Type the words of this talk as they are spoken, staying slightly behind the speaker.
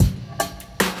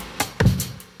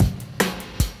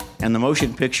And the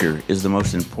motion picture is the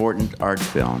most important art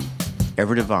film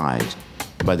ever devised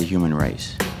by the human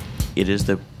race. It is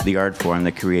the art form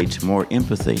that creates more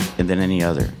empathy than any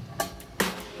other.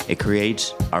 It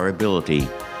creates our ability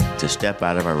to step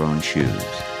out of our own shoes.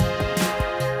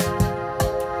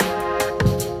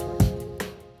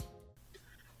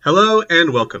 Hello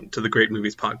and welcome to the Great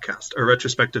Movies Podcast, a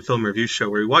retrospective film review show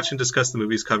where we watch and discuss the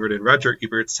movies covered in Roger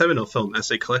Ebert's seminal film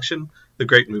essay collection, The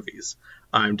Great Movies.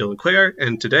 I'm Dylan Cuellar,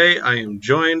 and today I am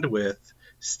joined with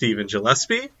Stephen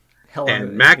Gillespie. Hello,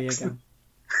 and Max.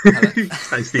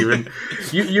 Hi, Stephen.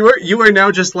 You are now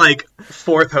just like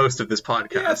fourth host of this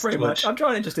podcast. Yeah, pretty much. I'm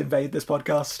trying to just invade this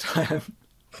podcast. I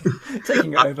am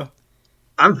taking it over.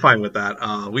 I'm fine with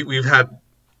that. We've had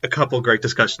a couple great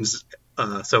discussions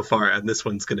so far, and this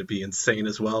one's going to be insane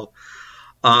as well.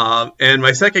 And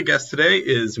my second guest today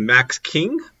is Max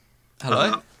King.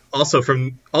 Hello. Also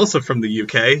from the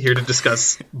UK, here to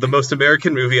discuss the most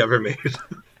American movie ever made.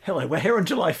 Hello, we're here on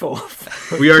July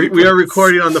 4th. We are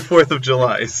recording on the 4th of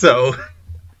July, so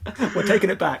we're taking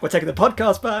it back. We're taking the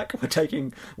podcast back.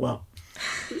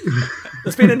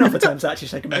 There's been enough attempts to actually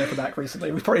take America back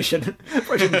recently. We probably shouldn't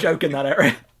joke in that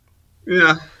area.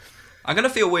 Yeah. I'm going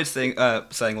to feel weird saying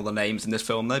all the names in this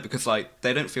film, though, because like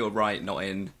they don't feel right not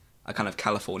in a kind of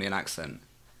Californian accent.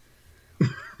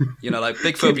 You know, like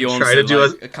Big Phil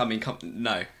Bjornsson,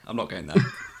 No, I'm not going there.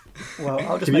 Well,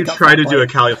 I'll just Can you try to do a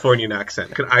Californian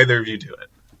accent? Could either of you do it?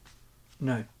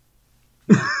 No.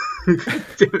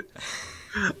 Damn it.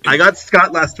 I got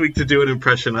Scott last week to do an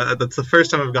impression. That's the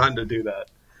first time I've gotten to do that.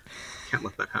 Can't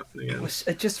let that happen again.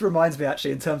 It just reminds me,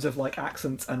 actually, in terms of like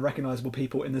accents and recognizable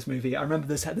people in this movie. I remember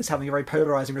this having a very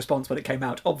polarizing response when it came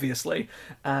out, obviously.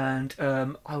 And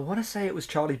I want to say it was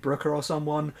Charlie Brooker or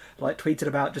someone like tweeted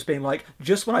about just being like,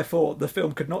 just when I thought the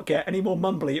film could not get any more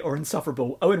mumbly or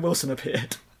insufferable, Owen Wilson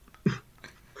appeared.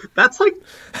 That's like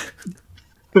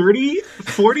 40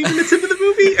 minutes into the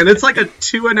movie, and it's like a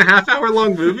 2.5 hour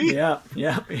long movie. Yeah.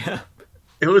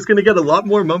 It was going to get a lot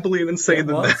more mumbly and insane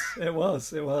than that. It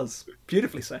was.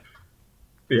 Beautifully so.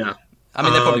 Yeah. I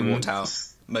mean, they probably walked out.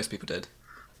 Most people did.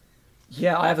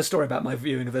 Yeah, I have a story about my first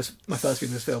viewing of this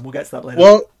film. We'll get to that later.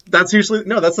 Well, that's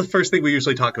the first thing we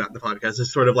usually talk about in the podcast,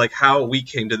 is sort of like how we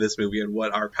came to this movie and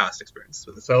what our past experiences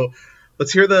with it. So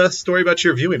let's hear the story about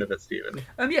your viewing of it, Stephen.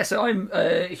 So I'm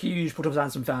a huge Paul Thomas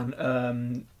Anderson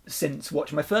fan since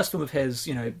watching my first film of his,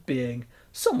 being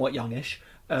somewhat youngish.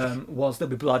 Was There'll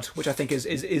Be Blood, which I think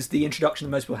is the introduction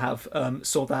that most people have.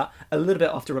 Saw that a little bit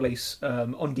after release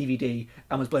on DVD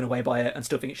and was blown away by it, and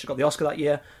still think it should have got the Oscar that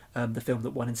year. The film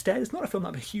that won instead is not a film that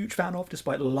I'm a huge fan of,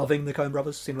 despite loving the Coen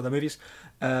brothers, seen all their movies.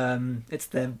 It's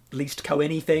their least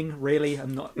Coen-y thing, really.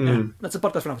 I'm not. That's a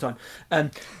podcast for another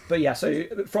time. But yeah, so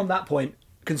from that point,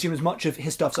 consumed as much of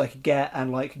his stuff as I could get,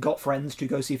 and like got friends to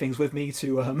go see things with me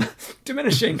to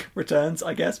diminishing returns,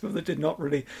 I guess, but they did not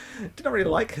really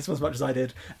like his as much as I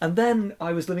did. And then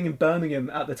I was living in Birmingham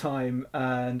at the time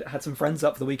and had some friends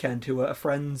up for the weekend who were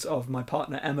friends of my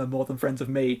partner Emma more than friends of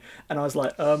me, and I was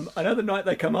like, I know the night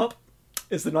they come up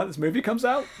is the night this movie comes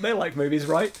out. They like movies,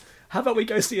 right? How about we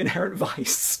go see Inherent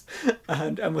Vice?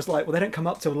 And was like, well, they don't come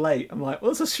up till late. I'm like,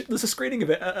 well, there's a screening of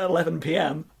it at 11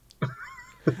 p.m.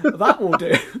 That will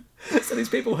do. So these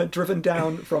people had driven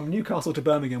down from Newcastle to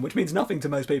Birmingham, which means nothing to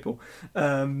most people.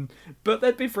 But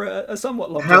they'd be for a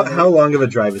somewhat long drive. How long of a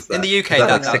drive is that? In the UK,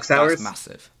 that's like 6 hours? That's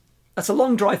massive. That's a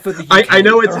long drive for the UK. I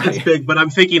know it's big, but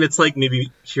I'm thinking it's like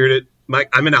maybe here to...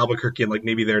 I'm in Albuquerque and like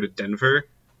maybe there to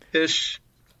Denver-ish.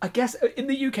 I guess in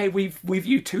the UK we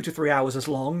view 2 to 3 hours as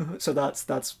long, so that's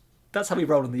how we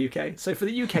roll in the UK. So for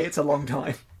the UK, it's a long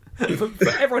time. For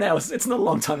everyone else, it's not a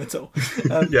long time at all.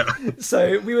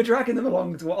 So we were dragging them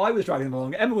along. I was dragging them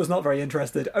along. Emma was not very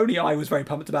interested. Only I was very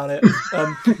pumped about it.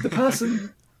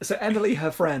 So Emily, her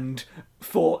friend,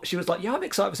 she was like, yeah, I'm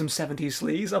excited for some 70s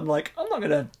sleaze. I'm like, I'm not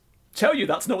going to tell you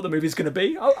that's not what the movie's going to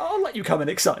be. I'll let you come in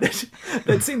excited.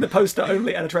 They'd seen the poster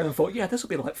only and a trailer and thought, yeah, this will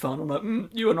be like fun. I'm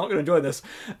like, you are not going to enjoy this.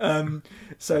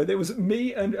 So there was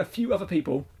me and a few other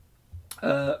people.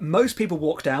 Most people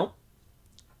walked out.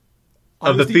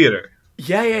 Of the theater?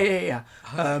 Yeah.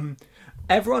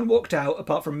 Everyone walked out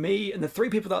apart from me and the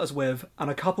 3 people that I was with and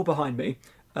a couple behind me.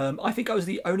 I think I was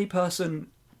the only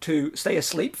person to stay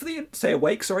awake for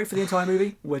the entire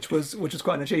movie, which was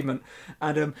quite an achievement.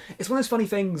 And it's one of those funny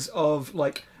things of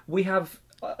like, we have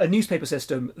a newspaper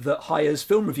system that hires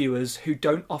film reviewers who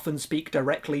don't often speak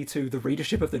directly to the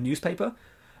readership of the newspaper.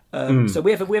 So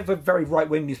we have a very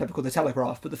right-wing newspaper called The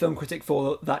Telegraph, but the film critic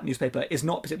for that newspaper is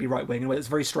not particularly right-wing, and it's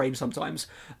very strange sometimes.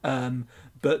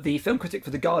 But the film critic for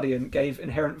The Guardian gave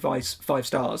Inherent Vice 5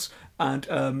 stars, and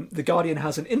The Guardian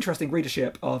has an interesting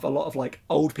readership of a lot of like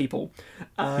old people.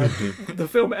 And the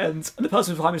film ends, and the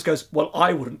person behind me just goes, "Well,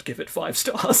 I wouldn't give it 5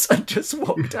 stars," and just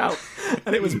walked out,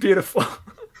 and it was beautiful.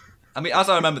 I mean, as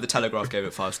I remember, The Telegraph gave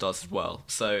it 5 stars as well.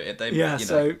 So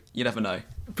you never know.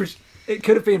 It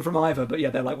could have been from either, but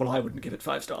yeah, they're like, "Well, I wouldn't give it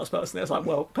 5 stars personally." It's like,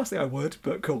 well, personally I would,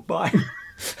 but cool, bye.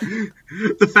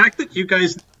 The fact that you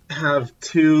guys have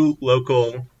 2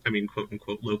 local, I mean, quote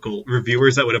unquote, local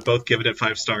reviewers that would have both given it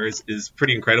 5 stars is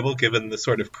pretty incredible, given the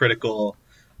sort of critical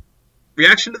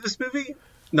reaction to this movie.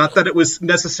 Not that it was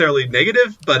necessarily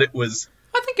negative, but it was.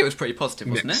 I think it was pretty positive,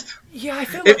 wasn't it? Yeah, I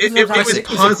feel like it was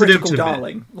positive to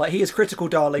darling. me. Like, he is critical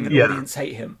darling, and audience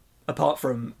hate him. Apart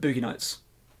from Boogie Nights,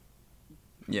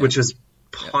 which is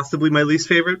possibly my least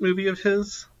favorite movie of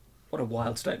his. What a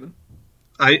wild statement!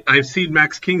 I've seen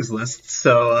Max King's list,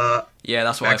 so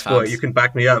that's what Max I found. Boy, you can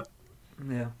back me up.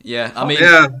 Yeah. I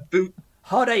mean,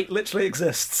 Hard 8 literally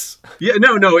exists. Yeah,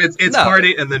 no, it's Hard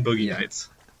 8 and then Boogie Nights.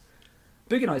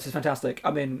 Boogie Nights is fantastic.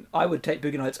 I mean, I would take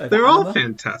Boogie Nights over. They're Anima. all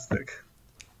fantastic.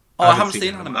 Oh, I haven't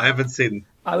seen Anima. I haven't seen.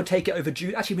 I would take it over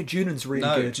June. Actually, Junan's really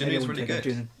good. Junan's really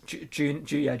good.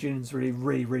 Junan's really,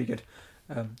 really, really good.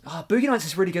 Boogie Nights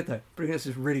is really good though. Boogie Nights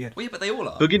is really good. Well, yeah, but they all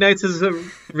are. Boogie Nights is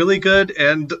really good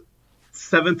and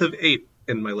 7th of 8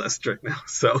 in my list right now.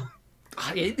 So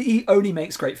he only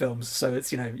makes great films. So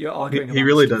it's you're arguing. He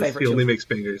really does. He only makes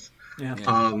bangers. Yeah.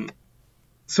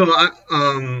 So,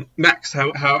 Max,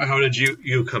 how did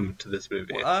you come to this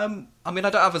movie? Well, I mean, I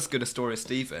don't have as good a story as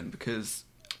Stephen because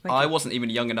I wasn't even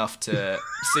young enough to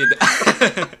see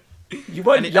the. You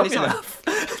weren't young enough.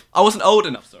 I wasn't old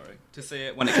enough, sorry, to see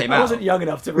it when it came out. I wasn't young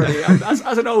enough to really, as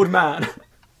an old man.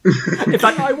 In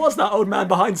fact, I was that old man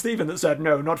behind Stephen that said,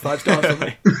 "No, not 5 stars for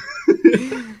me."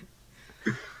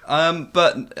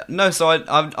 But no, so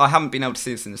I haven't been able to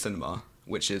see this in the cinema,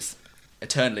 which is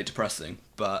eternally depressing.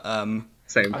 But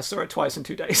Same. I saw it twice in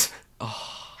 2 days.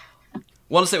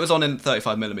 Once it was on in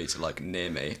 35mm, like near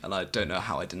me, and I don't know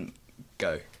how I didn't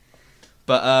go.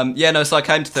 But so I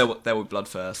came to There Will Be Blood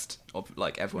first,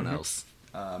 like everyone else.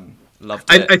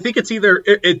 Loved it. I think it's either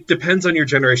it depends on your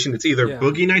generation. It's either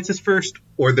Boogie Nights is first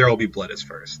or There Will Be Blood is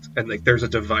first, and like there's a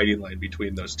dividing line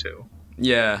between those two.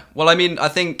 Yeah. Well, I mean, I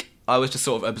think I was just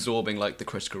sort of absorbing like the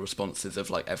critical responses of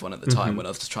like everyone at the time when I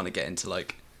was just trying to get into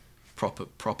like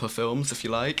proper films, if you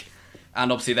like.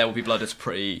 And obviously, There Will Be Blood is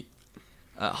pretty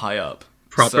high up.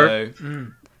 Proper. So,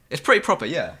 it's pretty proper,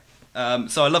 yeah.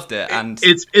 So I loved it, and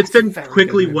it's been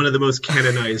quickly one of the most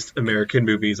canonized American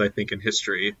movies, I think, in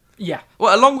history. Yeah.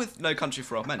 Well, along with No Country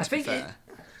for Old Men, to be fair.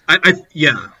 I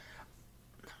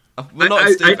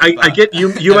get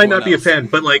you might not be a fan,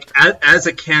 but like as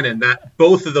a canon, that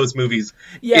both of those movies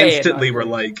instantly were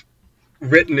like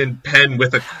written in pen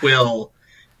with a quill.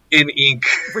 In ink.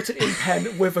 Written in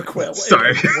pen with a quill.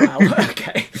 Sorry. Wow,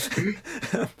 okay.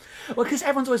 Well, because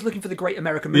everyone's always looking for the great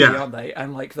American movie, aren't they?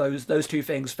 And like those 2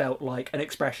 things felt like an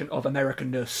expression of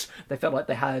Americanness. They felt like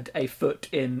they had a foot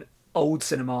in old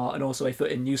cinema and also a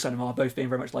foot in new cinema, both being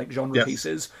very much like genre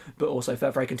pieces, but also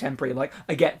felt very contemporary. Like,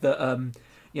 I get that,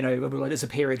 it's a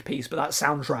period piece, but that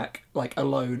soundtrack, like,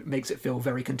 alone makes it feel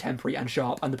very contemporary and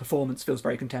sharp, and the performance feels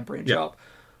very contemporary and sharp.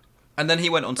 And then he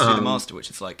went on to do The Master, which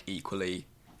is like equally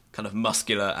kind of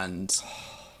muscular and,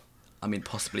 I mean,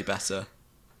 possibly better.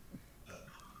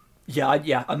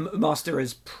 Yeah. Master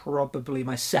is probably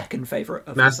my second favourite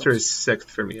of Master is 6th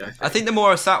for me, I think the more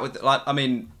I sat with, like, I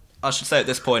mean, I should say at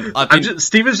this point,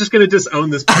 Steven's just going to disown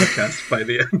this podcast by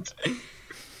the end.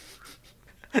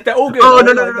 They're all good. Oh,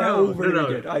 they're all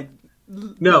really good.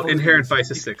 No, Inherent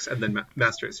Vice is 6th, and then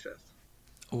Master is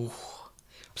 5th. Ooh.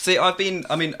 See, I've been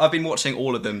watching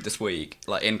all of them this week,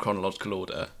 like in chronological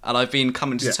order, and I've been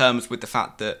coming to terms with the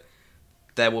fact that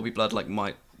There Will Be Blood like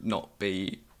might not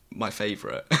be my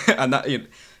favourite, and that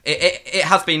it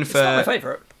has been for it's not my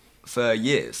favourite for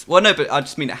years. Well, no, but I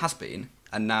just mean it has been,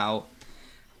 and now.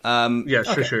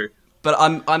 Sure. But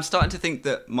I'm starting to think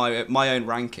that my own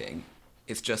ranking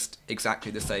is just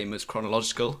exactly the same as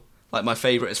chronological. Like my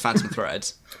favourite is Phantom Thread,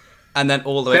 and then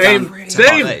all the way down to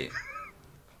Part 8.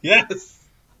 Yes.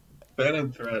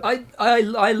 Phantom Thread.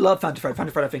 I love Phantom Thread.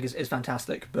 Phantom Thread I think is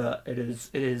fantastic, but it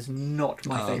is not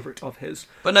my favourite of his.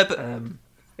 But no,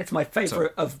 it's my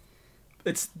favourite of.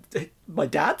 It's my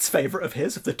dad's favourite of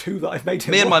his, of the 2 that I've made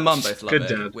him Me and watch. my mum both love Good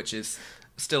it, dad. which is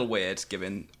still weird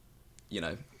given,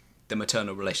 the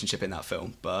maternal relationship in that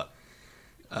film. But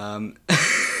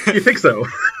you think so?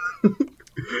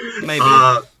 maybe.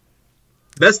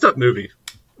 Messed up movie.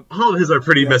 All of his are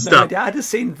pretty messed no, up. My dad has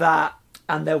seen that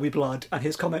and There'll Be Blood, and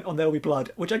his comment on There'll Be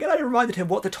Blood, which again I reminded him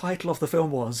what the title of the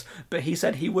film was, but he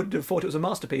said he wouldn't have thought it was a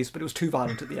masterpiece, but it was too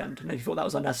violent at the end, and he thought that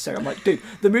was unnecessary. I'm like, dude,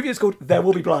 the movie is called There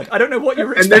Will Be Blood. I don't know what you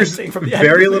were expecting from the end.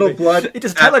 Very of the little movie. blood it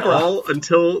is at all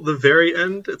until the very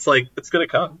end. It's like, it's going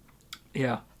to come.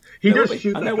 Yeah. He does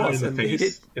shoot that guy in the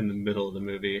face in the middle of the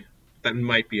movie. That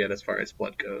might be it as far as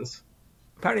blood goes.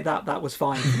 Apparently that was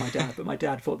fine for my dad, but my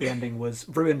dad thought the ending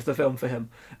ruined the film for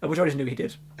him, which I just knew he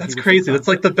did. That's crazy. That's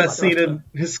like the best scene in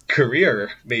his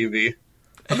career, maybe.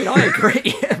 I mean, I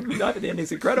agree. I think the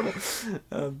ending's incredible.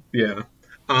 Yeah.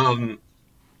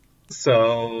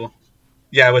 So,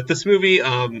 yeah, with this movie,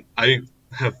 I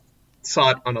have saw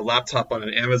it on a laptop on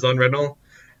an Amazon rental,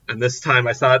 and this time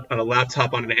I saw it on a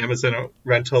laptop on an Amazon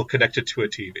rental connected to a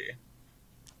TV.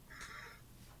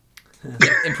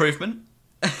 Improvement.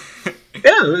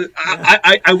 Yeah,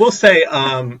 I will say,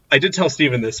 I did tell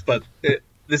Steven this, but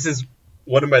this is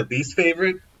one of my least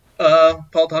favorite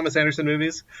Paul Thomas Anderson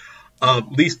movies.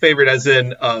 Least favorite as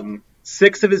in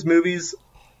 6 of his movies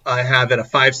I have at a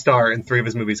 5-star, and 3 of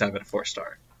his movies I have at a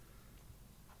 4-star.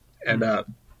 And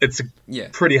it's a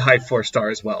pretty high 4-star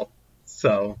as well.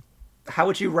 So, how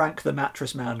would you rank the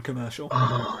Mattress Man commercial?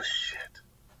 Oh, shit.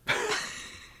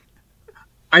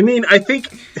 I mean, I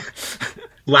think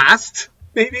last,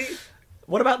 maybe?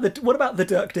 What about the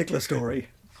Dirk Diggler story?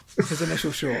 His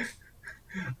initial short.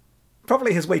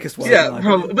 Probably his weakest one. Yeah,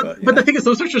 probably. But the thing is,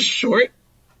 those are just short,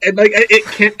 and like it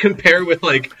can't compare with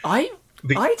like. I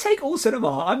take all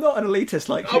cinema. I'm not an elitist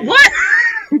like you. What?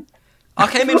 I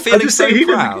came in feeling so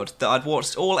proud that I'd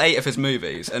watched all 8 of his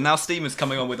movies, and now Steven's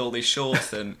coming on with all these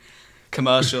shorts and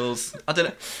commercials. I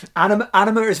don't know.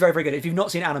 Anima is very, very good. If you've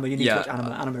not seen Anima, you need to watch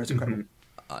Anima. Anima is incredible.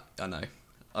 I know.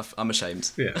 I'm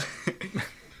ashamed. Yeah.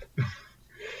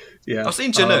 Yeah. I've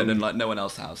seen Junoon and like no one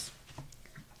else has.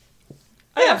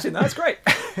 I have seen that. That's great.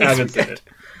 I haven't seen it.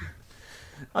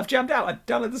 I've jammed out. I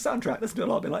downloaded the soundtrack. Listened to it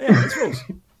a lot. I've been like, yeah, this rules.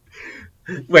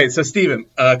 Wait, so Steven,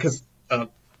 because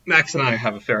Max and I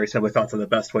have very similar thoughts on the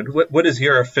best one. What is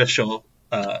your official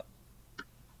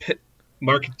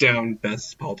mark down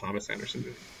best Paul Thomas Anderson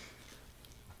movie?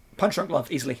 Punch Drunk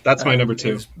Love, easily. That's my number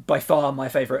 2. Is by far my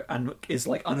favourite, and is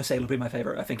like unassailably my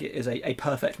favourite. I think it is a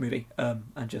perfect movie,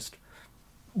 and just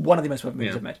one of the most perfect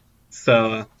movies I've made.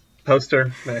 So,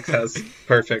 poster Max has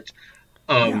perfect.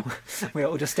 We're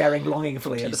all just staring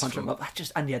longingly at the Punch Drunk Love.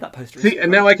 That poster. See,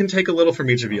 and now I can take a little from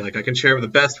each of you. Like I can share the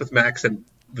best with Max and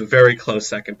the very close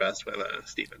second best with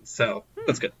Steven. So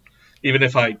that's good. Even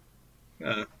if I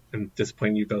am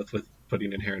disappointing you both with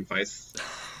putting Inherent Vice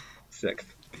 6th.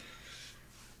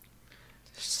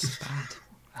 It's just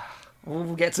bad.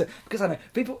 We'll get to, because I know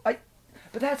people.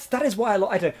 But that is why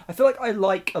I feel like I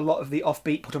like a lot of the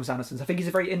offbeat Paul Thomas Andersons. I think he's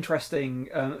a very interesting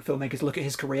filmmaker to look at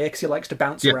his career, because he likes to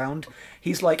bounce around.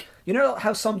 He's like, you know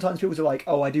how sometimes people are like,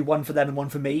 oh, I do one for them and one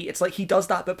for me? It's like he does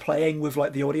that, but playing with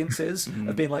like the audiences,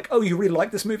 of being like, oh, you really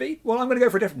like this movie? Well, I'm going to go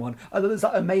for a different one. And there's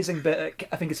that amazing bit,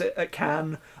 I think it's at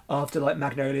Cannes, after like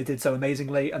Magnolia did so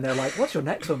amazingly, and they're like, what's your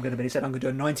next film going to be? He said, I'm going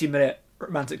to do a 90-minute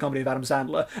romantic comedy of Adam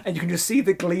Sandler. And you can just see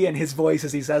the glee in his voice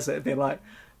as he says it, being like,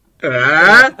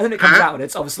 and then it comes out and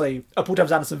it's obviously a Paul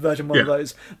Thomas Anderson version, one of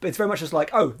those, but it's very much just like,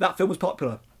 oh, that film was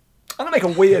popular, I'm gonna make a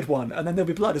weird one, and then There'll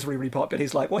Be Blood is really, really popular.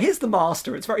 He's like, well, here's the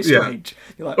master. It's very strange.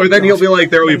 You're like, or then he'll be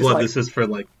like, There Will Be Blood, like, this is for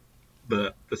like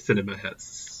the cinema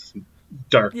heads,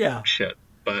 dark shit,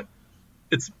 but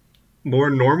it's more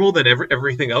normal than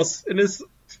everything else in his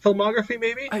filmography,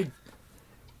 maybe.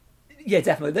 Yeah,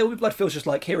 definitely. There Will Be Blood feels just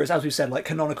like, here is, as we said, like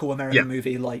canonical American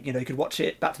movie. Like, you know, you could watch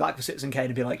it back to back with Citizen Kane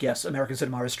and be like, yes, American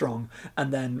cinema is strong.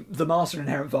 And then The Master and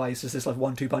Inherent Vice is this like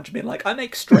 1-2 punch of being like, I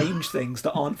make strange things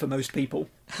that aren't for most people.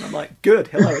 And I'm like, good,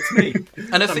 hello, it's me.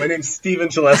 And my name's Stephen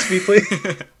Gillespie, please.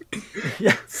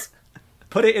 Yes,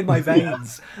 put it in my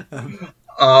veins.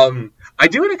 I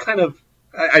do want to kind of,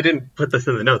 I didn't put this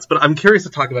in the notes, but I'm curious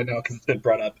to talk about now because it's been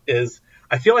brought up, is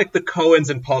I feel like the Coens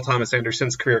and Paul Thomas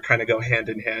Anderson's career kind of go hand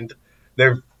in hand.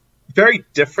 They're very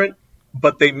different,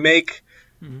 but they make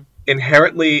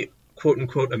inherently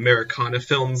quote-unquote Americana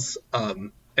films,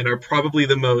 and are probably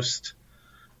the most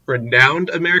renowned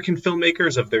American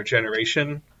filmmakers of their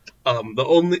generation.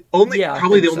 The only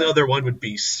other one would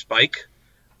be Spike,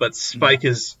 but Spike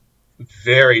is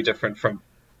very different from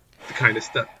the kind of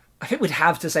stuff. I think we'd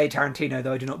have to say Tarantino,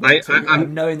 though I do not believe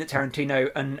I'm knowing that Tarantino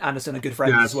and Anderson are good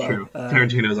friends as well. True.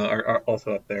 Tarantino's are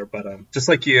also up there, but just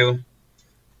like you,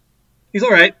 he's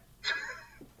all right.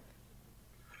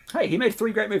 Hey, he made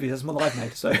 3 great movies. That's more than I've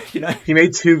made, so, you know. He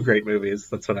made 2 great movies,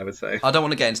 that's what I would say. I don't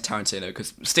want to get into Tarantino,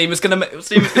 because Steve is going to make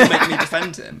me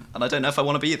defend him, and I don't know if I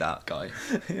want to be that guy.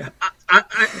 Yeah.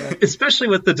 Especially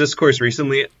with the discourse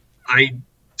recently, I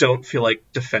don't feel like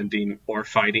defending or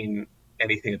fighting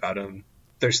anything about him.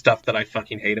 There's stuff that I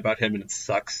fucking hate about him, and it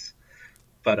sucks.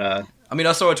 But, I mean,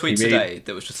 I saw a tweet today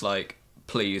that was just like,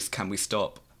 please, can we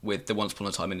stop with the Once Upon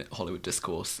a Time in Hollywood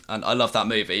discourse? And I love that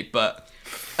movie, but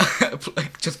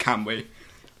just can we?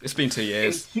 It's been 2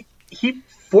 years. He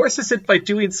forces it by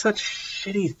doing such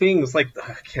shitty things. Like,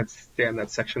 I can't stand that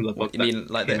section of the book. You mean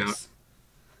like this? Out.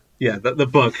 Yeah, the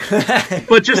book.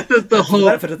 But just the whole... For the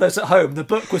benefit of those at home, the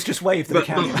book was just waved to the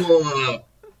camera. The whole...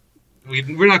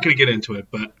 we're not going to get into it,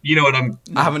 but you know what I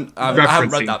haven't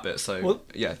read that bit, so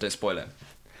yeah, don't spoil it.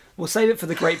 We'll save it for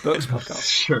the Great Books podcast.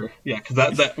 Sure, yeah, because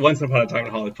that Once Upon a Time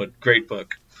in Hollywood, great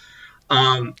book.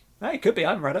 It could be. I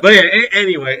haven't read it. But yeah,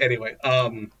 anyway.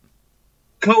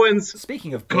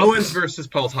 Speaking of Coen's versus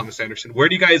Paul Thomas Anderson. Where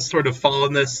do you guys sort of fall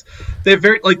in this? They're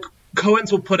very like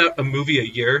Coen's will put out a movie a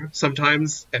year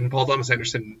sometimes, and Paul Thomas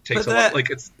Anderson takes a lot.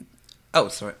 Like it's. Oh,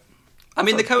 sorry. I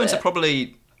mean, the Coens are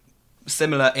probably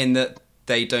similar in that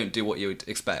they don't do what you would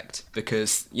expect,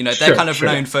 because you know they're kind of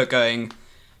known for going.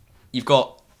 You've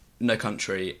got No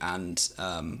Country and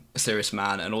A Serious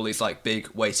Man and all these like big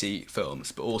weighty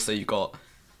films, but also you've got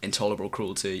Intolerable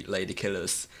Cruelty, Lady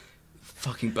Killers,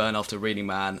 fucking Burn After Reading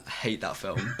Man. I hate that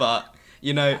film, but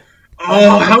you know.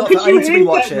 Oh, how could you hate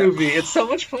that movie? It's so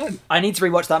much fun. I need to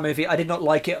rewatch that movie. I did not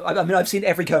like it. I mean, I've seen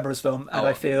every Coen Brothers film, and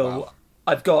I feel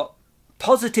I've got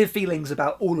positive feelings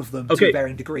about all of them to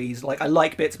varying degrees. Like, I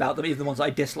like bits about them, even the ones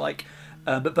I dislike.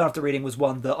 But Burn After Reading was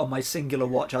one that on my singular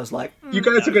watch I was like, you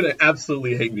guys are going to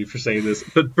absolutely hate me for saying this,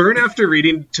 but Burn After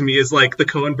Reading to me is like the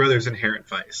Coen Brothers' Inherent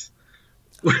Vice.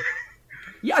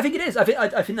 Yeah, I think it is. I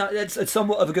think that it's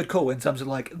somewhat of a good call in terms of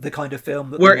like the kind of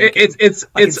film that where I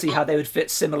can see how they would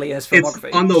fit similarly as filmography.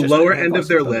 It's on the lower end of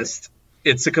their list.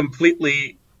 It's a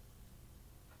completely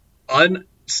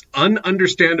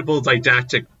ununderstandable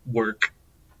didactic work,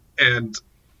 and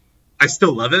I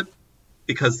still love it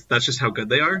because that's just how good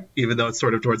they are, even though it's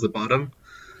sort of towards the bottom.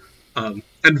 And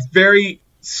very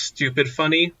stupid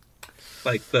funny,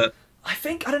 like the. I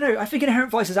think Inherent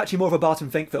Vice is actually more of a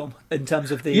Barton Fink film in terms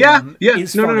of the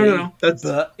No.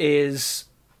 But is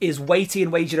weighty in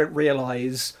ways you don't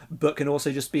realise, but can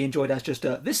also just be enjoyed as just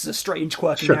this is a strange,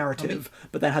 quirky narrative,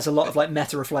 but then has a lot of like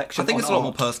meta reflection. I think it's a lot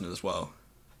more personal as well,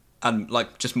 and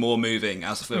like just more moving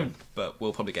as a film. But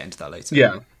we'll probably get into that later.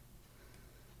 Yeah.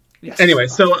 Yes. Anyway,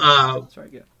 so that's very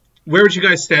good. Where would you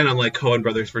guys stand on like Coen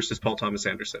Brothers versus Paul Thomas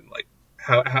Anderson? Like,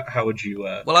 how would you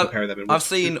compare them? I've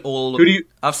seen all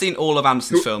of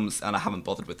Anderson's films, and I haven't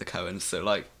bothered with the Coens. So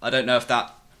like, I don't know if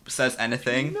that says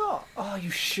anything. No, you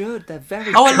should. They're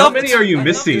very. How many are you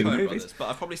missing? Brothers, but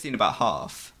I've probably seen about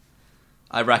half.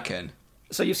 I reckon.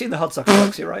 So you've seen the Hudsucker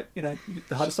Proxy, right? You know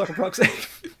the Hudsucker Proxy.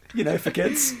 You know, for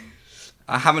kids.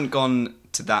 I haven't gone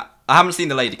to that. I haven't seen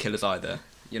the Lady Killers either.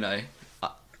 You know.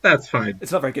 That's fine.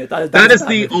 It's not very good. That is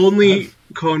the only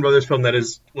Coen Brothers film that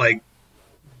is like,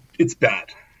 it's bad.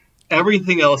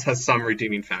 Everything else has some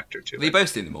redeeming factor to it. Have you both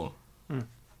seen them all?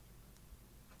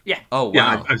 Yeah. Oh wow.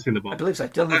 Yeah, I've seen them all. I believe so.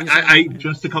 I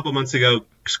just a couple months ago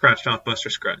scratched off Buster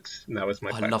Scruggs, and that was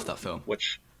my. I love that film.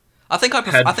 Which I think I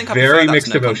had very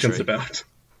mixed emotions about.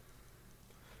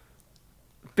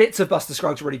 Bits of Buster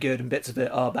Scruggs are really good, and bits of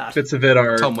it are bad. Bits of it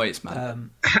are Tom Waits,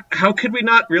 man. How could we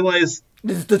not realize?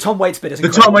 The Tom Waits bit is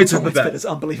incredible. The Tom Waits bit is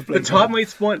unbelievably The Tom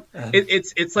Waits one,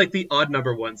 it's like the odd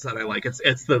number ones that I like.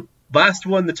 It's the last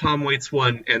one, the Tom Waits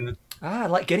one, and I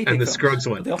like Guinea Pig and the films. Scruggs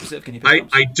one. The opposite of Guinea Pig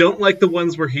films. I don't like the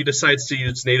ones where he decides to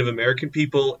use Native American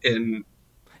people in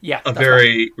a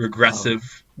very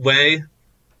regressive way.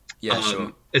 Yeah,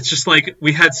 sure. It's just like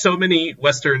we had so many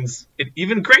westerns,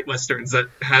 even great westerns, that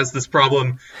has this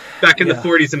problem back in the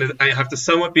 40s, and I have to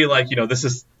somewhat be like, this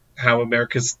is how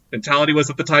America's mentality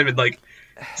was at the time, and like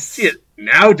see it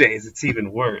nowadays, it's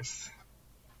even worse.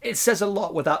 It says a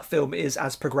lot where that film is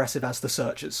as progressive as The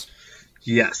Searchers.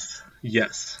 Yes.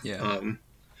 Yeah.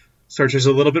 Searchers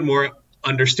a little bit more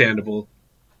understandable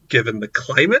given the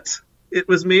climate it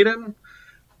was made in.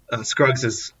 Scruggs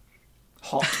is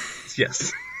hot.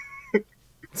 Yes.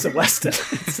 It's a western.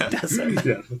 It's a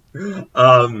desert.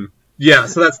 Yeah.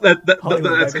 So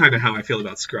that's kind of how I feel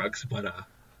about Scruggs. But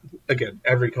again,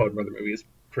 every Coen Brother movie is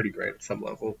pretty great at some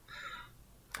level.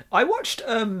 I watched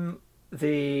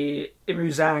the Imru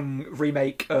Zhang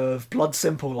remake of Blood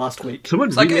Simple last week. Someone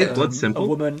remade Blood Simple? A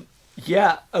woman,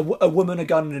 a woman, a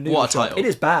gun, and a noodle. What a title! It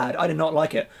is bad. I did not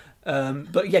like it.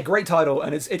 But yeah, great title,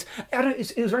 and it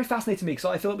was very fascinating to me because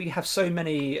I feel like we have so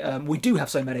many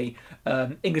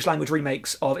English language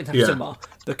remakes of international cinema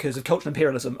because of cultural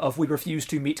imperialism. Of we refuse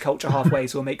to meet culture halfway,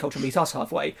 so we'll make culture meet us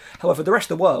halfway. However, the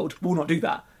rest of the world will not do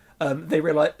that. They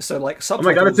realize subtitles. Oh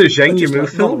my god, it's a Zhang Yimou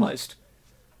film. Normalized.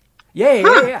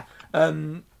 Yeah.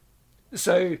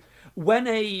 So when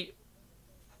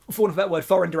for want of a better word,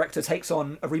 foreign director takes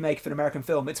on a remake of an American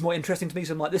film, it's more interesting to me.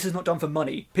 So I'm like, this is not done for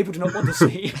money. People do not want to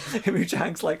see Emu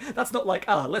Chang's like, that's not like,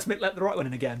 let's let the right one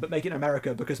in again, but make it in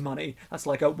America because money. That's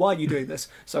like, why are you doing this?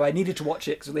 So I needed to watch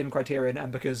it because of Leaving Criterion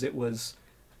and because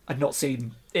I'd not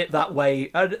seen it that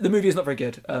way. The movie is not very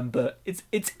good, but it's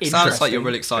interesting. Sounds like you're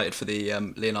really excited for the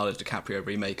Leonardo DiCaprio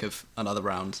remake of Another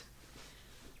Round,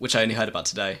 which I only heard about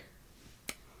today.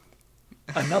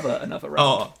 Another round.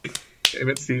 Oh, damn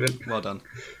it, Steven. Well done.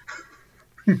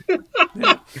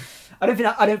 Yeah. I don't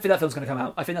think that film's going to come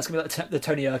out. I think that's going to be like the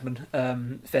Tony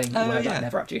Erdmann thing, where that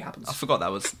never actually happens. I forgot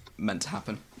that was meant to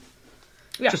happen.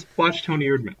 Yeah. Just watch Tony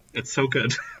Erdmann. It's so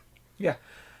good. Yeah.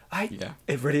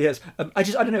 It really is. I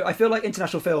don't know. I feel like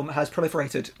international film has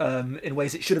proliferated in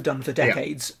ways it should have done for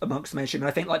decades amongst the mainstream. And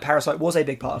I think like Parasite was a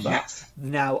big part of that. Yes.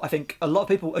 Now, I think a lot of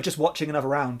people are just watching Another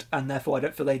Round, and therefore I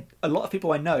don't feel a lot of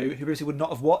people I know who previously would not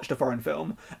have watched a foreign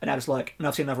film, and now it's like,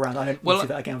 I've seen Another Round, I don't want to see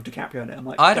that again with DiCaprio in it. I'm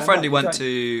like, I had a friend who went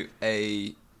to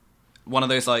one of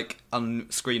those like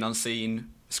screen unseen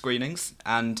screenings,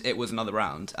 and it was Another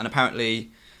Round, and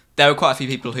apparently there were quite a few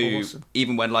people who,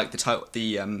 even when like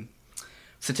the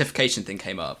certification thing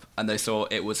came up and they saw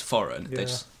it was foreign, they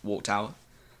just walked out.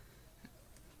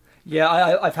 Yeah,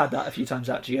 I've had that a few times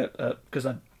actually, because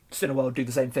I've Cineworld do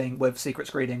the same thing with secret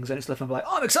screenings, and it's left like,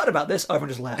 I'm excited about this. Everyone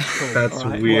just left. Cool. That's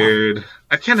weird. Wow.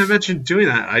 I can't imagine doing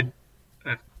that.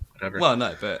 Whatever. Well,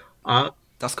 no, but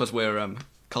that's because we're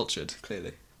cultured,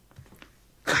 clearly.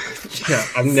 Yeah,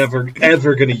 I'm never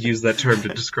ever going to use that term to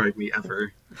describe me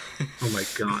ever. Oh my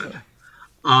god.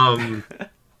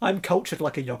 I'm cultured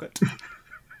like a yogurt.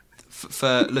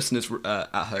 For listeners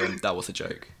at home, that was a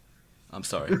joke. I'm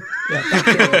sorry. Yeah,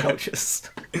 thank you, cultures.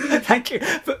 Thank you.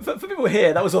 For people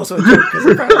here, that was also a joke, because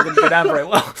apparently it didn't go down very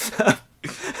well.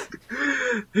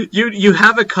 You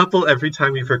have a couple every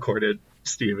time you've recorded,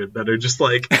 Steven, that are just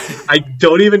like, I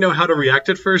don't even know how to react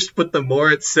at first, but the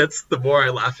more it sits, the more I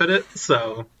laugh at it,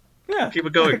 so yeah, keep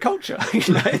it going. Like a culture.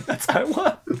 That's how it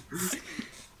works.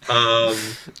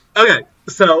 Okay,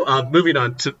 so moving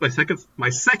on to my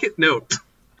second note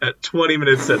at 20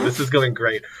 minutes in. This is going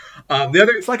great.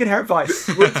 It's like Inherent Vice.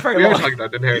 We are talking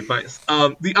about Inherent Vice.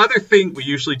 The other thing we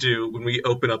usually do when we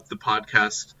open up the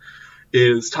podcast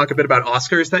is talk a bit about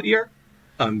Oscars that year,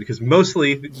 because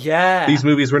mostly these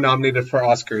movies were nominated for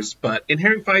Oscars, but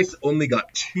Inherent Vice only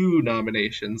got 2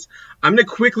 nominations. I'm going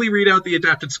to quickly read out the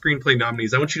adapted screenplay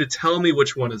nominees. I want you to tell me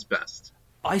which one is best.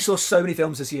 I saw so many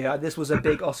films this year. This was a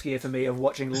big Oscar year for me of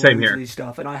watching loads of these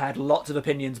stuff, and I had lots of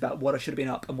opinions about what should have been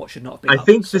up and what should not have been up. I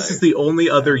think this is the only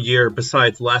other year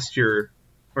besides last year,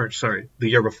 the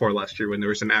year before last year when there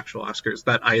was an actual Oscars,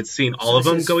 that I had seen all of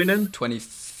them going in.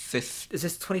 2015. Is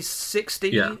this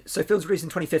 2016? Yeah. So films released in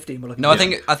 2015. We're looking no, at. I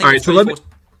think all right, so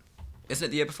isn't it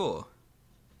the year before?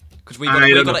 Because we got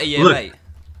it a year late.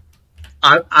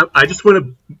 I just want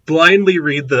to blindly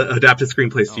read the adapted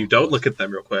screenplays to you. Don't look at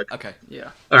them real quick. Okay.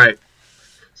 Yeah. All right.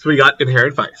 So we got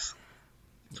Inherent Vice.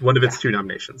 It's one of its 2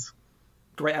 nominations.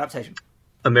 Great adaptation.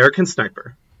 American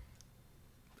Sniper.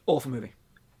 Awful movie.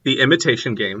 The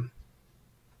Imitation Game.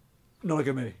 Not a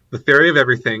good movie. The Theory of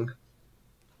Everything.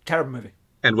 Terrible movie.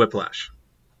 And Whiplash.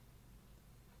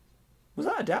 What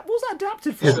was that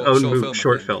adapted for? His own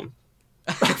short film.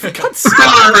 For God's sake.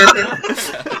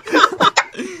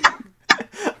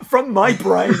 From my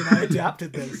brain, I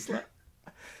adapted this.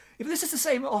 If this is the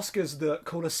same Oscars that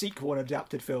call a sequel an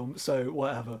adapted film, so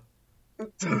whatever.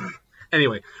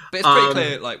 Anyway, but it's pretty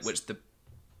clear, like, which the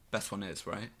best one is,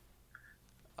 right?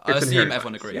 I assume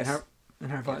everyone agrees. Yeah,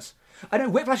 Inherent Vice. I know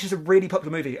Whiplash is a really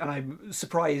popular movie, and I'm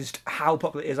surprised how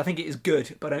popular it is. I think it is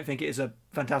good, but I don't think it is a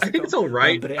fantastic. I think film. it's all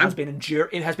right, but it has been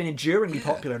enduringly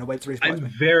popular in a way that's really surprising.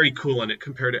 I'm very cool on it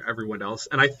compared to everyone else,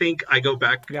 and I think I go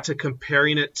back to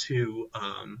comparing it to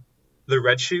the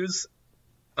Red Shoes,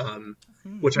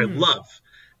 which I love,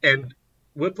 and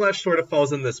Whiplash sort of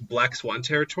falls in this Black Swan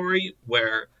territory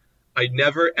where I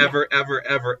never, ever,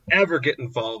 ever get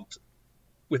involved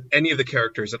with any of the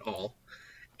characters at all.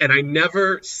 And I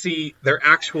never see their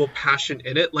actual passion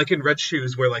in it, like in Red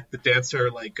Shoes, where like the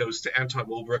dancer like goes to Anton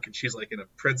Wilbrook and she's like in a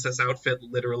princess outfit,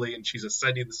 literally, and she's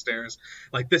ascending the stairs.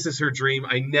 Like this is her dream.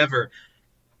 I never,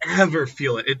 ever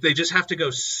feel it. They just have to go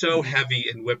so heavy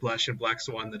in Whiplash and Black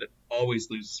Swan that it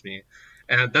always loses me.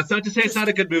 And that's not to say it's not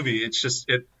a good movie. It's just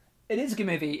It is a good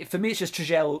movie. For me, it's just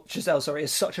Chazelle,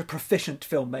 is such a proficient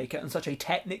filmmaker and such a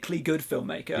technically good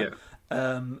filmmaker.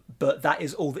 Yeah. But that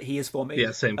is all that he is for me.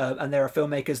 Yeah, same. And there are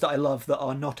filmmakers that I love that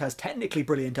are not as technically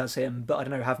brilliant as him, but I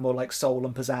don't know, have more like soul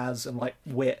and pizzazz and like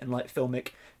wit and like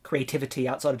filmic creativity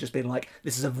outside of just being like,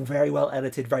 this is a very well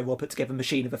edited, very well put together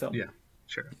machine of a film. Yeah,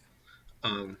 sure.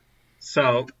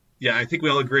 So yeah, I think we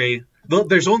all agree.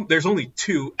 There's only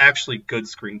 2 actually good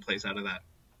screenplays out of that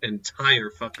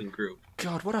entire fucking group.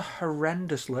 God, what a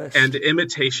horrendous list. And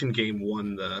Imitation Game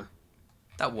won the...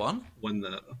 That one? Won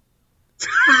the...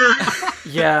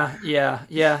 Yeah.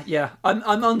 I'm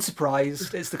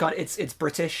unsurprised. It's the kind. It's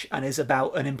British and is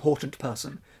about an important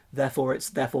person. Therefore, it's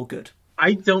good.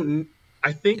 I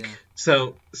think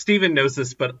so. Steven knows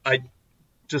this, but I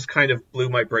just kind of blew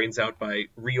my brains out by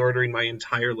reordering my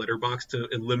entire letterbox to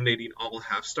eliminating all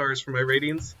half stars for my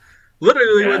ratings.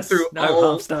 Literally went through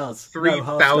all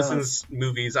 3,000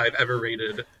 movies I've ever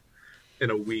rated in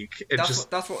a week. That's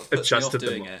what puts me off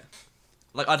doing it.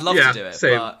 Like, I'd love to do it,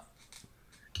 same. but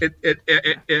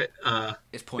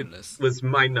it's pointless. It was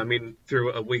mind-numbing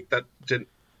through a week that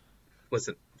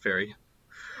wasn't very.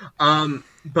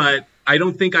 But I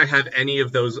don't think I have any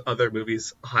of those other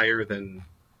movies higher than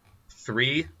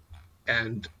 3,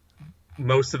 and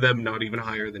most of them not even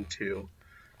higher than 2.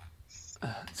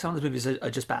 Some of the movies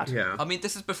are just bad. Yeah. I mean,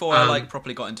 this is before I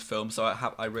properly got into film, so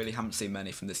I really haven't seen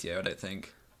many from this year, I don't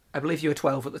think. I believe you were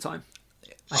 12 at the time.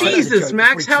 Jesus,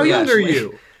 Max, how young are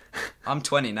you? I'm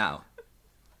 20 now.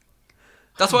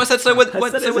 That's what I said. So when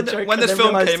this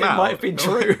film came out, it might have been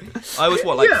true. I was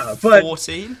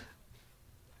 14.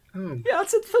 Yeah,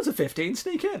 that's a 15.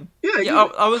 Sneak in. Yeah.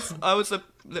 I was a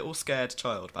little scared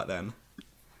child back then.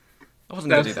 I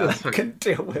wasn't going to do that. I couldn't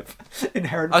deal with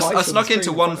inherent. I snuck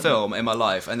into one film in my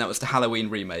life, and that was the Halloween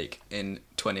remake in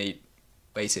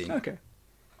 2018. Okay. I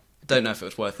don't know if it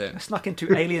was worth it. I snuck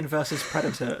into Alien vs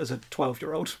Predator as a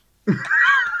 12-year-old.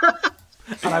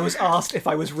 And I was asked if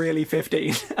I was really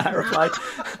 15. And I replied,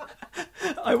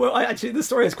 actually, the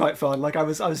story is quite fun. Like, I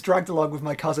was dragged along with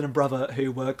my cousin and brother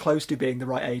who were close to being the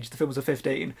right age. The films were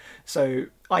 15. So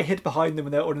I hid behind them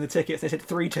when they were ordering the tickets. They said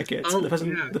 3 tickets. Oh, the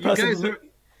person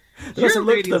your looked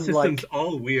rating at them system's like...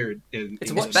 all weird.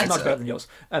 It's much better than yours.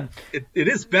 It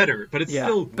is better, but it's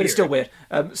still weird. But it's still weird.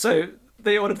 So...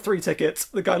 They ordered 3 tickets.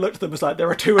 The guy looked at them and was like, there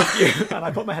are 2 of you. And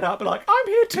I put my head out and be like, I'm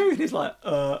here too. And he's like,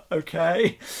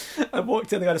 okay. I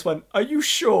walked in, the guy just went, are you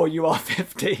sure you are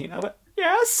 15? I went,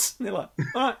 yes. And they're like,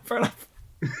 all right, fair enough.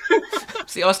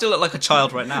 See, I still look like a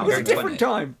child right now. It's a different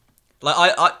time.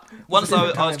 Like, I was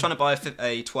trying to buy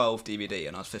a 12 DVD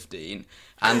and I was 15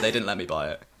 and they didn't let me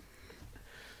buy it.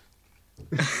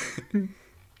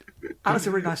 That's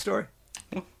a really nice story.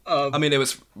 I mean, it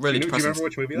was really depressing. Do you remember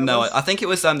which movie that was? was? I think it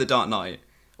was The Dark Knight.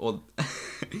 Or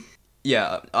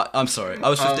yeah, I'm sorry. I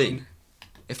was 15.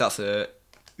 If that's a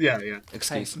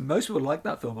excuse. Hey, most people like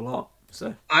that film a lot.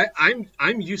 So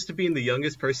I'm used to being the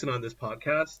youngest person on this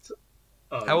podcast.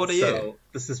 How old are you? So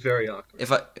this is very awkward.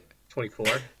 24.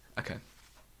 Okay,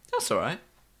 that's all right.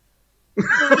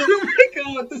 Oh my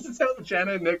god, this is how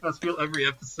Jana and Nick must feel every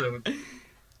episode.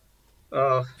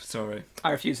 Sorry.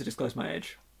 I refuse to disclose my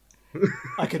age.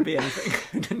 I could be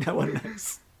anything. No one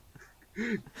knows.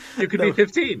 You could be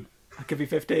 15. I could be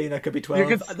 15. I could be 12. You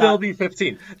could still be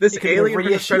 15. This Alien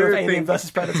vs Predator thing. Alien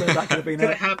vs Predator. That could have been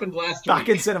it. Happened last back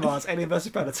week. in cinemas. Alien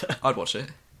vs Predator. I'd watch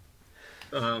it.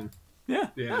 Yeah,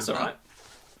 that's all right.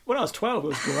 When I was 12, it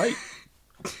was great.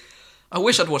 I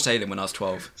wish I'd watched Alien when I was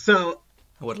 12. So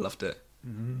I would have loved it.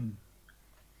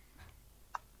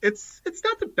 It's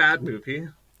not a bad movie.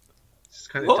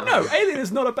 Well, no, Alien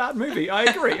is not a bad movie. I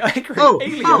agree.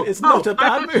 Alien is not a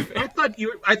bad movie. I thought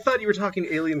you were talking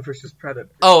Alien versus Predator.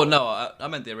 Oh no, I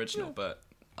meant the original, but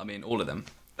I mean all of them.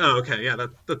 Oh, okay, yeah,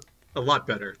 that's a lot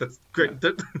better. That's great.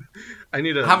 Yeah. I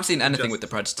haven't seen anything with the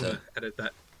Predator. Edit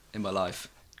that in my life.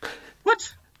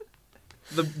 What?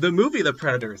 The movie The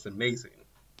Predator is amazing.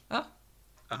 Huh?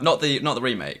 Not the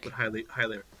remake. But highly.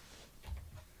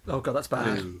 Oh god, that's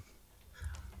bad.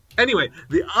 Anyway,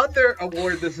 the other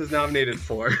award this was nominated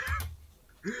for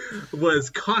was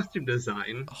costume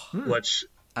design, which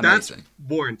amazing. That's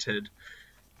warranted.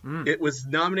 It was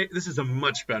nominated. This is a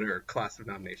much better class of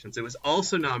nominations. It was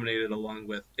also nominated along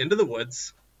with Into the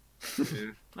Woods.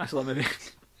 Yeah. I saw that movie.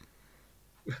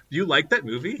 You like that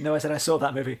movie? No, I said I saw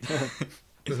that movie.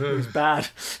 It was bad.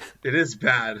 It is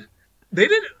bad. They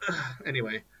did.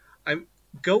 Anyway,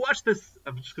 go watch this.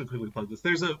 I'm just going to quickly plug this.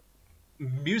 There's a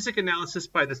music analysis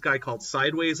by this guy called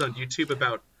Sideways on YouTube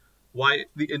about why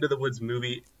the Into the Woods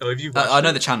movie. Oh, have you watched I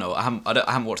know the channel. I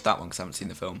haven't watched that one because I haven't seen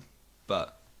the film.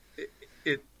 But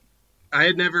I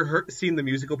had never seen the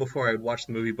musical before I had watched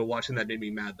the movie, but watching that made me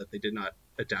mad that they did not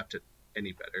adapt it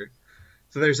any better.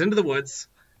 So there's Into the Woods.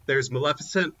 There's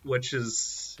Maleficent, which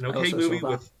is an okay movie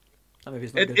with. That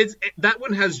movie's not good. That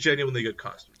one has genuinely good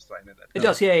costume design in it. It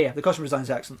does, yeah. The costume design's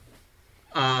excellent.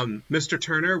 Mr.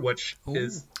 Turner, which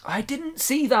is. I didn't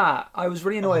see that. I was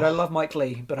really annoyed. I love Mike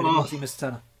Leigh, but I did not see Mr.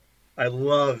 Turner. I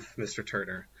love Mr.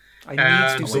 Turner. I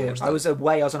need to see it. I was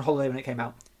away. I was on holiday when it came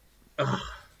out.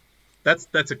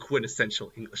 That's a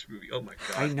quintessential English movie. Oh my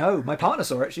god! I know. My partner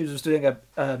saw it. She was doing a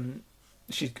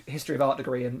she's history of art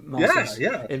degree and masters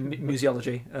in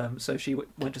museology. So she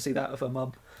went to see that with her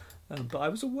mum. But I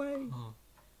was away.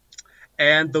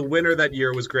 And the winner that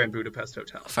year was Grand Budapest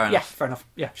Hotel. Fair enough. Yeah, fair enough.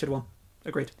 Yeah, should have won.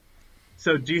 Agreed.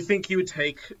 So do you think you would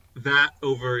take that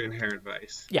over Inherent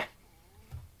Vice? Yeah.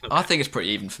 Okay. I think it's pretty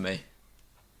even for me.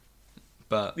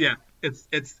 But yeah, it's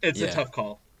a tough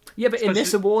call. Yeah, but in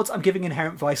this awards, I'm giving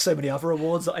Inherent Vice so many other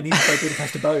awards that I need to throw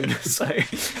Budapest to bone. So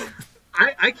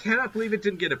I cannot believe it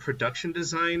didn't get a production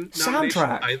design nomination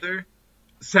either.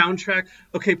 Soundtrack.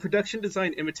 Okay, production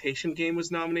design Imitation Game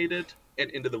was nominated,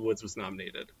 and Into the Woods was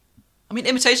nominated. I mean,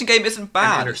 Imitation Game isn't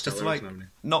bad. It's just like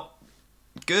not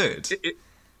good.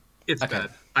 It's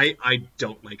bad. I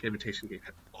don't like Imitation Game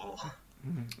at all.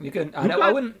 You can.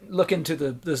 I wouldn't look into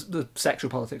the sexual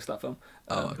politics of that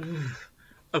film.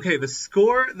 Okay, the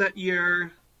score that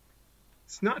year,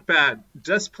 it's not bad.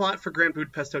 Desplot for Grand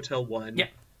Budapest Hotel won. Yeah,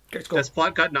 great score.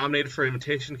 Desplot got nominated for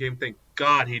Imitation Game. Thank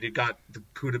God he got the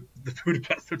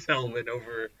Budapest Hotel win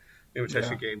over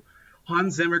Imitation Game.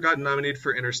 Hans Zimmer got nominated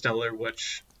for Interstellar,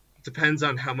 which depends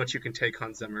on how much you can take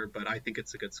Hans Zimmer, but I think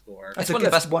it's a good score. It's one of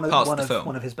the best parts of the film.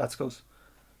 One of his best scores.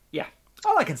 Yeah,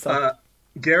 I like Interstellar.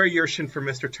 Gary Yershin for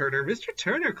Mr. Turner. Mr.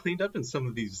 Turner cleaned up in some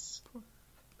of these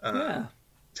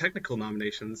technical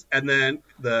nominations. And then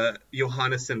the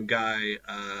Johannesson guy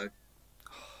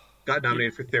got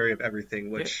nominated for Theory of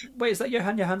Everything, which... Wait, is that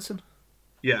Johan Johansson?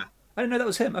 Yeah. I didn't know that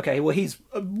was him. Okay, well, he's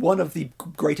one of the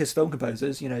greatest film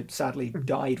composers, sadly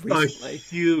died recently. A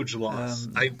huge loss.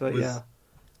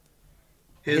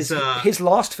 His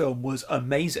last film was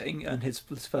amazing, and his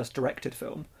first directed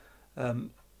film...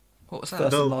 what was that?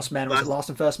 First and Last Men. Was it Last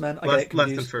and First Men? Last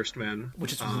and First Men.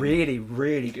 Which is really,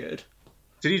 really good.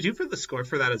 Did he do for the score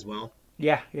for that as well?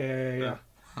 Yeah.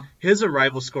 His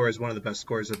Arrival score is one of the best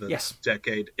scores of the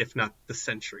decade, if not the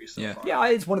century so far. Yeah,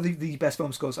 it's one of the best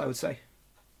film scores, I would say.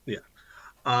 Yeah.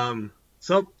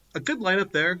 So, a good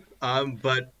lineup there,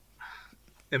 but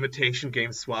Imitation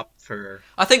Game swap for...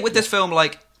 I think with this film,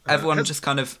 everyone just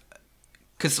kind of...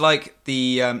 Because,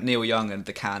 the Neil Young and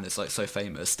The Can is, so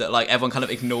famous that, everyone kind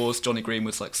of ignores Johnny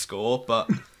Greenwood's, score, but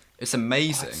it's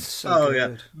amazing. It's so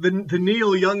good. The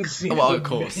Neil Young scene of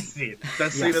course.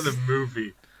 That scene of the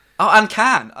movie. Oh, and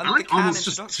Can. And I almost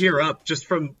just tear up just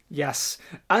from... Yes.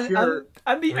 And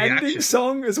the ending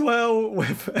song as well.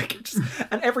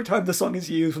 And every time the song is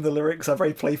used and the lyrics are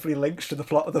very playfully linked to the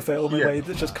plot of the film in a way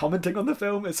that's just commenting on the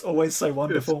film, it's always so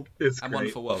wonderful. It's great. And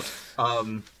Wonderful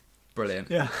World. Brilliant.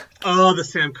 Yeah. Oh, the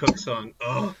Sam Cooke song.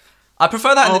 Oh. I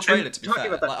prefer that in the trailer, to be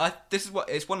fair.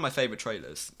 It's one of my favourite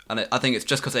trailers, and I think it's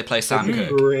just because they play Sam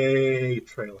Cooke. Great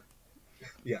trailer.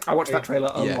 Yeah. I watched that trailer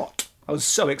a lot. I was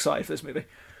so excited for this movie.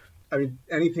 I mean,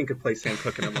 anything could play Sam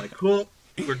Cooke, and I'm like, cool,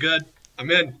 we're good. I'm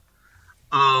in.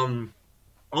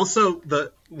 Also,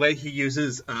 the way he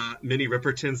uses Minnie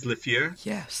Riperton's Le Fier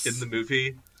in the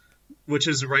movie, which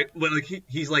is right when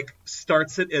he's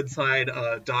starts it inside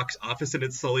Doc's office and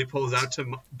it slowly pulls out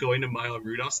to going to Maya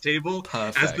Rudolph's table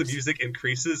as the music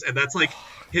increases, and that's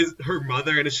her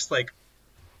mother, and it's just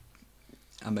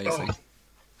amazing.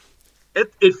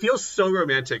 It feels so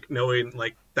romantic knowing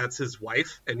that's his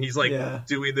wife, and he's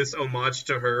doing this homage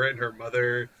to her and her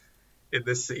mother in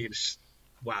this scene.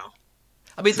 Wow.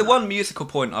 I mean, the one musical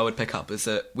point I would pick up is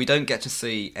that we don't get to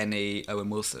see any Owen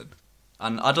Wilson.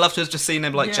 And I'd love to have just seen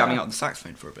him jamming out on the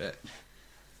saxophone for a bit.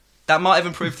 That might have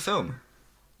improved the film.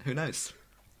 Who knows?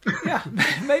 Yeah,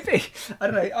 maybe. I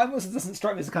don't know. Owen Wilson doesn't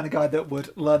strike me as the kind of guy that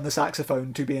would learn the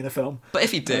saxophone to be in a film. But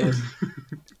if he did,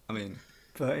 I mean...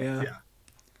 But yeah.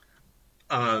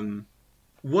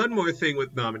 One more thing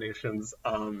with nominations.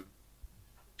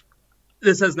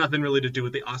 This has nothing really to do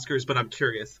with the Oscars, but I'm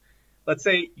curious. Let's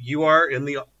say you are in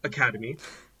the Academy.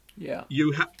 Yeah.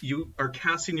 You are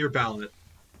casting your ballot.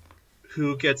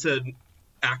 Who gets an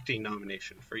acting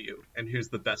nomination for you, and who's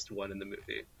the best one in the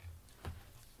movie?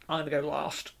 I'm gonna go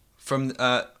last. From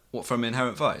from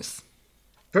Inherent Vice?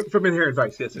 From Inherent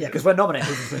Vice, yes. Yeah, because we're nominated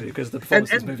for this movie because the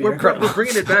performance of this movie are incredible. We're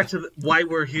bringing it back to why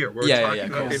we're here. We're talking about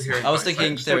Inherent Vice. I was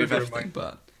thinking Theory of Everything,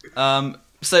 but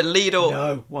so lead or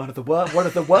no, one of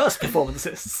the worst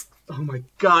performances. Oh my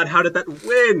god, how did that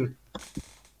win?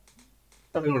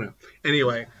 I don't know.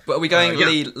 Anyway. But are we going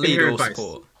lead or advice.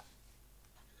 support?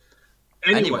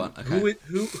 Anyone. Okay.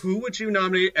 Who would you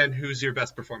nominate, and who's your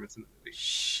best performance in the movie?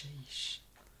 Sheesh.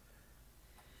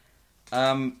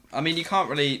 I mean, you can't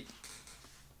really...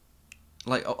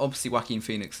 Like, obviously Joaquin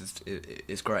Phoenix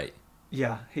is great.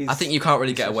 Yeah, I think you can't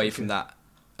really get away from that,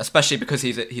 especially because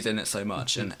he's in it so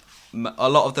much, and a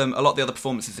lot of the other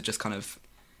performances are just kind of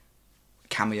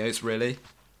cameos, really.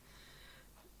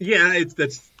 Yeah,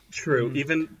 that's true.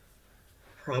 Even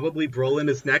probably Brolin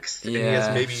is next, and he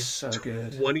has maybe so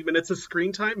good. 20 minutes of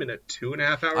screen time in a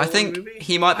 2.5 hour I think movie.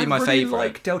 he might be my really favourite. I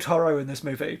like Del Toro in this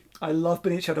movie. I love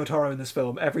Benicio Del Toro in this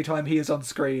film. Every time he is on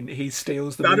screen, he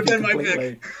steals the movie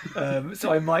completely.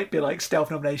 So I might be like stealth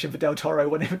nomination for Del Toro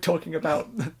when I'm talking about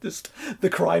the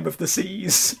crime of the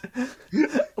seas.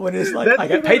 When it's like, I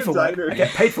get paid for work. I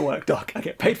get paid for work, Doc. I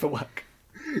get paid for work.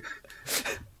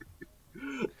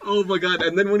 Oh my god!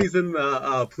 And then when he's in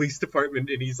the police department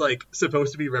and he's like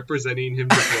supposed to be representing him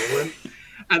to Brolin,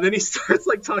 and then he starts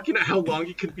like talking about how long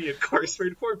he can be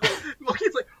incarcerated for. But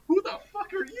he's like, "Who the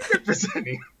fuck are you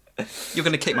representing?" You're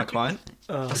gonna kick my client?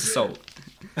 That's assault.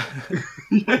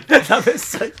 That is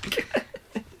so good.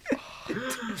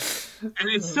 And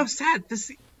it's so sad.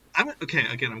 Okay,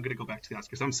 again, I'm going to go back to the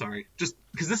Oscars. I'm sorry. Just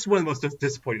because this is one of the most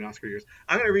disappointing Oscar years.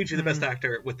 I'm going to read you the best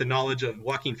actor with the knowledge of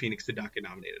Joaquin Phoenix did not get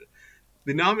nominated.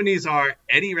 The nominees are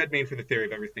Eddie Redmayne for The Theory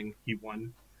of Everything. He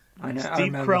won. I know.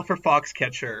 Steve Carell for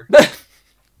Foxcatcher.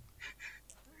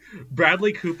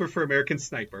 Bradley Cooper for American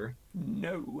Sniper.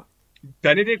 No.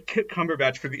 Benedict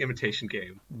Cumberbatch for The Imitation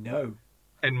Game. No.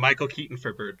 And Michael Keaton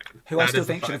for Birdman. Who I still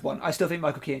think should have won. I still think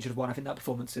Michael Keaton should have won. I think that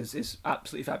performance is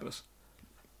absolutely fabulous.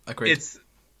 Agreed. It's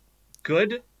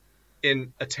good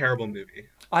in a terrible movie.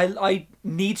 I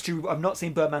need to... I've not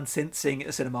seen Birdman since seeing it at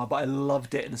the cinema, but I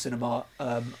loved it in the cinema.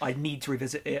 I need to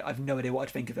revisit it. I've no idea what I'd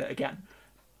think of it again.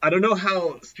 I don't know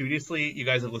how studiously you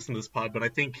guys have listened to this pod, but I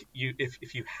think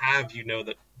if you have, you know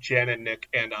that Jen and Nick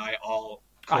and I all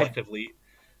collectively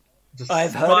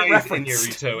I've heard it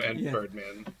referenced. Inarritu and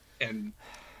Birdman and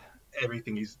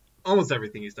almost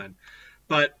everything he's done.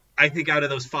 But I think out of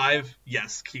those five,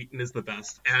 yes, Keaton is the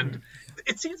best. And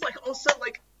it seems like also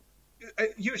like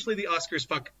usually the Oscars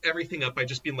fuck everything up by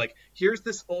just being like, here's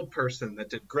this old person that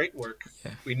did great work.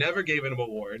 Yeah. We never gave him an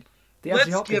award.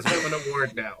 Let's give him an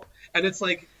award now. And it's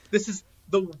like, this is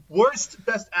the worst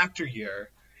Best Actor year.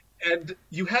 And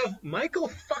you have Michael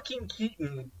fucking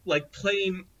Keaton like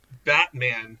playing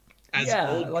Batman as an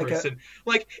old like person.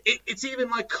 It's even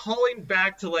like calling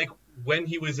back to like when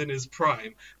he was in his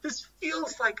prime. This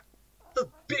feels like the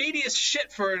baitiest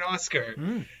shit for an Oscar.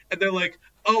 And they're like,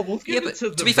 oh, we'll give it to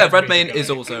the... To be fair, Redmayne is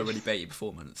also a really baity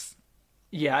performance.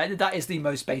 Yeah, that is the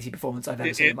most baity performance I've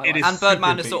ever seen in my life. And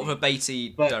Birdman is sort of a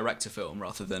baity director film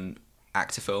rather than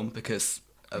actor film because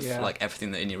of like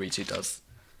everything that Inarritu does.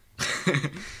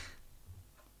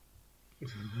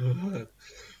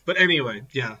 But anyway,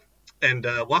 yeah. And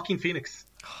Joaquin Phoenix,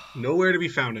 nowhere to be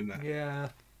found in that. Yeah.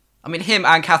 I mean, him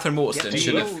and Catherine Waterston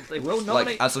should have,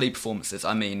 like, as lead performances.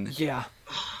 I mean, yeah,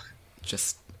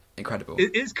 just incredible.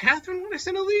 Is Catherine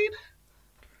Waterston a lead?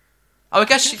 Oh, I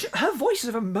guess her voice is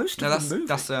over most of the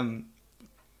movie.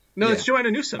 No, it's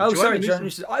Joanna Newsom. Oh, sorry, Joanna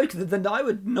Newsom. Then I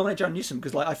would nominate Joanna Newsom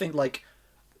because, like, I think like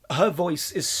her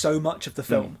voice is so much of the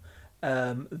film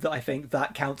that I think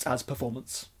that counts as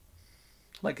performance.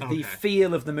 Like the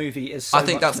feel of the movie is. I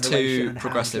think that's too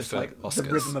progressive for Oscars. The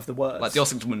rhythm of the words. Like the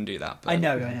Oscars wouldn't do that. But... I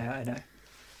know.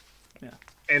 Yeah.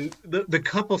 And the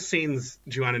couple scenes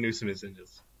Joanna Newsom is in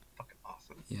is fucking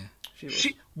awesome. Yeah.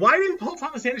 Why didn't Paul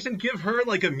Thomas Anderson give her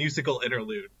like a musical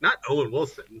interlude? Not Owen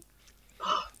Wilson.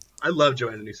 I love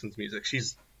Joanna Newsom's music.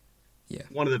 She's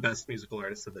one of the best musical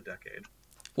artists of the decade.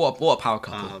 What a power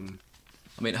couple.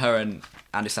 I mean, her and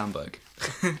Andy Samberg.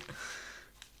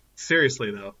 Seriously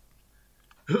though.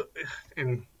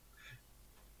 And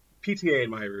PTA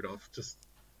and Maya Rudolph, just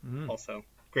also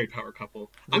great power couple.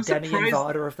 The Denny and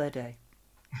Varda of their day.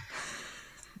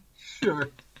 Sure.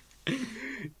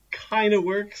 Kind of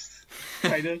works.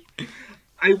 Kind of.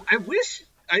 I wish...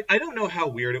 I don't know how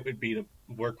weird it would be to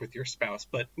work with your spouse,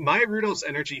 but Maya Rudolph's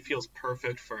energy feels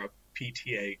perfect for a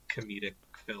PTA comedic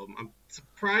film. I'm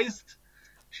surprised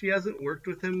she hasn't worked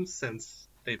with him since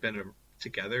they've been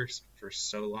together for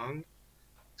so long.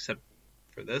 Except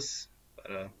for this, but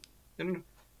I don't know.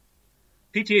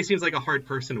 PTA seems like a hard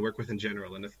person to work with in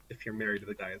general, and if you're married to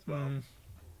the guy as well,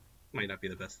 might not be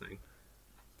the best thing.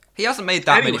 He hasn't made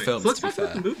that many films. So let's talk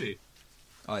about the movie.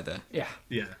 Either. Yeah.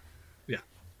 All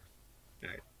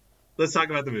right, let's talk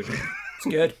about the movie. It's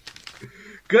good.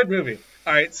 Good movie.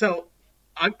 All right, so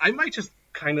I might just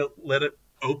kind of let it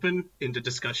open into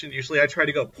discussion. Usually, I try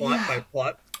to go plot by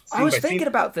plot. I was thinking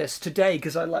about this today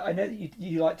because I know that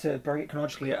you like to break it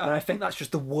chronologically, and I think that's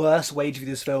just the worst way to view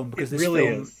this film because this really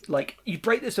film, is. like, you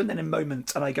break this film then in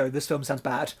moments, and I go, this film sounds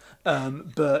bad,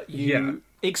 but you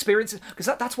experience it because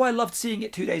that's why I loved seeing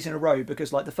it 2 days in a row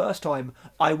because like the first time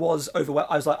I was overwhelmed.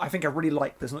 I was like, I think I really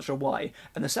like this, I'm not sure why,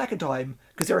 and the second time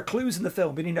because there are clues in the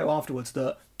film, but you know afterwards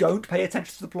that don't pay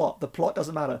attention to the plot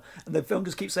doesn't matter, and the film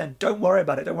just keeps saying don't worry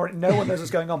about it, don't worry, no one knows what's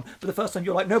going on. But the first time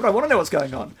you're like, no, but I want to know what's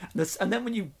going on, and then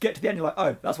when you get to the end you're like,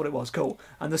 oh, that's what it was, cool.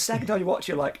 And the second time you watch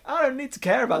you're like, I don't need to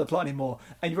care about the plot anymore,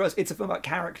 and you realise it's a film about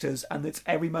characters and it's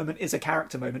every moment is a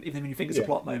character moment, even when you think it's a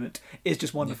plot moment, is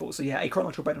just wonderful. So yeah, a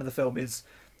chronological breakdown of the film is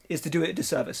to do it a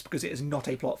disservice because it is not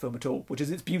a plot film at all, which is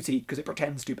its beauty because it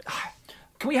pretends to. But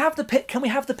can we have the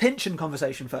Pynchon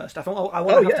conversation first? I want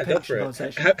to have the Pynchon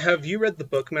conversation. Have you read the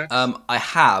book, Max? I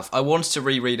have. I wanted to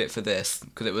reread it for this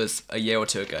because it was a year or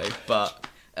two ago, but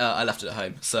I left it at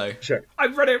home. So sure, I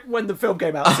read it when the film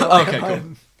came out. So okay,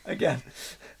 cool. Again,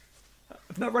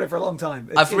 I've not read it for a long time.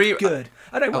 It's good.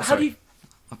 I don't know. How sorry. do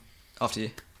you? After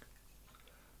you.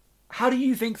 How do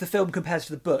you think the film compares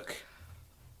to the book?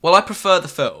 Well, I prefer the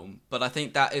film, but I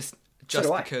think that is just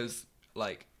So because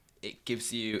like it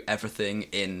gives you everything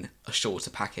in a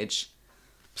shorter package.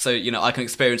 So, you know, I can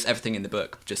experience everything in the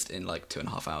book just in like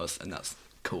 2.5 hours, and that's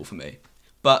cool for me.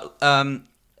 But I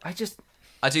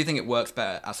do think it works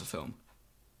better as a film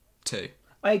too.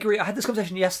 I agree. I had this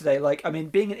conversation yesterday. Like, I mean,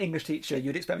 being an English teacher,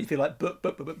 you'd expect me to feel like book.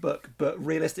 But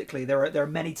realistically, there are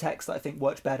many texts that I think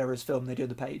work better as film than they do on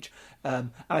the page. And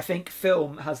I think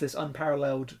film has this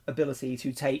unparalleled ability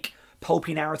to take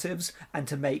pulpy narratives and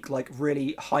to make like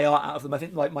really high art out of them. I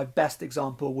think like my best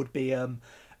example would be You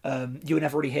Were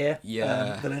Never Really Here,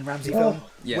 the Lynn Ramsey film,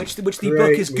 which the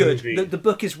book is good. The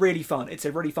book is really fun. It's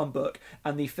a really fun book,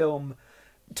 and the film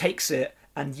takes it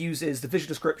and uses the visual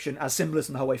description as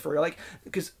symbolism the whole way through. Like,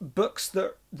 because books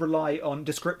that rely on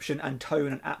description and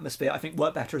tone and atmosphere, I think,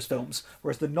 work better as films.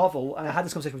 Whereas the novel, and I had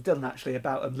this conversation with Dylan actually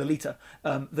about Lolita.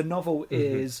 The novel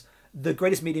is the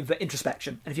greatest medium for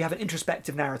introspection, and if you have an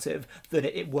introspective narrative, then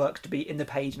it works to be in the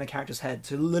page in a character's head.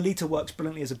 So Lolita works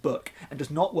brilliantly as a book and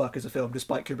does not work as a film,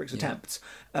 despite Kubrick's attempts.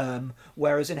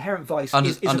 Whereas Inherent Vice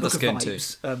is a book of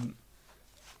vibes. Too.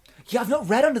 Yeah, I've not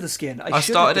read Under the Skin. I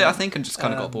started it, I think, and just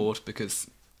kind of got bored because,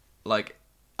 like,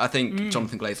 I think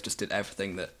Jonathan Glazer just did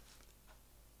everything that,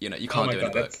 you know, you can't do in a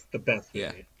book. That's the best.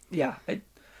 Yeah.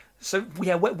 So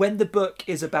when the book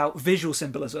is about visual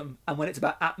symbolism and when it's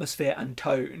about atmosphere and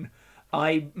tone,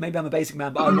 maybe I'm a basic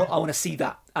man, but I want to see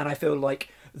that, and I feel like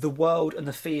the world and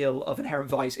the feel of Inherent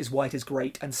Vice is why it is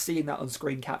great, and seeing that on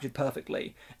screen captured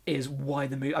perfectly is why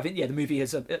the movie. I think the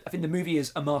movie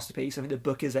is a masterpiece. I think the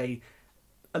book is a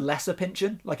lesser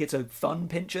Pynchon, like it's a fun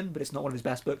Pynchon, but it's not one of his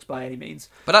best books by any means.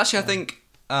 But actually, I think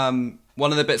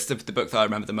one of the bits of the book that I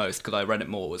remember the most, because I read it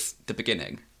more, was the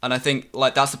beginning, and I think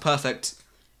like that's a perfect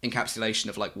encapsulation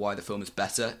of like why the film is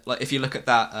better. Like if you look at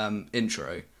that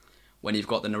intro, when you've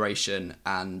got the narration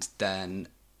and then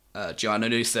Gianna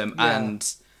Newsom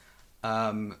and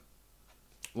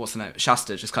what's the name,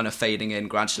 Shasta, just kind of fading in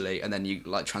gradually, and then you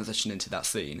like transition into that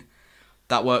scene.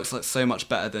 That works like so much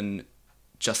better than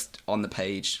just on the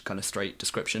page kind of straight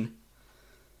description.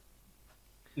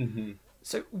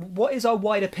 So what is our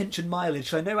wider Pynchon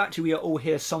mileage? I know actually we are all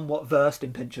here somewhat versed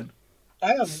in Pynchon.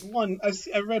 I have one.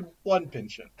 I read one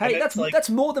Pynchon. Hey, that's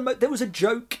more than there was a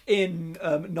joke in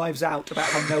Knives Out about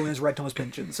how no one has read Thomas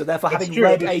Pynchon. So therefore, having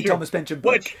read a Thomas Pynchon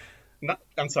book,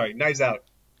 I'm sorry, Knives Out,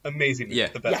 amazing. Yeah,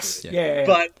 the best. Yeah.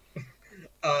 But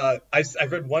I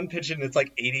read one Pynchon that's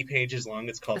like 80 pages long.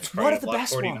 It's called Crying of Lot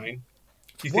 49. One.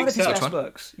 You One think of his so? best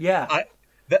books. Yeah.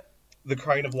 The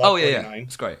Crying of Lot 49. Yeah,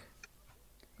 it's great.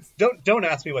 Don't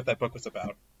ask me what that book was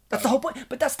about. That's the whole point.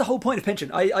 But that's the whole point of Pynchon.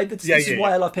 This is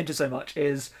why I love Pynchon so much.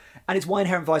 And it's why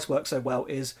Inherent Vice works so well.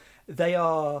 Is they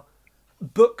are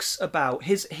books about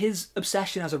his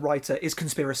obsession as a writer is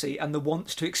conspiracy and the want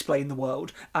to explain the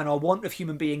world and our want of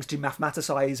human beings to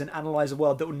mathematicize and analyze a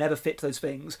world that will never fit those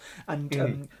things.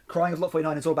 And Crying of Lot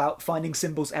 49 is all about finding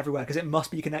symbols everywhere because it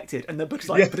must be connected. And the book's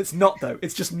like, but it's not though.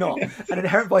 It's just not. And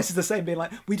Inherent Vice is the same, being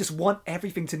like, we just want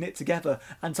everything to knit together,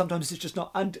 and sometimes it's just not.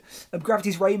 And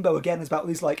Gravity's Rainbow again is about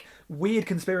these like weird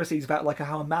conspiracies about like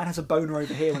how a man has a boner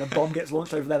over here when a bomb gets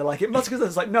launched over there. They're like, it must, because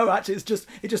it's like, no, actually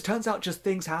it just turns out just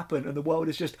things happen and the world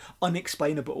is just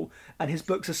unexplainable. And his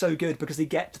books are so good because they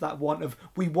get to that want of,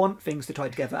 we want things to tie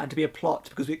together and to be a plot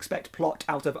because we expect plot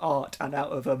out of art and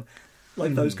out of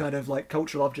those kind of like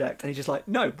cultural objects. And he's just like,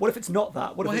 no, what if it's not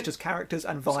that? What if it's just characters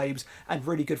and vibes and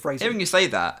really good phrasing? Hearing you say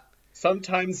that,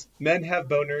 sometimes men have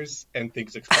boners and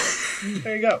things explode.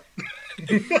 There you go.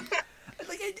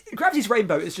 Gravity's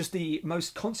Rainbow is just the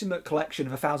most consummate collection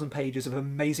of 1,000 pages of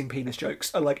amazing penis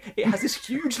jokes. Like, it has this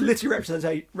huge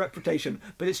literary reputation,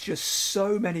 but it's just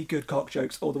so many good cock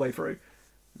jokes all the way through.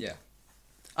 Yeah.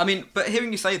 I mean, but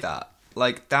hearing you say that,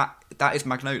 like, that is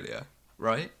Magnolia,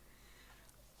 right?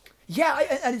 Yeah,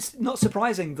 and it's not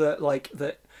surprising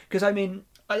that, because I mean,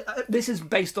 this is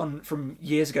based on from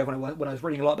years ago when I was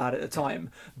reading a lot about it at the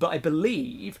time, but I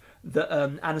believe that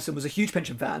Anderson was a huge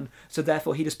Pynchon fan, so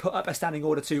therefore he just put up a standing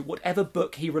order to whatever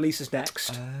book he releases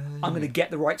next, I'm going to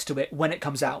get the rights to it when it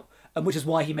comes out, and which is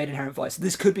why he made Inherent Vice.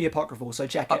 This could be apocryphal, so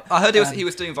check it. I heard he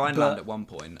was doing Vineland at one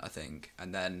point, I think,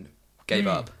 and then gave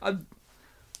up.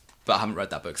 But I haven't read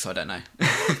that book, so I don't know.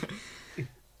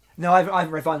 No, I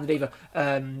haven't read Vineland either.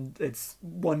 It's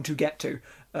one to get to.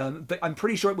 But I'm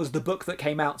pretty sure it was the book that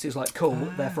came out, so he was like, cool,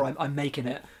 therefore I'm making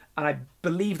it. And I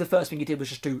believe the first thing he did was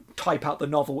just to type out the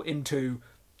novel into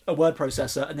a word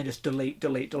processor and then just delete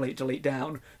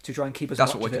down to try and keep as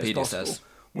much of it as possible. Says.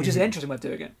 Which is an interesting way of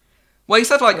doing it. Well, he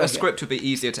said a script would be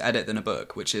easier to edit than a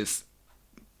book, which is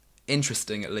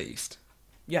interesting at least.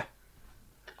 Yeah.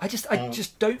 I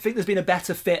just don't think there's been a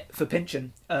better fit for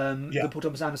Pynchon than Paul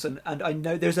Thomas Anderson. And I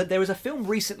know there was a film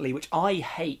recently which I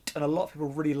hate and a lot of people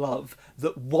really love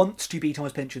that wants to be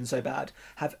Thomas Pynchon so bad.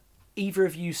 Have either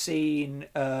of you seen?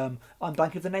 I'm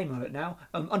blanking of the name of it now.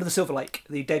 Under the Silver Lake,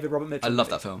 the David Robert Mitchell. I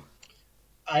love movie, that film.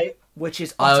 Which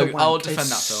is I'll defend it's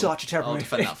that film. Such a terrible movie. I'll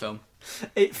defend that film.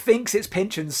 It thinks it's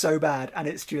Pynchon so bad, and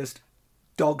it's just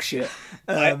dog shit.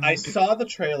 I saw the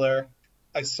trailer.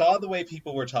 I saw the way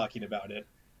people were talking about it.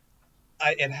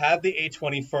 It had the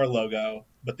A24 logo,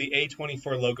 but the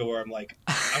A24 logo where I'm like,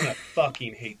 I'm gonna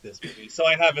fucking hate this movie. So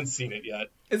I haven't seen it yet.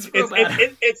 It's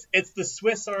bad. It's the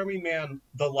Swiss Army Man,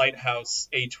 The Lighthouse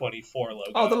A24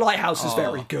 logo. Oh, The Lighthouse is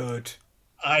very good.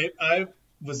 I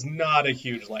was not a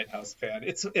huge Lighthouse fan.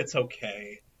 It's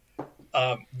okay.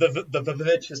 The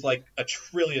Vitch is like 1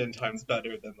 trillion times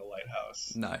better than The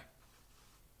Lighthouse.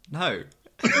 No.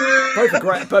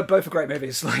 Both are great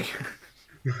movies. Like.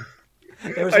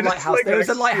 There was a lighthouse. There was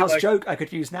a lighthouse joke I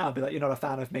could use now. I'd be like, "You're not a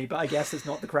fan of me," but I guess it's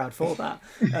not the crowd for that.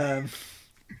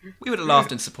 We would have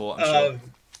laughed in support, I'm sure.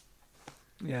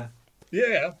 Yeah.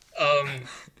 Yeah.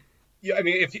 Yeah. I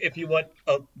mean, if you want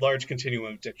a large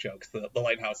continuum of dick jokes, the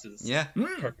lighthouse is. Yeah.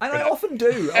 And I often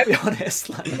do. I'll be honest.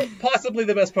 Possibly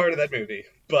the best part of that movie,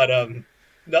 but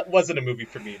that wasn't a movie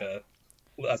for me to.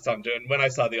 Last time doing when I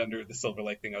saw the Under the Silver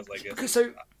Lake thing, I was like,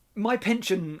 so. My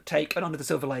Pynchon take on Under the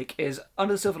Silver Lake is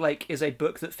a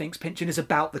book that thinks Pynchon is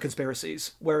about the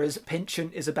conspiracies, whereas Pynchon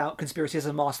is about conspiracies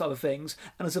and masked other things,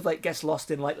 and Under the Silver Lake gets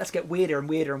lost in let's get weirder and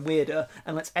weirder and weirder,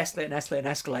 and let's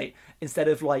escalate instead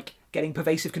of getting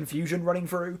pervasive confusion running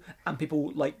through and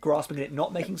people grasping it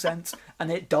not making sense, and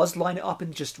it does line it up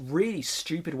in just really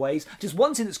stupid ways. Just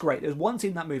one scene that's great. There's one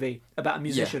scene in that movie about a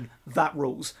musician that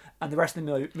rules, and the rest of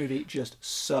the movie just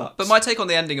sucks. But my take on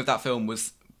the ending of that film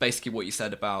was basically what you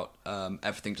said about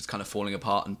everything just kind of falling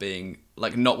apart and being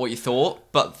not what you thought,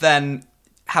 but then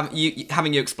having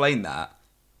you explain that,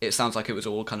 it sounds like it was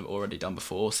all kind of already done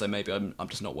before, so maybe I'm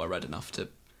just not well read enough to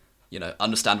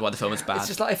understand why the film is bad. It's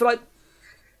just I feel like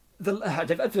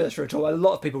that's true at all. A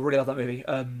lot of people really love that movie.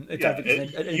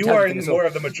 You are in more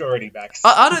of the majority, Max.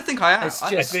 I don't think I am.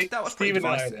 I think that was pretty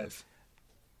divisive.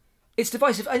 It's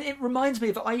divisive, and it reminds me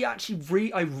of I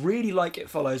really like It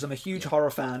Follows. I'm a huge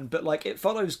horror fan, but It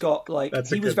Follows got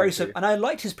he was very and I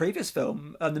liked his previous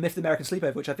film, The Myth of the American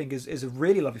Sleepover, which I think is a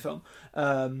really lovely film.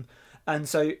 And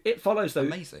so It Follows, though,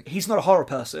 amazing. He's not a horror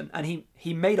person, and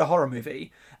he made a horror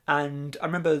movie. And I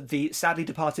remember the sadly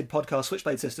departed podcast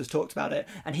Switchblade Sisters talked about it,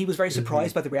 and he was very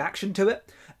surprised by the reaction to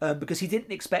it, because he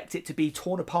didn't expect it to be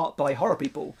torn apart by horror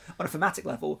people on a thematic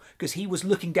level, because he was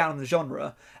looking down on the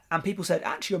genre, and people said,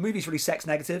 actually, your movie's really sex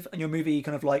negative, and your movie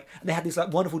kind of and they had these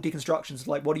wonderful deconstructions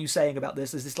of what are you saying about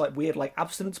this? There's this weird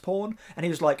abstinence porn, and he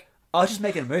was like, I was just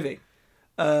making a movie.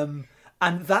 And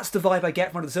that's the vibe I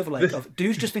get from Under the Silver Lake of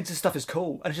dudes just thinks this stuff is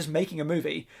cool and it's just making a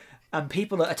movie, and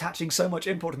people are attaching so much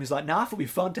import to him. He's like, I thought it'd be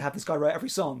fun to have this guy write every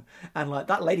song, and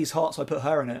that lady's hot, so I put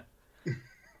her in it.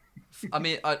 I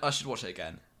mean, I should watch it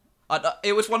again.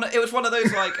 It was one of those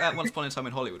Once Upon a Time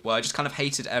in Hollywood where I just kind of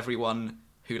hated everyone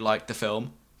who liked the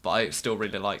film, but I still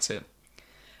really liked it.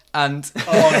 And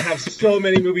I have so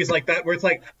many movies like that where it's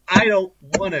I don't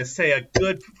want to say a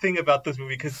good thing about this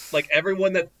movie because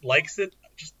everyone that likes it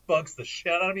just bugs the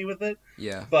shit out of me with it.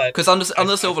 Yeah, but because Under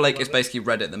the Silver Lake is basically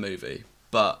Reddit the movie,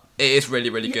 but it is really,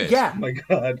 really good. Yeah. Oh my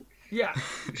god. Yeah.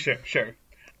 Sure.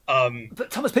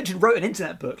 But Thomas Pynchon wrote an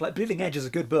internet book. Bleeding Edge is a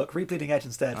good book. Read Bleeding Edge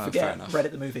instead. Forget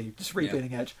Reddit the movie. Just read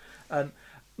Bleeding Edge.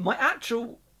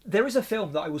 There is a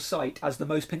film that I will cite as the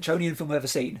most Pynchonian film I've ever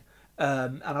seen.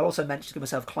 And I also mentioned to give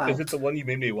myself clout. Is it the one you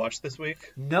made me watch this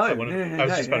week? No. I was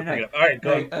just about to bring it up. All right,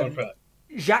 go on for that.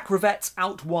 Jacques Rivette's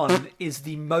Out One is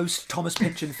the most Thomas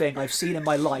Pynchon thing I've seen in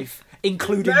my life,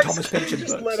 including Thomas Pynchon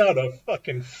books. You just let out a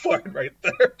fucking fart right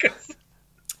there.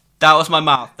 That was my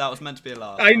mouth. That was meant to be a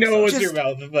laugh. I know it was your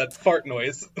mouth, but fart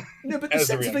noise. No, but the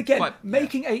sense of, again,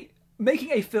 making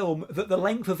a film that the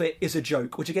length of it is a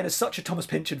joke, which again is such a Thomas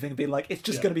Pynchon thing, being like, it's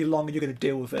just going to be long and you're going to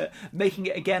deal with it. Making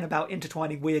it again about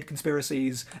intertwining weird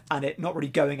conspiracies and it not really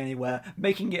going anywhere.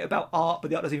 Making it about art, but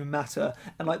the art doesn't even matter.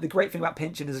 And like the great thing about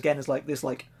Pynchon is again is like this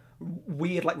like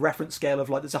weird like reference scale of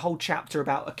like there's a whole chapter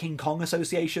about a King Kong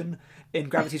association in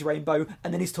Gravity's Rainbow,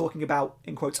 and then he's talking about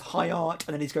in quotes high art,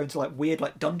 and then he's going to like weird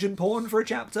like dungeon porn for a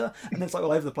chapter, and then it's like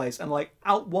all over the place. And like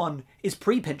Out One is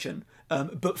pre-Pynchon,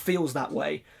 but feels that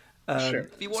way. Sure. Have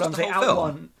you watched the whole film?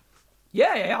 One,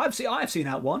 yeah, I've seen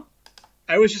Out One.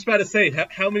 I was just about to say,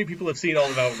 how many people have seen all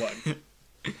of Out One?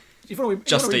 You want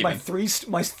to read my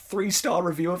 3-star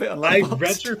review of it? On I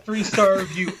read your 3-star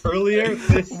review earlier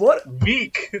this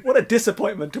week. What a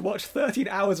disappointment to watch 13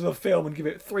 hours of a film and give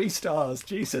it 3 stars.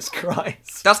 Jesus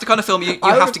Christ. That's the kind of film you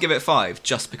have to give it 5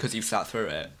 just because you've sat through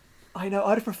it. I know.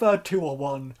 I'd have preferred 2 or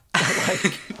 1. Like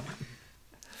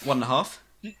 1.5.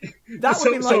 That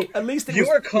would be like at least it you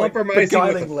was, are compromising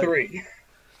like, with a 3.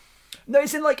 No,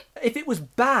 it's in like if it was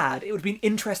bad, it would have been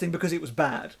interesting because it was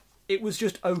bad. It was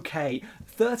just okay.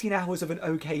 13 hours of an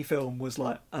okay film was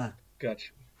like, Gotcha.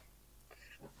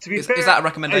 To be fair, is that a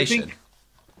recommendation?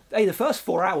 Hey, the first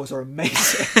 4 hours are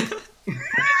amazing.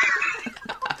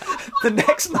 The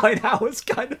next 9 hours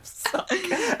kind of suck.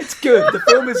 It's good. The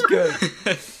film is good.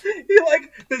 You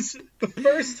like this? The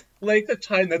first length of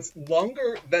time that's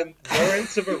longer than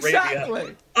Lawrence of Arabia.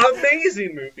 Exactly.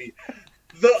 Amazing movie.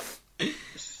 The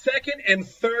second and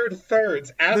third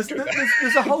thirds after that.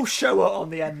 There's a whole Shoah on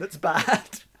the end that's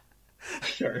bad.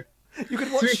 Sure. You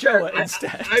could watch Shoah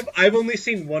instead. I've only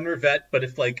seen one Rivette, but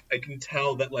it's like I can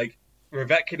tell that like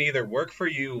Rivette can either work for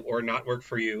you or not work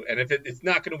for you, and if it's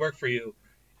not going to work for you,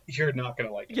 you're not going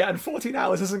to like it. Yeah, and 14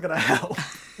 hours isn't going to help.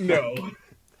 No.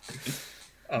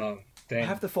 I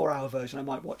have the 4-hour version. I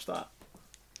might watch that.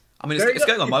 I mean, it's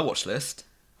going on my watch list.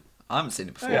 I haven't seen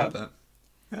it before, but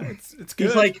it's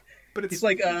good. He's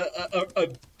like a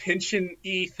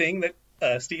Pynchon-y thing that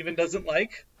Steven doesn't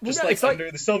like. Just like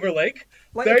Under the Silver Lake.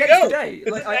 Like there you Against go. the Day.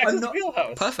 It's I'm not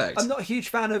wheelhouse. Perfect. I'm not a huge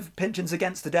fan of Pynchon's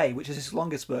Against the Day, which is his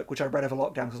longest book, which I read over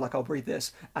lockdown because like I'll read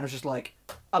this, and I was just like,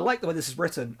 I like the way this is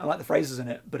written. I like the phrases in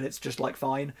it, but it's just like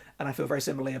fine. And I feel very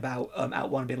similarly about Out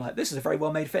One being like, this is a very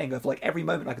well made thing. Of like every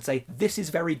moment I could say this is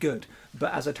very good,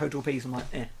 but as a total piece, I'm like,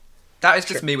 eh. That is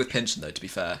just me with Pynchon, though. To be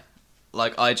fair,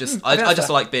 like I just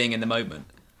like being in the moment,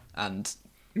 and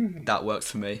that works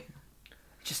for me.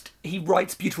 Just he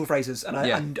writes beautiful phrases, and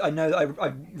I know that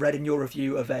I read in your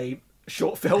review of a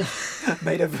short film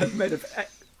made of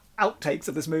outtakes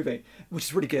of this movie, which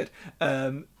is really good.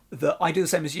 That I do the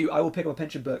same as you. I will pick up a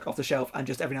Pynchon book off the shelf and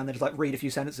just every now and then just like read a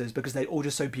few sentences because they're all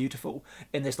just so beautiful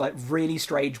in this like really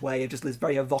strange way of just this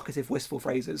very evocative, wistful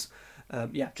phrases.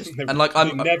 And like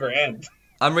they never end.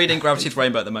 I'm reading Gravity's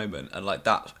Rainbow at the moment, and like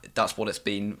that's what it's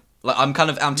been. Like I'm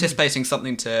kind of anticipating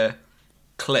something to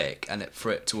click and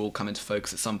for it to all come into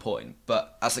focus at some point.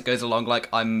 But as it goes along, like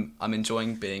I'm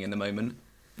enjoying being in the moment.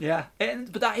 Yeah,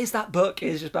 but that book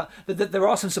is just about. There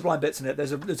are some sublime bits in it.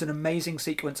 There's an amazing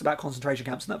sequence about concentration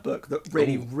camps in that book that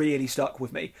really stuck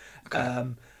with me. Okay.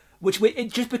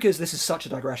 Just because this is such a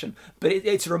digression, but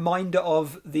it's a reminder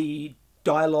of the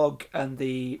dialogue and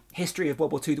the history of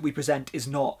World War II that we present is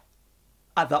not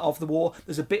at that of the war.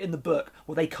 There's a bit in the book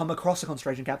where they come across a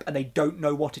concentration camp and they don't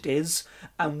know what it is,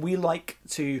 and we like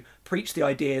to preach the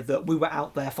idea that we were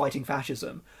out there fighting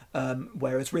fascism,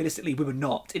 whereas realistically we were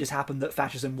not. It has happened that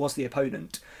fascism was the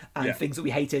opponent, and things that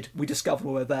we hated we discovered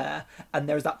were there. And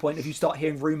there's that point if you start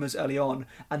hearing rumours early on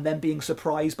and then being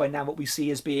surprised by now what we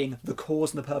see as being the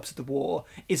cause and the purpose of the war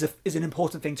is an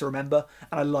important thing to remember,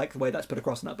 and I like the way that's put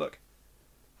across in that book.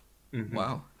 Mm-hmm.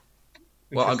 Well,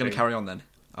 I'm going to carry on then.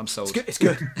 I'm sold. It's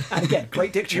good. And again,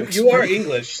 great dick jokes. You are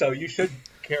English, so you should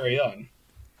carry on.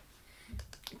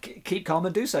 Keep calm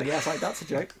and do so. Yes, that's a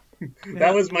joke. Yeah.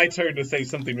 That was my turn to say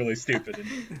something really stupid.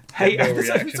 Hey,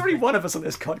 there's only one of us on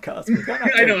this podcast.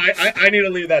 I know. I need to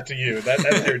leave that to you. That's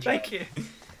your job. Thank you.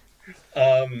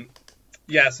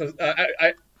 So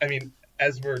I mean,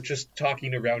 as we're just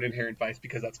talking around Inherent Vice,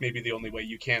 because that's maybe the only way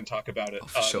you can talk about it.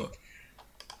 For sure.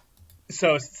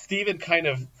 So Steven kind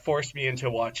of forced me into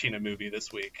watching a movie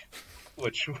this week,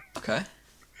 which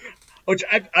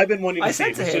I've been wanting to see.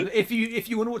 I said to him, if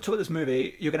you want to talk about this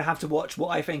movie, you're going to have to watch what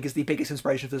I think is the biggest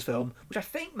inspiration for this film, which I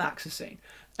think Max has seen.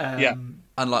 And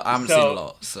like I haven't seen a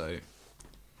lot, so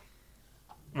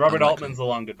Robert Altman's The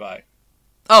Long Goodbye.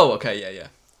 Oh, okay,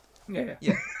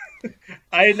 Yeah.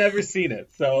 I had never seen it,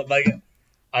 so like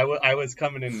I was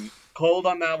coming in cold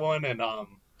on that one, and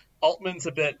Altman's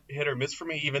a bit hit or miss for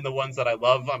me. Even the ones that I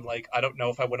love, I'm like, I don't know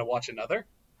if I want to watch another.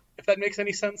 If that makes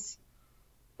any sense.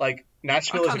 Like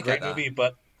Nashville is a great movie,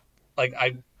 but like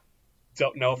I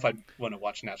don't know if I'd want to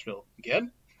watch Nashville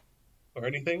again or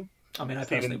anything. I mean, I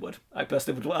personally would.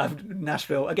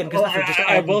 Nashville again because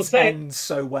Nashville just ends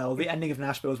so well. The ending of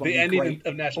Nashville is one of the great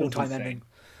all-time ending.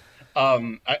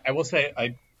 I will say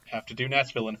I have to do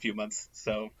Nashville in a few months,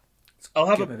 so I'll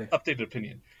have an updated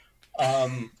opinion.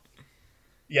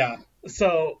 Yeah.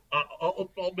 So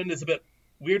Altman is a bit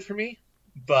weird for me,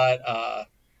 but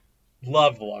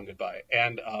love The Long Goodbye,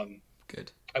 and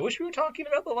good. I wish we were talking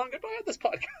about The Long Goodbye on this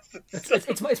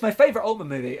podcast. It's my favourite Altman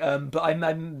movie, but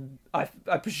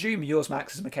I presume yours,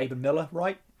 Max, is McCabe and Miller,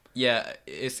 right? Yeah,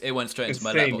 it went straight into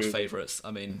my Letterboxd favourites.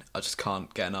 I mean, I just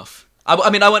can't get enough. I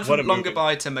mean, I went from Long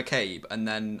Goodbye to McCabe, and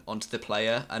then onto The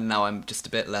Player, and now I'm just a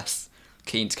bit less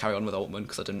keen to carry on with Altman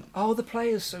because I didn't. Oh, The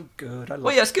Player's so good.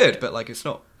 It's good, but like it's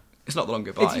not The Long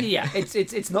Goodbye.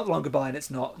 It's not The Long Goodbye, and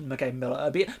it's not McCabe and Miller.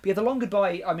 But yeah, The Long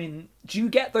Goodbye. I mean, do you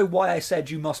get though why I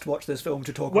said you must watch this film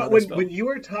to talk about this film? When you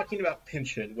were talking about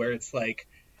Pynchon, where it's like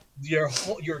you're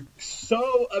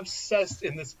so obsessed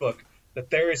in this book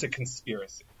that there is a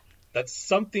conspiracy, that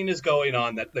something is going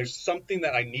on, that there's something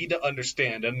that I need to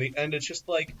understand, and in the end it's just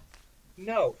like,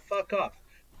 no, fuck off.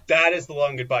 That is The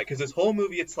Long Goodbye, because this whole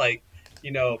movie it's like,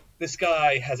 this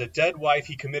guy has a dead wife,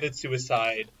 he committed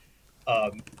suicide.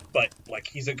 But like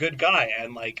he's a good guy,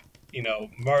 and like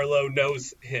Marlowe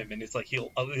knows him, and it's like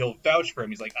he'll vouch for him.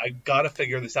 He's like, I gotta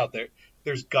figure this out.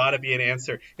 There's gotta be an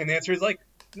answer, and the answer is like,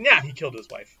 nah, he killed his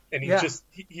wife, and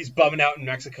he's bumming out in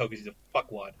Mexico because he's a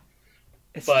fuckwad.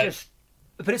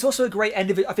 But it's also a great end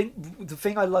of it. I think the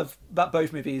thing I love about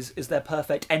both movies is their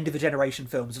perfect end of a generation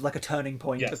films. It's like a turning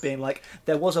point of being like,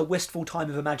 there was a wistful time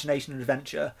of imagination and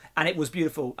adventure, and it was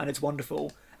beautiful and it's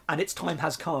wonderful. And its time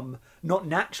has come, not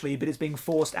naturally, but it's being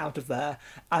forced out of there.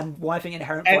 And why I think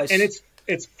Inherent Vice... And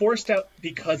it's forced out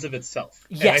because of itself.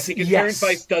 Yes, and I think Inherent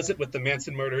Vice does it with the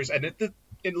Manson murders. And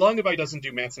Long Goodbye doesn't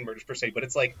do Manson murders per se, but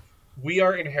it's like we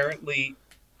are inherently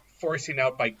forcing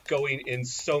out by going in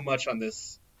so much on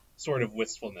this sort of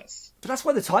wistfulness. But that's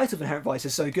why the title of Inherent Vice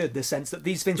is so good, this sense that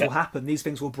these things will happen, these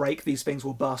things will break, these things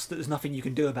will bust, that there's nothing you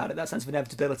can do about it, that sense of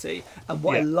inevitability. And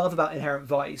what I love about Inherent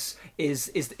Vice is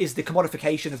the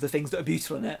commodification of the things that are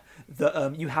beautiful in it,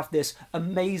 that you have this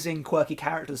amazing quirky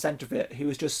character at the centre of it who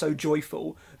is just so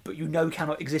joyful, but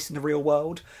cannot exist in the real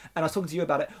world. And I was talking to you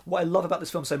about it. What I love about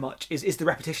this film so much is the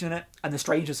repetition in it, and the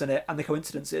strangeness in it, and the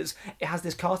coincidences. It has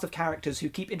this cast of characters who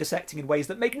keep intersecting in ways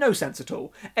that make no sense at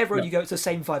all. Everywhere you go, it's the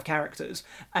same 5 characters,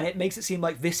 and it makes it seem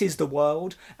like this is the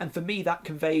world. And for me, that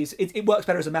conveys it works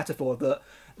better as a metaphor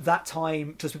that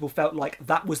time just people felt like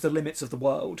that was the limits of the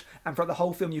world, and throughout the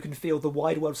whole film you can feel the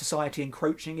wider world of society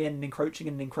encroaching in,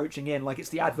 like it's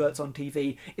the adverts on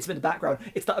TV, it's in the background,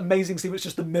 it's that amazing scene where it's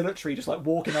just the military just like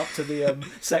walking up to the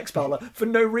sex parlour for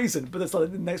no reason, but it's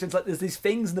like the next thing's like there's these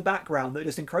things in the background that are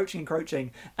just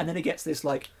encroaching, and then it gets this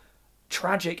like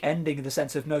tragic ending in the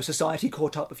sense of no, society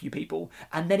caught up a few people,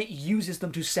 and then it uses them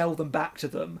to sell them back to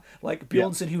them. Like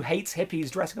Bjornsson, who hates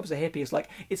hippies, dressing up as a hippie, is like,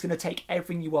 it's going to take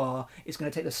everything you are, it's going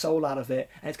to take the soul out of it,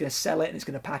 and it's going to sell it, and it's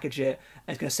going to package it,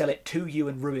 and it's going to sell it to you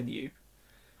and ruin you.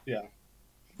 Yeah.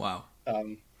 Wow.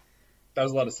 That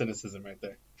was a lot of cynicism right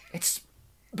there.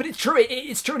 But it's true.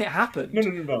 It's true, and it happened.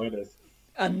 No, it is.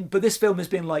 But this film has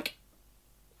been like.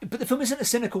 But the film isn't a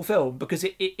cynical film because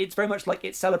it's very much like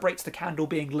it celebrates the candle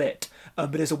being lit,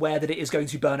 but is aware that it is going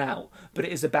to burn out. But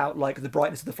it is about like the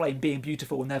brightness of the flame being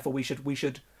beautiful, and therefore we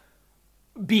should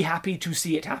be happy to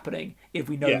see it happening if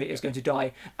we know that it is going to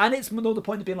die. And it's more the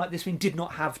point of being like this thing did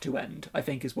not have to end, I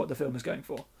think, is what the film is going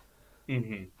for.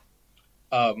 Mm-hmm.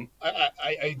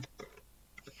 I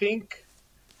think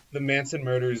the Manson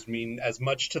murders mean as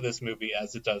much to this movie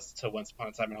as it does to Once Upon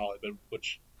a Time in Hollywood,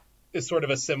 which is sort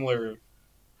of a similar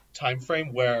time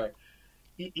frame where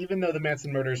even though the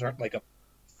Manson murders aren't like a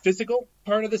physical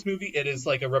part of this movie, it is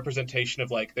like a representation of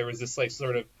like there was this like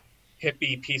sort of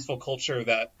hippie peaceful culture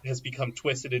that has become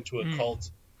twisted into a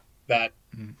cult that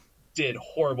did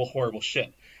horrible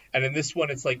shit. And in this one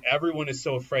it's like everyone is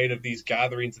so afraid of these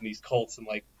gatherings and these cults, and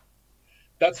like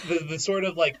that's the sort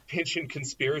of like Pynchon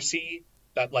conspiracy,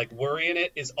 that like worry in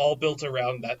it is all built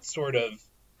around that sort of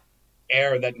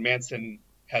air that Manson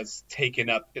has taken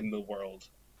up in the world.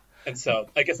 And so,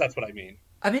 I guess that's what I mean.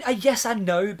 I mean, yes and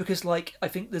no, because like I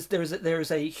think there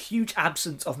is a huge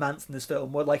absence of Manson in this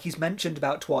film, where like he's mentioned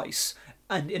about twice,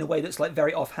 and in a way that's like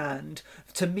very offhand.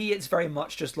 To me, it's very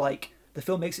much just like the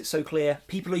film makes it so clear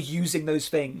people are using those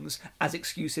things as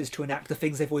excuses to enact the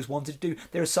things they've always wanted to do.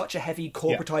 There is such a heavy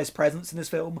corporatized presence in this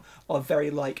film of very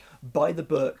like by the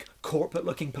book corporate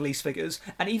looking police figures,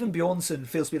 and even Bjornsson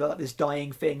feels to be like this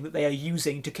dying thing that they are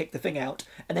using to kick the thing out,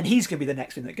 and then he's going to be the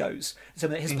next thing that goes, so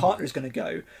that his partner is going to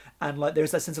go. And like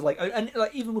there's that sense of like, and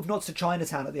like even with nods to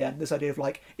Chinatown at the end, this idea of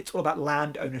like it's all about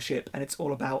land ownership and it's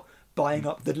all about buying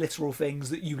up the literal things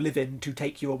that you live in to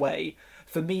take you away.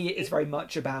 For me, it's very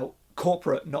much about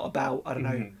corporate, not about, I don't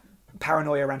know,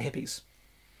 paranoia around hippies.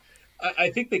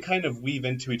 I think they kind of weave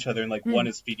into each other, and like one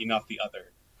is feeding off the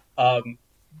other.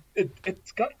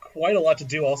 It's got quite a lot to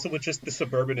do also with just the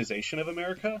suburbanization of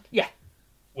America. Yeah.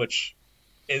 Which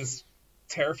is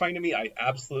terrifying to me. I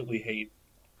absolutely hate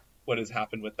what has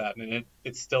happened with that, and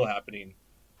it's still happening.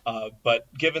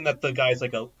 But given that the guy's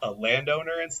like a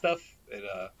landowner and stuff,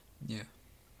 it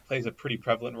plays a pretty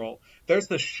prevalent role. There's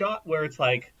the shot where it's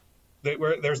like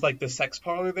where there's like the sex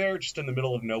parlor there just in the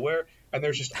middle of nowhere, and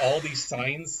there's just all these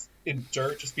signs in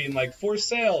dirt just being like for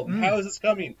sale, how is this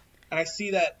coming? And I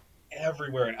see that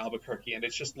everywhere in Albuquerque, and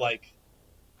it's just like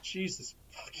Jesus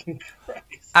fucking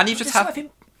Christ. And you just have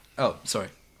oh sorry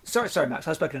Max,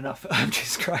 I've spoken enough.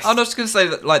 Jesus Christ. I'm just going to say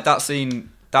that like that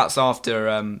scene, that's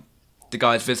after the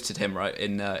guys visited him right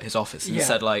in his office and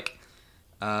said like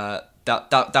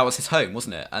that was his home,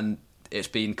 wasn't it? And it's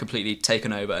been completely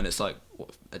taken over, and it's like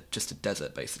just a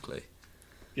desert, basically.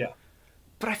 Yeah.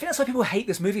 But I think that's why people hate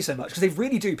this movie so much, because they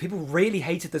really do. People really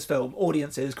hated this film.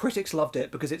 Audiences, critics loved it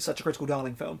because it's such a critical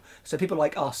darling film. So people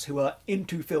like us who are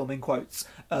into film, in quotes,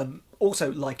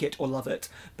 also like it or love it.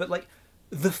 But like,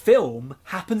 the film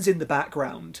happens in the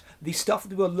background. The stuff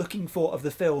that we were looking for of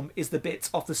the film is the bits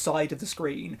off the side of the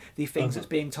screen, the things that's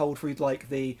being told through like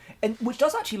and which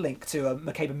does actually link to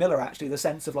McCabe and Miller, actually, the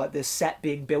sense of like this set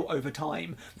being built over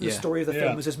time. The story of the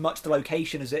film is as much the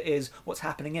location as it is what's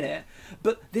happening in it.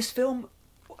 But this film,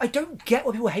 I don't get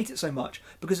why people hate it so much,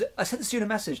 because I sent this to you in a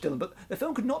message, Dylan, but the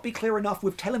film could not be clear enough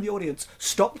with telling the audience,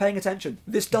 stop paying attention.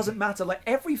 This doesn't matter. Like,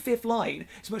 every fifth line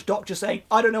is much Doc just saying,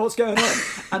 I don't know what's going on.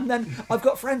 And then I've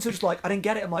got friends who are just like, I didn't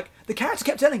get it. I'm like, the character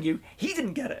kept telling you, he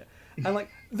didn't get it. And like,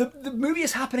 the movie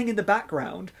is happening in the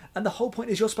background, and the whole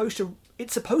point is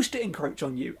it's supposed to encroach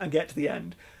on you and get to the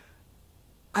end.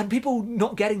 And people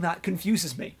not getting that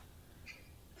confuses me.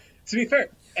 To be fair,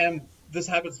 and this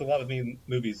happens a lot with me in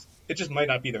movies, it just might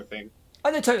not be their thing.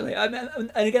 I know, totally. And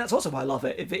again, that's also why I love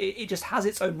it. It just has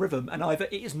its own rhythm, and either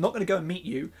it is not going to go and meet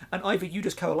you, and either you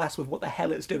just coalesce with what the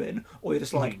hell it's doing, or you're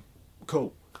just like,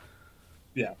 cool.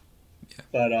 Yeah.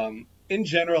 But in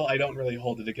general, I don't really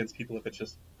hold it against people if it's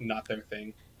just not their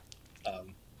thing.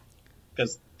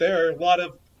 Because there are a lot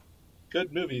of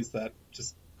good movies that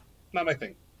just not my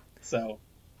thing. So...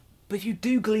 But if you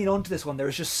do glean onto this one, there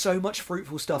is just so much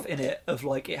fruitful stuff in it of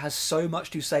like, it has so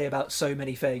much to say about so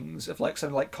many things, of like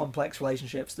some like complex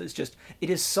relationships, that's just, it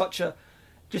is such a,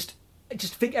 I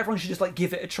just think everyone should just like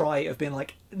give it a try of being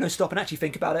like, no, stop and actually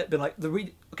think about it, being like,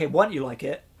 okay, why don't you like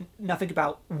it? Now think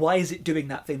about why is it doing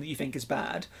that thing that you think is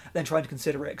bad, then trying to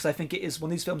consider it, because I think it is one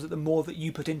of these films that the more that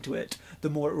you put into it, the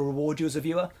more it will reward you as a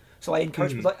viewer. So I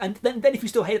encourage people, like, and then if you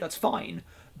still hate it, that's fine,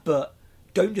 but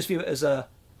don't just view it as a,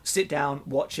 sit down,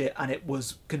 watch it, and it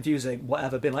was confusing,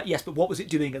 whatever, being like, yes, but what was it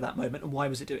doing at that moment, and why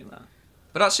was it doing that?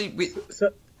 But actually,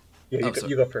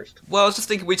 you go first. Well, I was just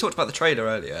thinking, we talked about the trailer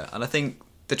earlier, and I think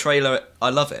the trailer, I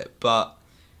love it, but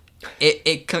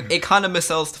it kind of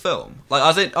missells the film. Like,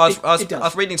 I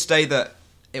was reading today that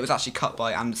it was actually cut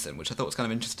by Anderson, which I thought was kind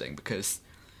of interesting, because,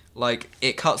 like,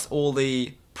 it cuts all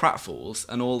the pratfalls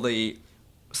and all the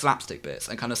slapstick bits,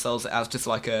 and kind of sells it as just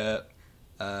like a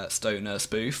stoner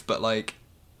spoof, but, like,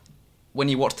 when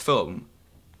you watch the film,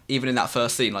 even in that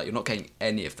first scene, like, you're not getting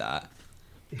any of that.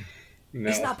 No.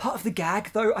 Isn't that part of the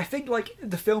gag, though? I think, like,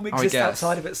 the film exists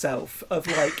outside of itself. Of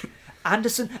like,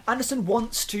 Anderson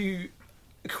wants to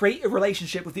create a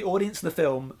relationship with the audience of the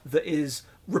film that is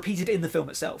repeated in the film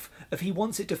itself. If he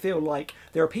wants it to feel like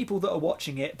there are people that are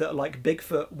watching it that are like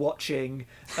Bigfoot watching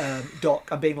Doc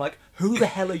and being like, who the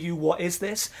hell are you? What is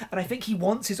this? And I think he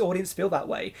wants his audience to feel that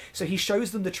way. So he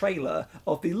shows them the trailer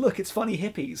of the, look, it's funny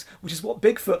hippies, which is what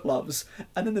Bigfoot loves.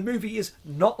 And then the movie is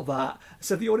not that.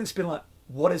 So the audience being like,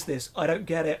 what is this? I don't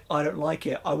get it. I don't like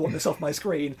it. I want this off my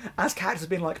screen. As characters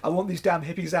being like, I want these damn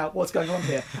hippies out. What's going on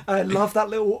here? And I love that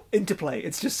little interplay.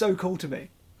 It's just so cool to me.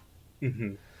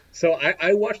 Mm-hmm. So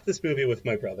I watched this movie with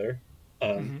my brother.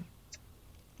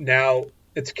 Now,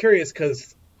 it's curious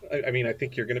because, I mean, I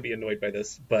think you're going to be annoyed by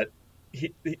this, but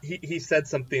he said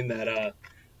something that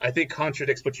I think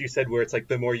contradicts what you said, where it's like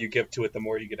the more you give to it, the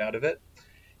more you get out of it.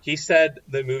 He said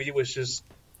the movie was just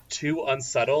too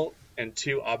unsubtle and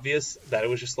too obvious that it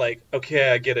was just like,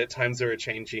 okay, I get it, times are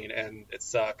changing and it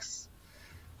sucks.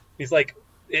 He's like,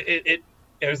 it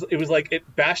was like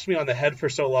it bashed me on the head for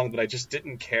so long that I just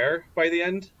didn't care by the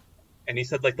end. And he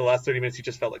said like the last 30 minutes he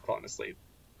just felt like falling asleep.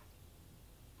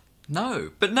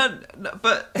 No, but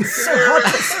it's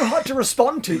so hard to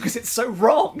respond to because it's so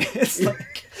wrong. It's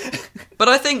like, but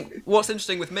I think what's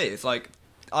interesting with me is like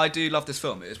I do love this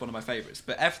film. It is one of my favourites.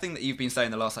 But everything that you've been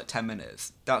saying the last like 10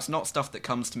 minutes, that's not stuff that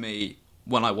comes to me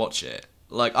when I watch it.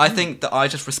 Like I think that I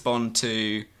just respond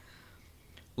to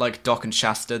like Doc and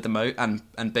Shasta and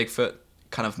Bigfoot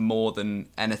kind of more than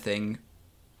anything.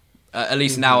 At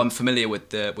least now I'm familiar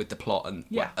with the plot and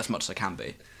as much as I can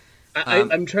be.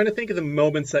 I'm trying to think of the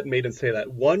moments that made him say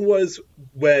that. One was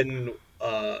when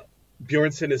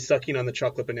Bjornsson is sucking on the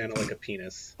chocolate banana like a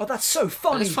penis. Oh, that's so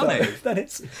funny. That's funny. That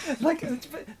it's like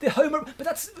the homo, but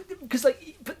that's because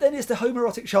like, but then it's the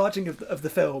homoerotic charging of the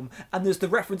film, and there's the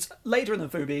reference later in the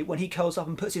movie when he curls up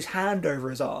and puts his hand over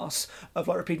his arse, of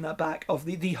like repeating that back of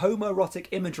the homoerotic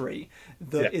imagery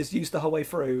that is used the whole way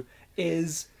through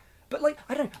is. But like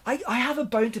I don't know, I have a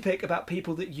bone to pick about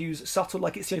people that use subtle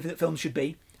like it's the only thing that films should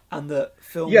be. And the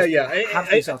films have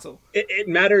to be subtle. It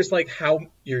matters like how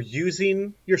you're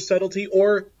using your subtlety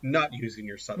or not using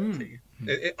your subtlety.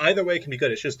 Either way can be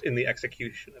good. It's just in the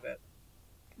execution of it.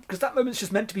 Because that moment's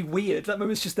just meant to be weird. That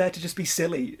moment's just there to just be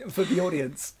silly for the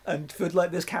audience and for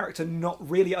like this character not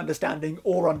really understanding,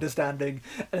 and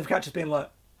the character's being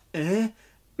like, and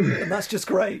that's just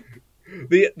great.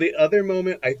 The other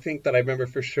moment I think that I remember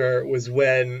for sure was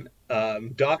when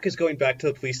Doc is going back to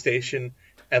the police station.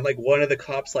 And like one of the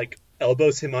cops like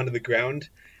elbows him onto the ground,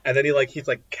 and then he's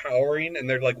cowering, and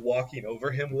they're like walking over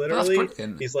him literally. Oh, that's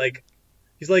brilliant. He's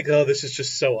like, oh, this is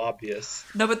just so obvious.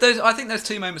 No, but I think those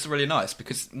two moments are really nice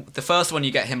because the first one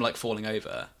you get him like falling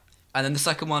over, and then the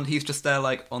second one he's just there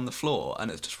like on the floor,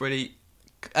 and it's just really,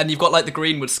 and you've got like the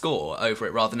Greenwood score over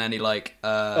it rather than any like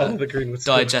the Greenwood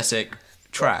diegetic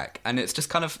track, and it's just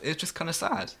kind of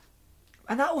sad.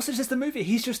 And that also is the movie.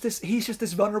 He's just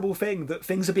this vulnerable thing that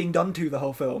things are being done to the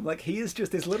whole film. Like he is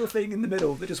just this little thing in the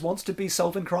middle that just wants to be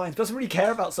solving crimes. Doesn't really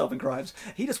care about solving crimes.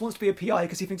 He just wants to be a PI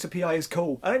because he thinks a PI is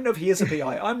cool. I don't know if he is a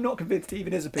PI. I'm not convinced he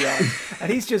even is a PI.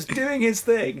 And he's just doing his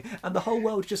thing. And the whole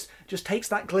world just takes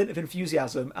that glint of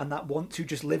enthusiasm and that want to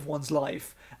just live one's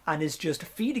life and is just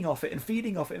feeding off it and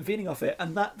feeding off it and feeding off it.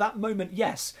 And that moment,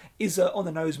 yes, is a on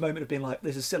the nose moment of being like,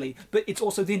 this is silly. But it's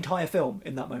also the entire film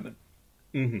in that moment.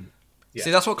 Mm-hmm. Yeah.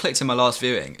 See, that's what clicked in my last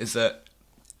viewing, is that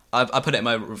I put it in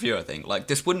my review, I think, like,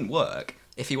 this wouldn't work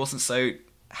if he wasn't so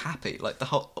happy, like,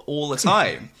 all the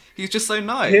time. He's just so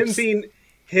nice.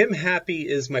 Him happy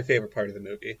is my favorite part of the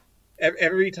movie.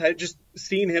 Every time, just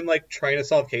seeing him, like, trying to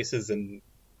solve cases and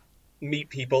meet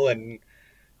people and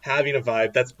having a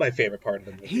vibe, that's my favorite part of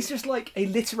the movie. He's just like a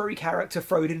literary character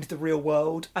thrown into the real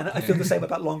world, and I feel the same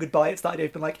about Long Goodbye. It's that idea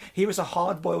of being like, here is a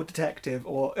hard-boiled detective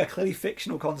or a clearly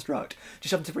fictional construct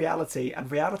just up to reality,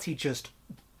 and reality just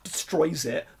destroys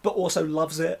it, but also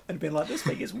loves it, and being like, this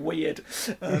thing is weird.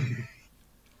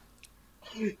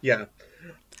 Yeah.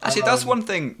 Actually, that's one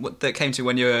thing that came to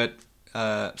when you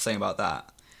were saying about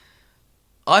that.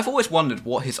 I've always wondered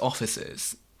what his office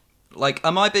is. Like,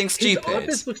 am I being stupid? His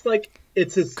office looks like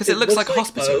it's his... Because it looks like a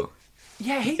hospital.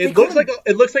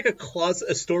 It looks like a closet,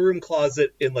 a storeroom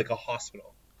closet in like a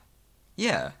hospital.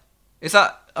 Yeah. Is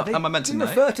that... am I meant to know?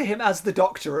 Refer to him as the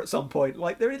Doctor at some point.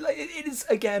 Like, there is, like, it is,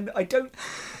 again, I don't...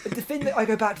 The thing that I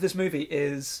go back to this movie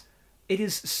is... It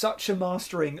is such a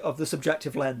mastering of the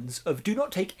subjective lens of do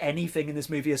not take anything in this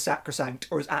movie as sacrosanct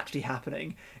or as actually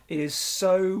happening. It is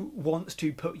so wants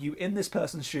to put you in this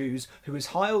person's shoes who is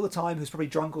high all the time, who's probably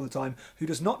drunk all the time, who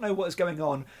does not know what is going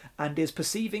on and is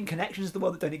perceiving connections in the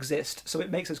world that don't exist, so it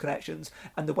makes those connections.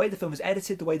 And the way the film is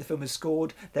edited, the way the film is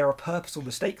scored, there are purposeful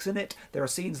mistakes in it, there are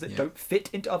scenes that don't fit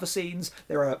into other scenes,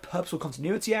 there are purposeful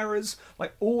continuity errors,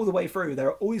 like all the way through. There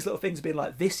are all these little things being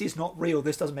like, this is not real,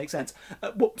 this doesn't make sense.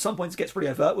 At some points it gets pretty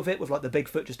overt with it, with like the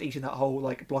Bigfoot just eating that whole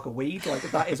like block of weed, like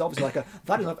that is obviously like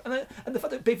and the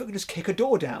fact that Bigfoot can just kick a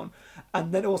door down,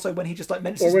 and then also when he just like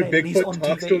mentions his name and he's on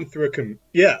talks TV. To him through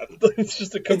it's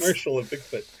just a commercial of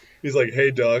Bigfoot. He's like, "Hey,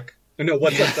 Doc." No,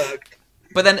 what's up, Doc?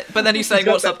 But then he's saying,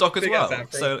 "What's up, Doc?" as well.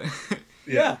 So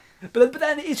yeah. But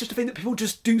then it's just a thing that people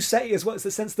just do say as well. It's the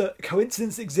sense that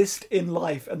coincidence exists in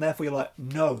life, and therefore you're like,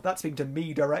 no, that's speaking to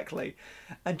me directly.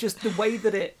 And just the way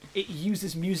that it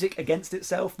uses music against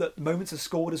itself, that moments are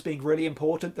scored as being really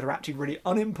important that are actually really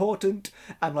unimportant,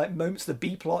 and like moments the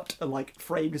B-plot are like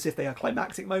framed as if they are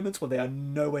climactic moments when they are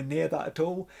nowhere near that at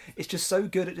all. It's just so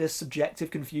good at this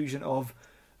subjective confusion of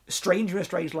stranger in a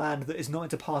strange land that is not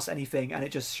meant to pass anything, and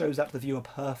it just shows that to the viewer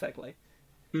perfectly.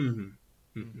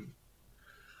 Mm-hmm. Mm-hmm.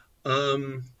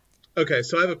 Okay,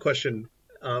 so I have a question.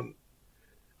 I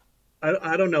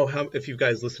don't know if you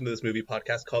guys listen to this movie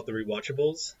podcast called The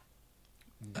Rewatchables.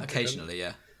 Occasionally,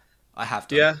 yeah. I have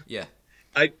done. Yeah?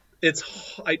 Yeah.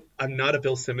 I'm not a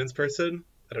Bill Simmons person.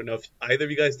 I don't know if either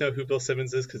of you guys know who Bill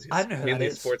Simmons is, because I he's don't know who mainly that a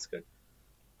is. sports guy.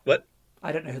 What?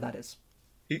 I don't know who that is.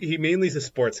 He mainly is a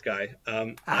sports guy.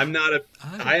 I am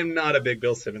not a big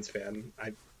Bill Simmons fan.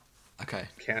 Okay.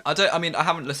 Can't. I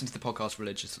haven't listened to the podcast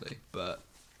religiously, but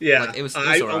yeah, like, it was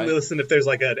I all right. only listen if there's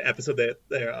like an episode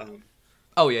of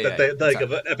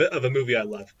a movie I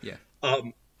love. Yeah.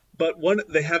 But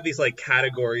they have these like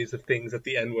categories of things at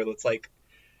the end where it's like,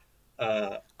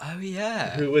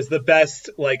 who was the best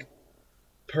like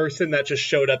person that just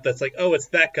showed up? That's like, oh, it's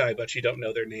that guy, but you don't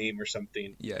know their name or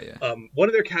something. Yeah. One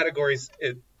of their categories,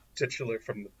 titular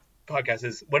from the podcast,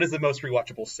 is what is the most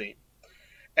rewatchable scene?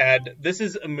 And this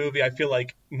is a movie I feel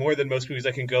like more than most movies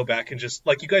I can go back and just,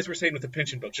 like you guys were saying with the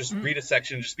Pynchon book, just read a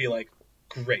section and just be like,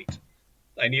 great,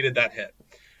 I needed that hit.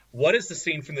 What is the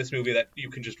scene from this movie that you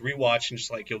can just rewatch and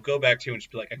just like you'll go back to and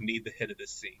just be like, I need the hit of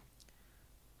this scene?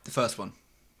 The first one.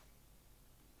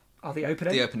 Oh, the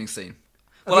opening? The opening scene.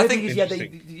 Well, I think the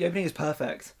opening is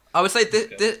perfect. I would say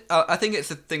I think it's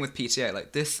the thing with PTA,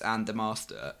 like this and The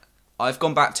Master. I've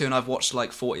gone back to and I've watched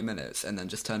like 40 minutes and then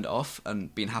just turned it off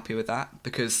and been happy with that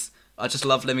because I just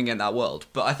love living in that world.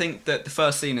 But I think that the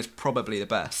first scene is probably the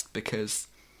best because,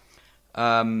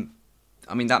 that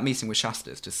meeting with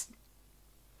Shasta is just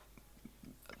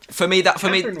for me. That's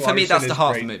the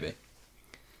heart of the movie.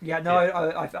 Yeah, no,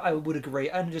 yeah. I would agree.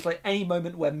 And just like any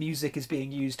moment where music is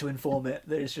being used to inform it,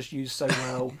 that is just used so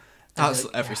well. That's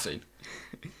every scene.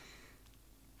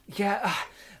 Yeah,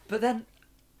 but then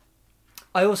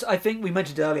I think we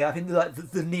mentioned earlier. I think like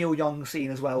the Neil Young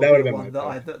scene as well. That would have been one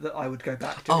that I would go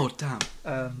back to. Oh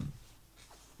damn.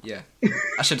 Yeah,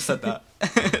 I should have said that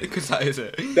because that is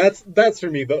it. That's for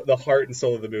me the heart and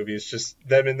soul of the movie is just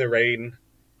them in the rain.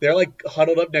 They're like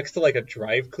huddled up next to like a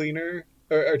dry cleaner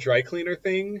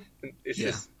thing. It's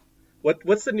just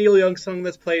what's the Neil Young song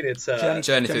that's played? It's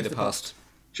Journey Through the Past.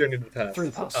 Journey to the Past. Through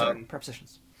the Past. Sorry,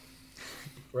 prepositions.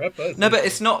 No, but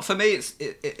it's not for me.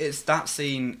 It's that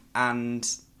scene and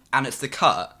it's the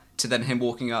cut to then him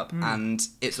walking up and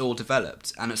it's all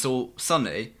developed and it's all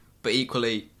sunny, but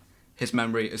equally his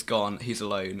memory is gone. He's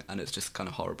alone and it's just kind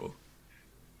of horrible.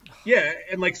 Yeah,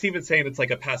 and like Steven's saying, it's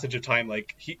like a passage of time.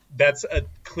 Like that's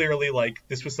clearly like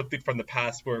this was something from the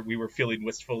past where we were feeling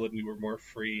wistful and we were more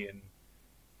free, and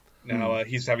now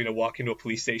he's having to walk into a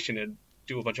police station and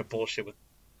do a bunch of bullshit with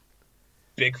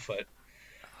Bigfoot.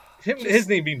 His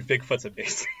name being Bigfoot's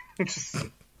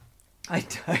amazing. I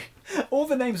don't. All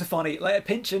the names are funny. Like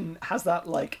Pynchon has that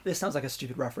like this sounds like a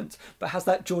stupid reference, but has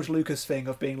that George Lucas thing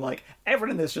of being like everyone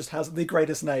in this just has the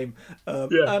greatest name. I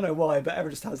don't know why, but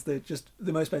everyone just has the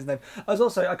most amazing name. I was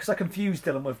also because I confused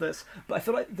Dylan with this, but I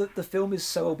feel like the film is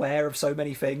so aware of so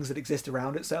many things that exist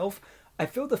around itself. I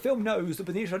feel the film knows that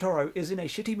Benicio Del Toro is in a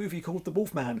shitty movie called The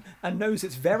Wolfman and knows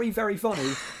it's very, very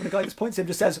funny when a guy just points at him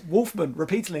just says Wolfman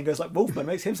repeatedly and goes like Wolfman,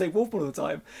 makes him say Wolfman all the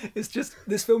time. It's just,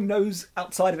 this film knows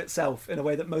outside of itself in a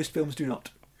way that most films do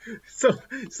not. So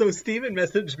Steven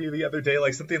messaged me the other day,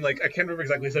 like something like, I can't remember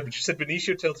exactly what he said, but she said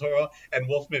Benicio Del Toro and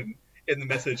Wolfman in the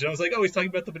message. And I was like, oh, he's talking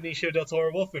about the Benicio Del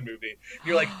Toro Wolfman movie. And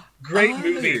you're like, great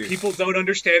movie. People don't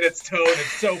understand its tone.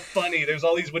 It's so funny. There's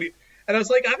all these witty... And I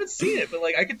was like, I haven't seen it, but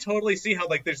like I could totally see how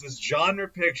like there's this genre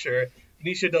picture.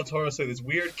 Benicio Del Toro, so this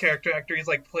weird character actor, he's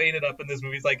like playing it up in this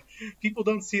movie. He's like, people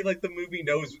don't see like the movie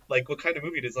knows like what kind of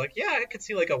movie it is. Like, yeah, I could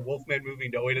see like a Wolfman movie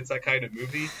knowing it's that kind of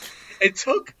movie. It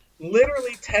took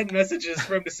literally 10 messages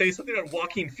for him to say something on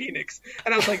Joaquin Phoenix,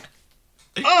 and I was like,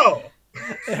 oh,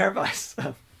 advice.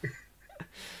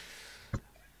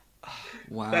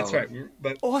 Wow, that's right.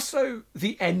 But also,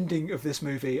 the ending of this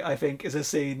movie, I think, is a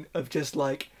scene of just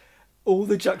like all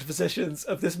the juxtapositions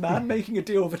of this man making a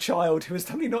deal with a child who is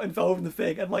totally not involved in the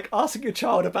thing and like asking a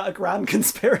child about a grand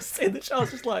conspiracy, and the child's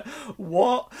just like,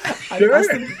 what?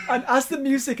 And as the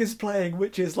music is playing,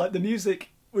 which is like the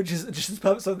music which is just the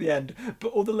purpose of the end, but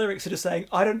all the lyrics are just saying,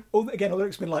 all the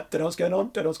lyrics have been like, don't know what's going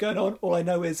on, all I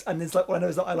know is, and it's like, all I know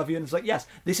is that I love you, and it's like, yes,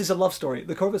 this is a love story.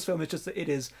 The core of this film is just that it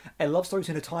is a love story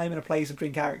between a time and a place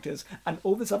between characters, and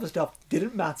all this other stuff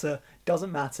didn't matter,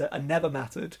 doesn't matter, and never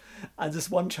mattered, and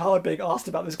just one child being asked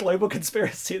about this global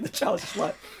conspiracy, and the child's just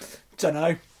like, don't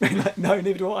know, like, no,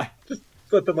 neither do I. Just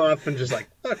flip them off and just like,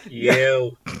 fuck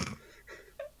you.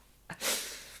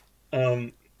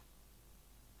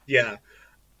 Yeah.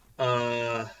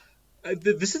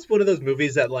 This is one of those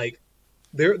movies that like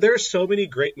there are so many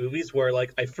great movies where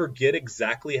like I forget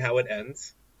exactly how it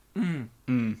ends. I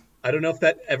don't know if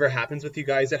that ever happens with you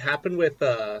guys. It happened with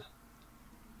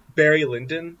Barry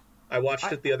Lyndon. I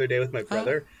watched it the other day with my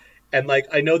brother. And, like,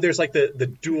 I know there's, like,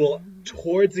 the duel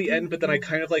towards the end, but then I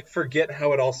kind of, like, forget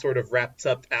how it all sort of wraps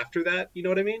up after that. You know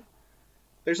what I mean?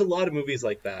 There's a lot of movies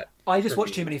like that. I just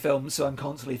watch too many films, so I'm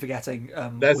constantly forgetting.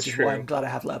 That's which is true. why I'm glad I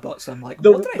have Letterboxd. I'm like,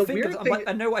 what did I think of? I'm like,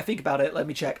 I know what I think about it. Let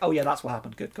me check. Oh, yeah, that's what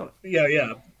happened. Good, got it.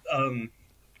 Yeah.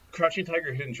 Crouching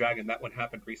Tiger, Hidden Dragon, that one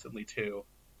happened recently, too.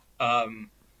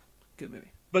 Good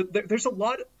movie. But there's a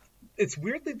lot... It's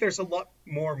weird that there's a lot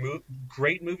more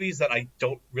great movies that I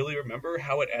don't really remember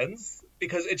how it ends,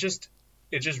 because it just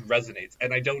resonates,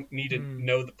 and I don't need to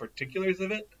know the particulars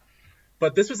of it.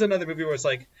 But this was another movie where it's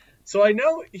like, so I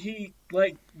know he,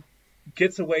 like,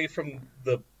 gets away from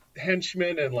the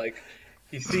henchmen, and, like,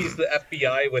 he sees the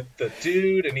FBI with the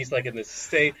dude, and he's, like, in this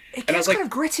state. It gets kind of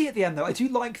gritty at the end, though. I do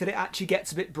like that it actually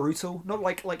gets a bit brutal. Not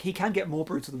like he can get more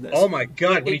brutal than this. Oh my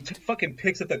god, when he fucking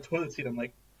picks up that toilet seat, I'm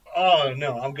like, oh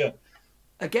no, I'm good.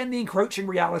 Again, the encroaching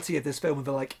reality of this film, of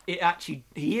like,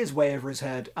 he is way over his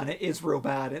head, and it is real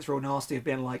bad, and it's real nasty, of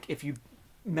being like, if you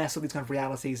mess with these kind of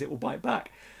realities, it will bite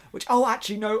back. Which,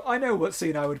 actually, no, I know what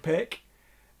scene I would pick.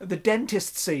 The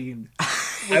dentist scene.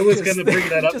 I was going to bring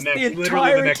that up next.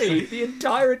 The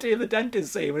entirety of the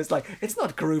dentist scene, when it's like, it's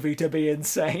not groovy to be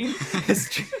insane. It's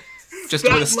just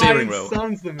with a steering wheel.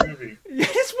 Sounds the movie. He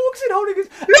just walks in holding his...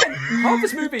 Half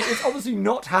this movie is obviously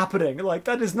not happening. Like,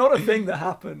 that is not a thing that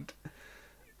happened.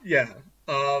 Yeah.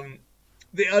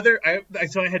 The other...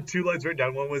 So I had two lines written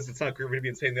down. One was, it's not groovy to be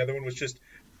insane. The other one was just,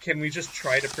 can we just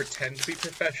try to pretend to be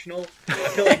professional? I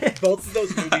feel like both of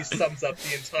those movies sums up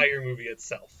the entire movie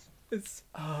itself. It's...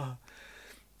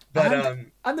 But,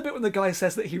 and the bit when the guy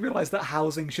says that he realised that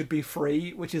housing should be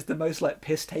free, which is the most, like,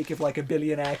 piss take of, like, a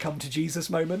billionaire come to Jesus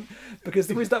moment. Because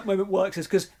the reason that moment works is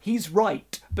because he's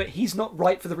right, but he's not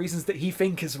right for the reasons that he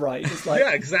think is right. It's like,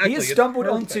 yeah, exactly. He has stumbled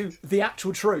onto the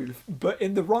actual truth, but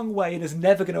in the wrong way, and is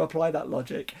never going to apply that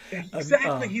logic.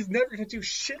 Exactly. He's never going to do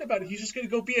shit about it. He's just going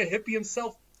to go be a hippie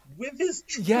himself with his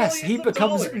yes, he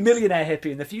becomes dollars. Millionaire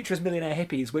hippie, and the future is millionaire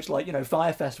hippies, which, like, you know,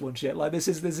 Fire Festival and shit. Like, this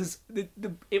is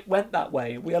it went that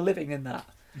way. We are living in that.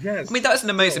 Yes. I mean, that's an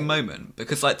amazing moment,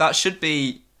 because, like, that should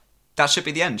be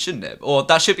the end, shouldn't it? Or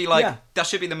that should be that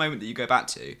should be the moment that you go back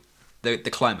to, the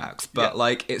climax. But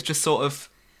like, it's just sort of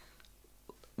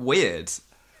weird.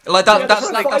 Like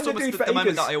that's almost the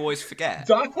moment that I always forget.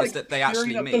 Doc, like, is that they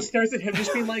actually up meet. Those stairs at him,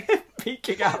 just being like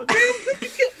peeking out. What are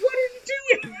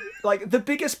you doing? Like, the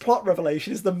biggest plot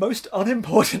revelation is the most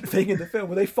unimportant thing in the film,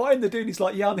 where they find the dude, he's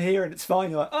like, yeah, I'm here, and it's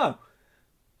fine. You're like, oh.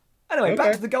 Anyway,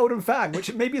 back to the Golden Fang,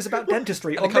 which maybe is about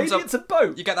dentistry, or maybe it's a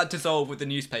boat. You get that dissolve with the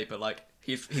newspaper, like,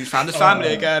 he's found his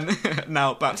family again.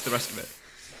 Now back to the rest of it.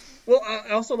 Well,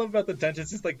 I also love about the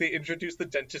dentist is, like, they introduce the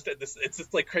dentist at this, it's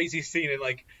this, like, crazy scene, and,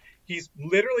 like, he's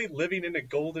literally living in a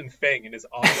golden fang in his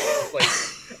office,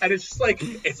 like, and it's just like,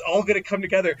 it's all gonna come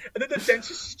together, and then the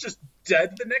dentist is just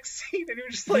dead the next scene, and you're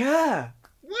just like, yeah.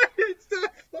 What is the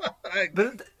fuck?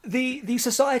 But the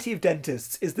Society of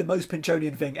Dentists is the most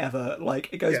Pinchonian thing ever.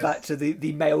 Like, it goes back to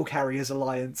the Mail Carriers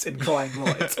Alliance in Crying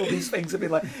Lights. All these things have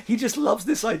been like, he just loves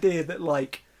this idea that,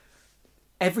 like,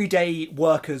 everyday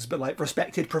workers, but, like,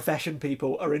 respected profession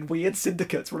people are in weird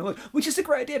syndicates, which is a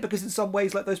great idea, because in some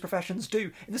ways, like, those professions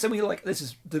do. In the same way, like, this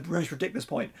is the most ridiculous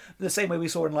point, in the same way we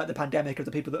saw in, like, the pandemic, of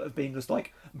the people that have been just,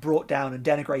 like, brought down and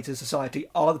denigrated in society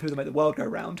are the people that make the world go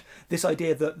round. This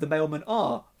idea that the mailmen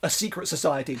are a secret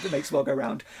society that makes the world go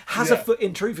round has a foot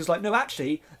in truth. It's like, no,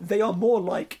 actually, they are more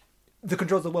like the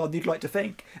controls of the world you'd like to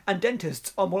think, and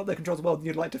dentists are more like the controls of the world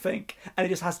you'd like to think, and it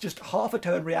just has just half a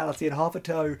toe in reality and half a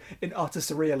toe in utter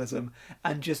surrealism,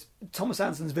 and just Thomas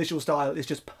Anderson's visual style is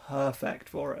just perfect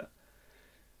for it.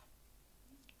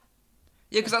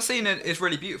 Yeah, because that scene is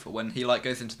really beautiful when he, like,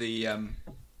 goes into the I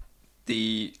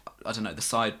don't know, the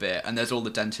side bit, and there's all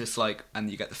the dentists, like, and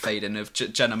you get the fade in of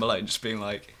Jenna Malone just being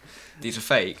like, these are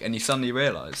fake, and you suddenly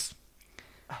realise.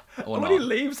 Or when not. he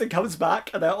leaves and comes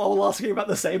back, and they're all asking about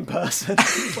the same person.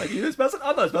 It's like, you this person?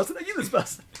 I'm this person. Are you this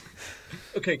person?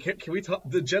 Okay, can we talk?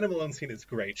 The Jenna Malone scene is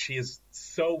great. She is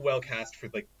so well cast for,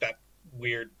 like, that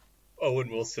weird Owen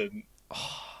Wilson.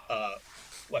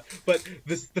 But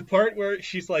the part where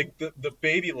she's like, the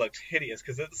baby looks hideous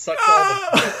because it sucks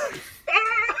all the.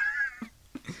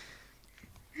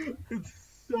 It's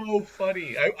so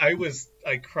funny.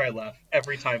 I cry laugh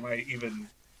every time I even.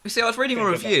 You see, I was reading a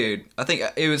review. I think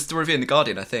it was the review in The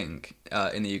Guardian, I think,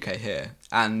 in the UK here.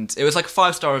 And it was like a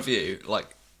 5-star review,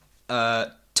 like,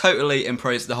 totally in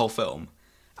praise of the whole film.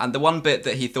 And the one bit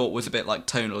that he thought was a bit, like,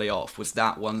 tonally off was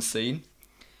that one scene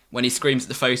when he screams at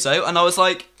the photo. And I was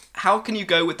like, how can you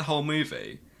go with the whole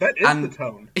movie? That is the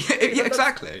tone. Yeah,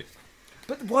 exactly.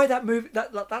 But why that movie?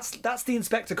 That's the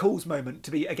Inspector Calls moment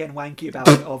to be again wanky about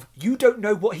it. Of you don't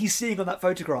know what he's seeing on that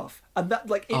photograph, and that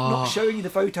like it not showing you the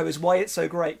photo is why it's so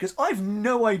great. Because I've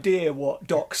no idea what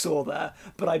Doc saw there,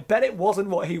 but I bet it wasn't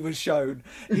what he was shown.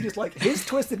 He just like his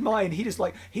twisted mind. He just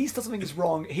like he's done something is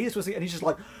wrong. He's twisting, and he's just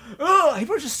like, oh, he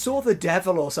probably just saw the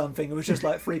devil or something and was just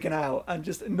like freaking out and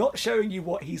just not showing you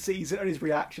what he sees and his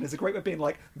reaction is a great way of being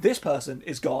like, this person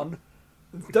is gone.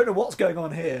 Don't know what's going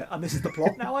on here, and this is the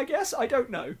plot now, I guess? I don't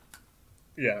know.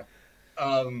 Yeah.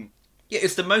 Yeah,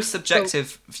 it's the most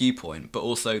subjective viewpoint, but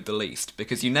also the least,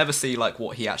 because you never see, like,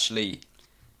 what he actually...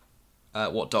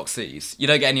 what Doc sees. You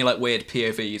don't get any, like, weird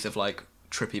POVs of, like,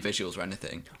 trippy visuals or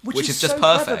anything, which is just so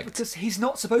perfect. Because he's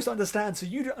not supposed to understand, so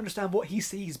you don't understand what he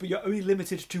sees, but you're only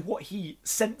limited to what he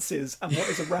senses and what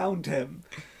is around him.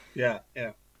 Yeah.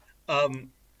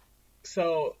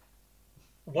 So...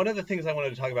 one of the things I wanted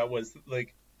to talk about was,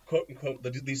 like, quote unquote,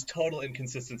 these total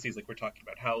inconsistencies, like we're talking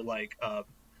about. How, like,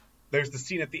 there's the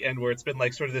scene at the end where it's been,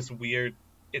 like, sort of this weird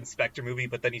Inspector movie,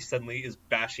 but then he suddenly is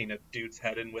bashing a dude's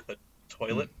head in with a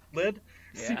toilet lid.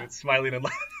 Yeah. Smiling and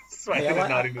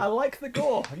nodding. I like the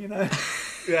gore, you know?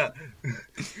 Yeah.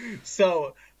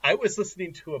 So, I was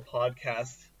listening to a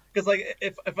podcast, because, like,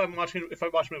 if I watch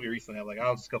a movie recently, I'm like,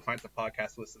 I'll just go find some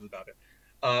podcast to listen about it.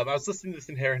 I was listening to this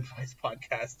Inherent Vice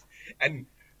podcast, and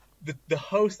the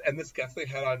host and this guest they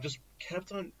had on just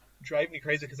kept on driving me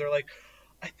crazy because they're like,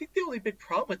 I think the only big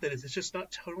problem with it is it's just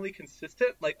not totally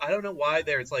consistent. Like, I don't know why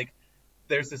there's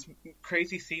this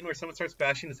crazy scene where someone starts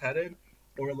bashing his head in,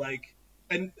 or like,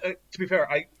 and to be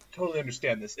fair, I totally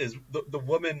understand this, is the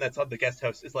woman that's on the guest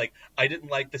host is like, I didn't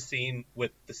like the scene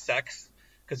with the sex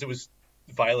because it was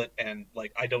violent, and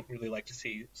like I don't really like to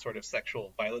see sort of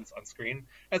sexual violence on screen. And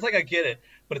it's like, I get it,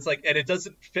 but it's like, and it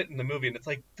doesn't fit in the movie, and it's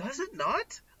like, does it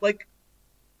not? Like,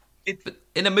 it. But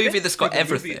in a movie that's got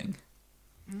everything.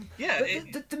 Yeah,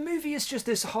 the movie is just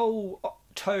this whole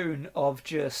tone of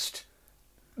just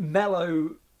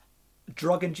mellow,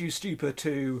 drug-induced stupor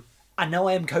to, I know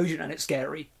I am cogent and it's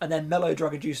scary, and then mellow,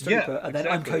 drug-induced stupor, and then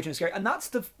I'm cogent and scary, and that's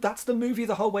the movie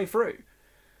the whole way through.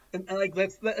 And like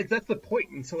that's the point.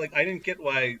 And so like I didn't get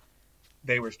why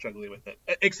they were struggling with it,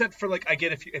 except for like I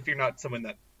get if you're not someone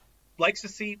that likes to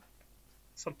see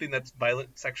something that's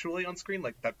violent sexually on screen,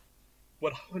 like that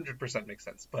 100% makes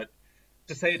sense. But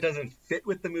to say it doesn't fit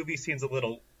with the movie seems a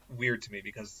little weird to me,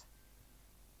 because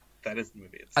that is the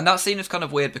movie. And that scene is kind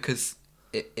of weird because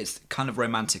it's kind of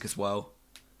romantic as well,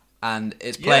 and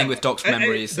it's playing with Doc's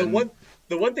memories. The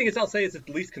one thing is I'll say is it's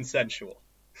at least consensual.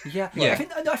 Yeah. I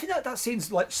think that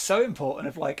scene's like so important.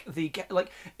 Of like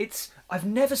I've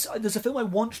never. There's a film I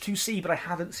want to see but I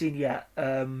haven't seen yet.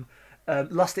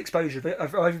 Lust Exposure.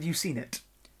 Have you seen it?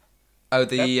 Oh,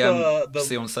 the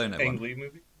Sion Sono one.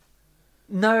 Movie.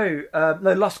 No,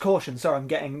 Lust Caution. Sorry,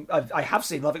 I have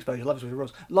seen Love Exposure. Love Exposure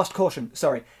rules. Lust Caution.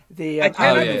 Sorry. I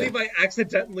can't believe I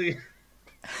accidentally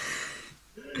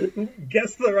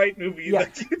guessed the right movie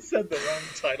that you said the wrong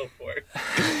title for.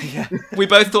 Yeah. We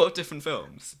both thought of different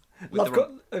films.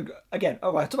 Again, I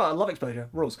talk about Love Exposure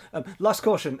rules. Last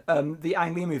Caution, the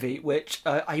Ang Lee movie, which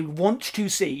I want to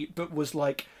see, but was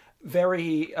like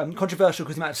very controversial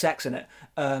because of the amount of sex in it.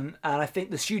 And I think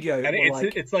the studio, and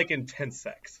it's like intense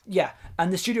sex. Yeah,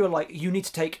 and the studio were like, you need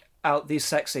to take out these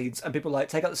sex scenes, and people were like,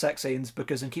 take out the sex scenes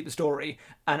and keep the story.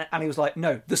 And he was like,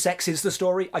 no, the sex is the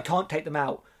story. I can't take them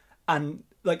out. And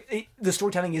the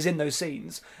storytelling is in those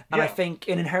scenes, and I think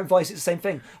in Inherent Vice it's the same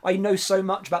thing. I know so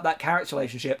much about that character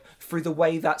relationship through the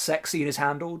way that sex scene is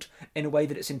handled, in a way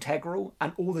that it's integral,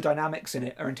 and all the dynamics in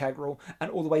it are integral,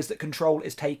 and all the ways that control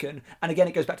is taken. And again,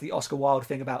 it goes back to the Oscar Wilde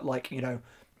thing about like, you know,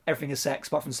 everything is sex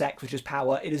apart from sex, which is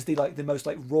power. It is the most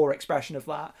like raw expression of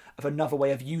that, of another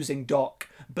way of using Doc,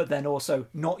 but then also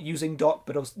not using Doc,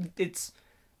 but also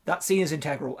that scene is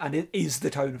integral, and it is the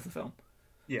tone of the film.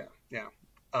 Yeah.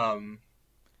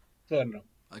 So I don't know.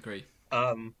 I agree.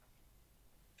 That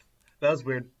was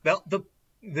weird.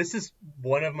 This is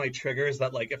one of my triggers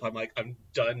that, like, if I'm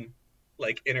done,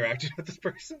 like, interacting with this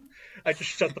person, I just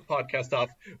shut the podcast off.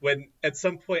 When at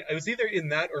some point, I was either in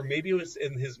that or maybe it was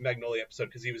in his Magnolia episode,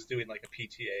 because he was doing like a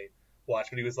PTA watch,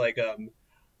 but he was like,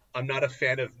 I'm not a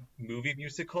fan of movie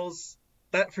musicals.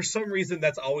 That for some reason,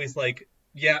 that's always like,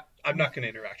 yeah, I'm not going to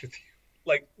interact with you.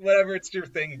 Like, whatever, it's your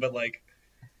thing, but like,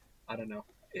 I don't know.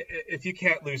 If you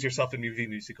can't lose yourself in movie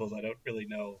musicals, I don't really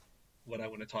know what I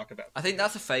want to talk about. I think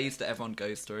that's a phase that everyone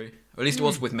goes through, or at least it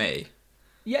was with me.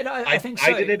 Yeah, no, I think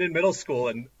so. I did it in middle school,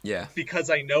 and because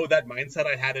I know that mindset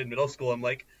I had in middle school, I'm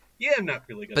like, yeah, I'm not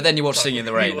really good. But then you watch Singing in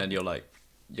the Rain, and you're like,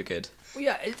 you're good. Well,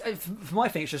 yeah, for my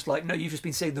thing, it's just like, no, you've just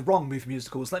been seeing the wrong movie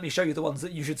musicals. Let me show you the ones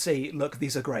that you should see. Look,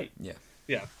 these are great. Yeah.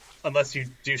 Yeah, unless you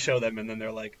do show them and then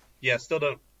they're like, yeah, still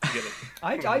don't get it.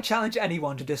 I challenge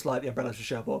anyone to dislike The Umbrellas of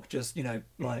Cherbourg. Just,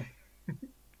 like,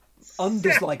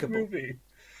 undislikable. Movie.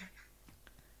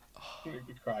 You make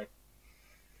me cry.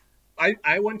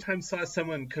 I one time saw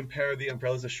someone compare The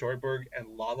Umbrellas of Cherbourg and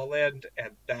La La Land,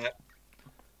 and that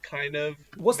kind of...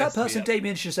 Was that person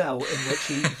Damien Chazelle, in which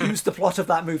he used the plot of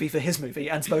that movie for his movie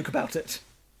and spoke about it?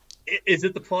 Is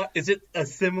it the plot? Is it a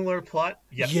similar plot?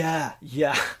 Yes.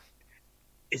 Yeah.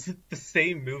 Is it the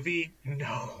same movie?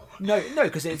 No,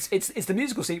 because it's the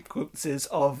musical sequences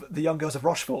of The Young Girls of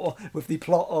Rochefort with the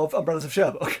plot of Umbrellas of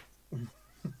Cherbourg.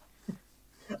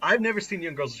 I've never seen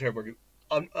Young Girls of Cherbourg.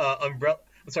 I've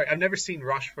never seen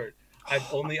Rochefort.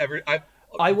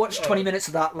 I watched 20 minutes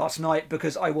of that last night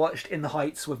because I watched In the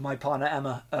Heights with my partner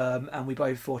Emma, and we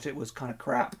both thought it was kind of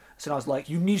crap. So I was like,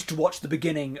 you need to watch the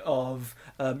beginning of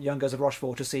Young Girls of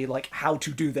Rochefort to see like how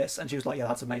to do this. And she was like, yeah,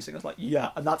 that's amazing. I was like, yeah,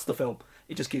 and that's the film.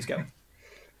 It just keeps going.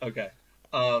 Okay.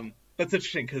 That's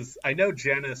interesting because I know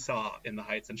Jana saw In the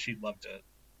Heights and she loved it.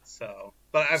 So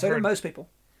did most people.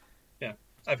 Yeah.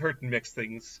 I've heard mixed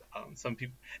things. Some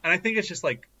people, and I think it's just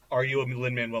like, are you a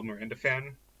Lin-Manuel Miranda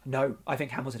fan? No, I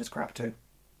think Hamilton is crap too.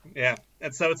 Yeah,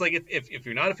 and so it's like if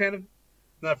you're not a fan,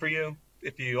 not for you.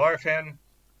 If you are a fan,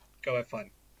 go have fun.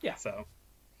 Yeah. So,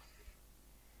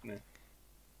 yeah.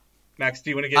 Max, do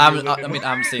you want to get? I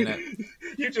haven't seen it.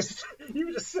 you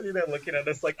were just sitting there looking at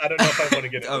us like, I don't know if I want to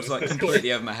get it. I was like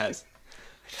completely over my head.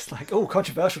 Just like,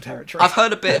 controversial territory. I've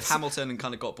heard a bit of Hamilton and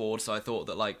kind of got bored, so I thought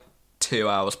that like 2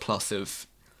 hours plus of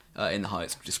In the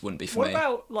Heights just wouldn't be for me. What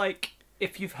about like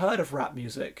if you've heard of rap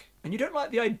music and you don't like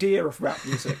the idea of rap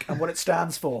music and what it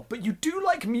stands for, but you do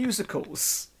like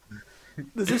musicals?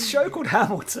 There's this show called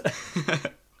Hamilton.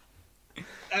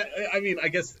 I mean, I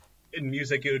guess in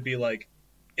music it would be like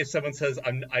if someone says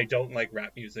I don't like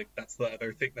rap music, that's the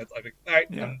other thing. That's like, all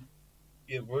right,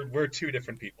 we're two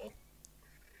different people.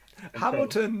 And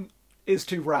Hamilton is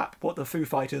to rap what the Foo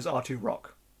Fighters are to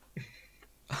rock.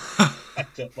 I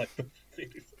don't like the Foo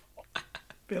Fighters.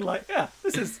 Being like, yeah,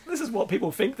 this is what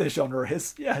people think this genre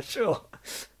is. Yeah, sure.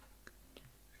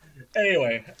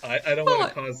 Anyway, I don't want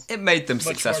to cause. It made them much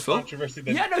successful. More controversy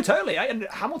than... Yeah, no, totally. And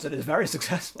Hamilton is very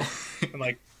successful. I'm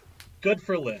like, good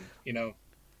for Lynn, you know.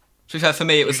 To be fair, for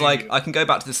me, it was like I can go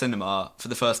back to the cinema for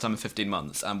the first time in 15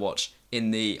 months and watch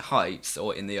In the Heights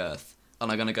or In the Earth,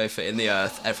 and I'm gonna go for In the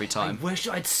Earth every time. I wish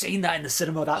I'd seen that in the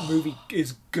cinema. That movie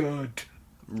is good.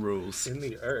 Rules. In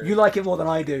the Earth. You like it more than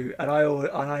I do, and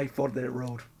I thought that it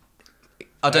ruled.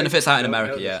 I don't know if it's out in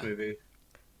America yet. Movie.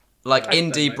 Like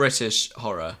indie British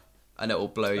horror, and it will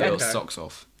blow your socks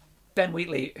off. Ben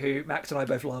Wheatley, who Max and I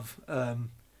both love.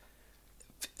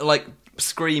 Like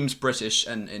screams British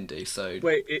and indie. So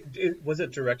wait, was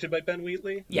it directed by Ben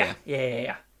Wheatley? Yeah.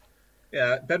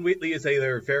 Yeah, Ben Wheatley is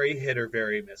either very hit or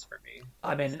very miss for me.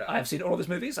 I mean, I've seen all of his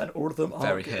movies, and all of them are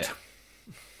very good. hit.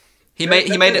 He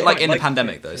made it like in the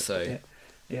pandemic though, so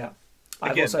yeah.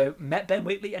 I've also met Ben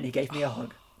Wheatley, and he gave me a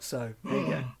hug. So there you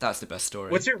go. That's the best story.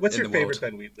 What's your favorite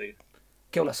Ben Wheatley?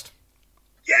 Kill List.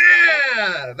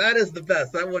 Yeah, that is the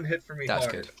best. That one hit for me. That's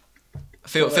hard.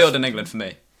 good. Field in England for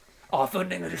me. Oh, Field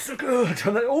in England is so good.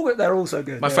 They're all so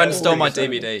good. My friend stole my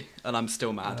DVD, and I'm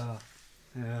still mad.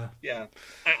 Yeah.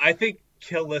 I think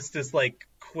Kill List is like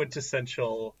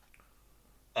quintessential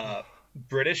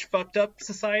British fucked up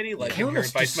society. Like Kill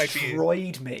List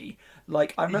destroyed me.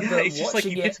 Like I remember it's just like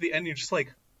you watching get to the end, you're just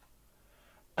like.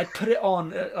 I put it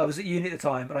on. I was at uni at the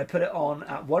time, and I put it on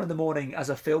at 1 a.m. as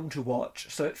a film to watch.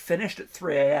 So it finished at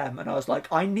 3 a.m. and I was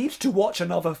like, I need to watch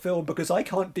another film because I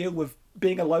can't deal with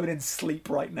being alone in sleep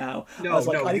right now. I was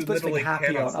like, I need to put something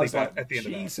happy on. I was like, at the end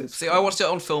Jesus. See, I watched it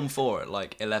on Film 4 at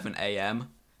like 11 a.m.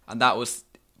 and that was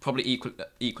probably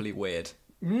equally weird.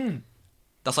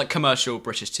 That's like commercial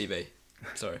British TV.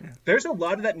 Sorry. There's a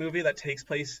lot of that movie that takes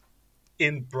place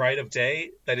in bright of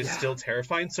day that is still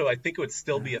terrifying. So I think it would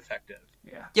still be effective.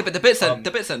 Yeah, but the bits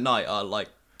at night are like,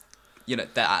 you know,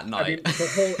 they're at night. I mean,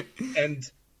 the whole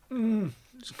and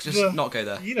just not go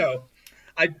there. You know,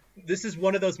 this is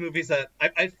one of those movies that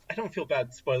I don't feel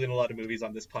bad spoiling a lot of movies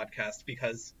on this podcast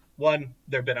because one,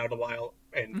 they've been out a while,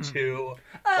 and two,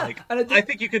 I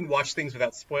think you can watch things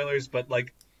without spoilers, but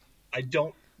like, I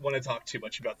don't want to talk too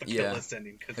much about the Kill List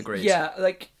ending. Agreed. Yeah,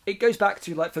 like it goes back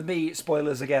to like for me,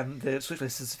 spoilers again. The Switch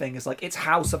List thing is like it's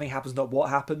how something happens, not what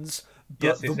happens.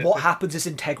 But what happens is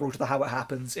integral to the how it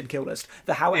happens in Kill List.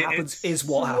 The how it happens is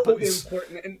what happens.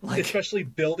 Important, and like, especially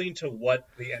building to what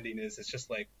the ending is. It's just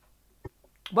like.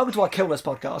 Welcome to our Kill List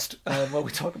podcast, where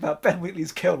we talk about Ben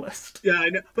Wheatley's Kill List. Yeah, I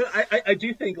know, but I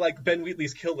do think like Ben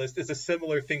Wheatley's Kill List is a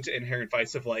similar thing to Inherent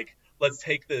Vice of like, let's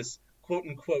take this quote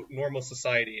unquote normal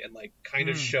society and like kind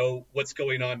of show what's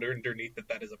going on underneath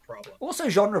that is a problem. Also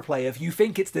genre play, if you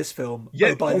think it's this film,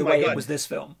 by the way, God. It was this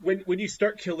film. When you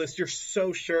start Kill List, you're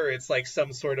so sure it's like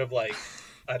some sort of like,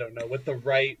 I don't know what the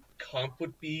right comp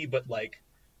would be, but like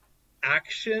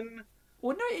action.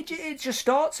 Well, no, it just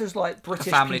starts as like British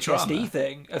family PTSD trauma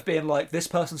thing of being like, this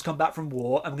person's come back from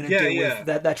war, I'm going to deal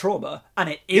with their trauma. And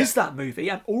it is that movie,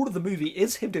 and all of the movie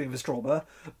is him dealing with trauma,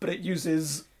 but it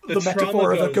uses the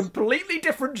metaphor of a completely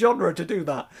different genre to do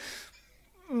that.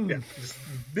 Yeah, just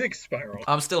big spiral.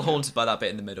 I'm still haunted by that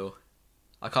bit in the middle.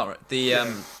 I can't...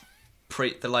 No.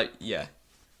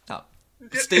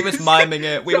 Steve was miming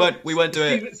it. We won't do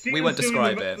it. We won't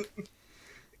describe it.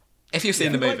 If you've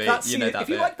seen the movie, you know that bit. If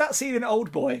you like that scene in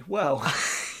Old Boy, well...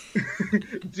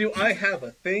 Do I have a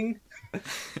thing?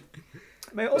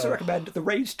 May I also recommend The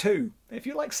Raid 2. If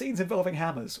you like scenes involving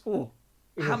hammers,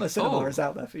 Hammer Cinema is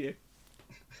out there for you.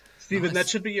 Steven, that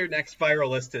should be your next viral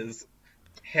list is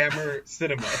Hammer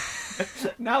Cinema.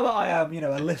 Now that I am,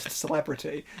 a list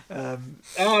celebrity. Oh,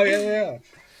 yeah.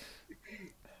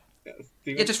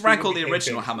 Yeah, just rank all the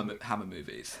original Hammer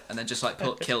movies, and then just like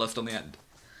put Kill List on the end.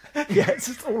 Yeah, it's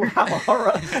just all Hammer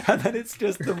horror, and then it's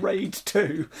just The Raid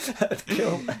 2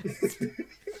 Kill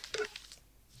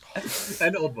List.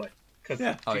 And Old Boy.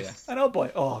 Yeah. Oh, yeah. And Old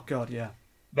Boy. Oh, God, yeah.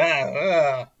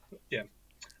 Yeah.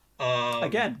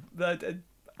 Again,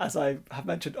 as I have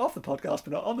mentioned off the podcast,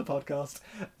 but not on the podcast,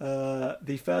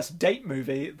 the first date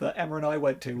movie that Emma and I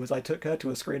went to was I took her to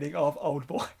a screening of Old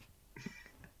Boy.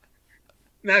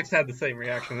 Max had the same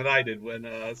reaction that I did when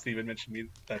Steven mentioned me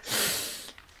that story.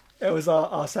 It was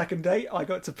our second date. I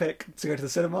got to pick to go to the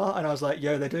cinema, and I was like,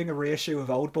 yo, they're doing a reissue of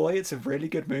Old Boy. It's a really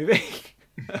good movie.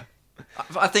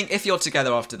 I think if you're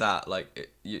together after that,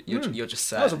 like, you're just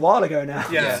sad. That was a while ago now.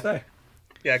 Yeah.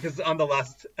 Yeah, because on the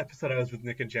last episode I was with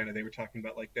Nick and Jenna, they were talking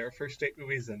about like their first date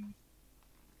movies, and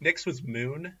Nick's was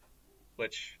Moon,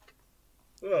 which,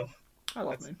 I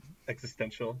love Moon.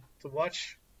 Existential to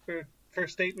watch for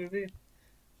first date movie.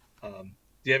 Do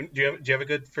you have a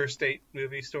good first date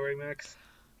movie story, Max?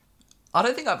 I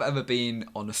don't think I've ever been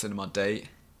on a cinema date.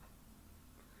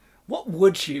 What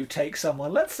would you take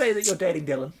someone? Let's say that you're dating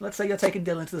Dylan. Let's say you're taking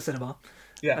Dylan to the cinema.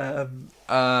 Yeah.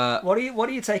 What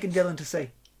are you taking Dylan to see?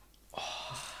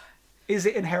 Is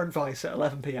it Inherent Vice at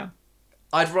 11 p.m?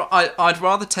 I'd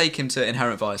rather take him to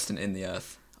Inherent Vice than In the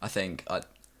Earth. I think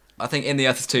In the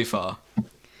Earth is too far.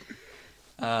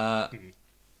 I'd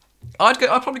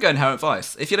probably go Inherent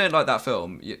Vice. If you don't like that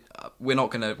film, we're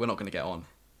not gonna get on.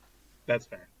 That's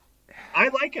fair. I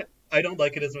like it. I don't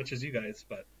like it as much as you guys,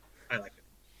 but I like it.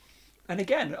 And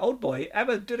again, Old Boy,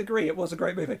 Emma did agree it was a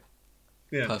great movie.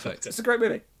 Yeah, perfect. It's a great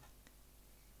movie.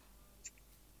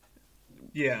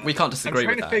 Yeah, we can't disagree. I'm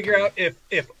trying to figure out if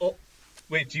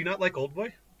wait, do you not like Old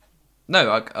Boy?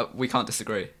 No, we can't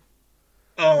disagree.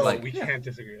 Oh, we can't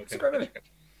disagree. Okay. It's a great movie.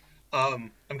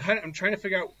 I'm trying to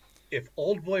figure out if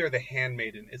Old Boy or The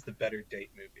Handmaiden is the better date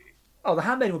movie. Oh, The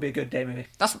Handmaiden would be a good date movie.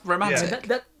 That's romantic. Yeah.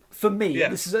 That for me,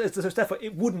 this is stuff.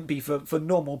 It wouldn't be for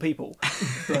normal people,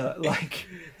 but like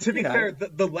to be fair,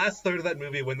 the last third of that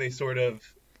movie when they sort of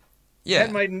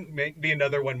that might be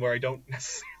another one where I don't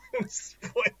necessarily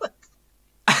spoil it.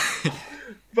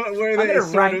 But where I'm going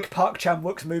to rank Park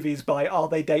Chan-wook's movies by are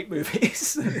they date movies?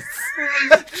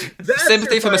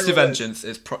 Sympathy for Mr. Vengeance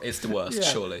is the worst,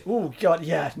 surely. Oh God,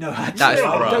 yeah, no, actually,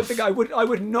 I don't think I would. I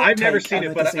would not. I've never seen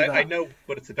it, but I know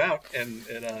what it's about, and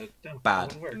it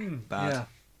bad. Wouldn't work. Bad. Yeah.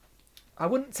 I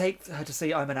wouldn't take her to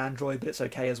see I'm an Android, but it's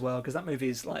okay as well because that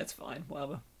movie's like it's fine,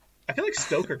 whatever. I feel like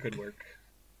Stoker could work.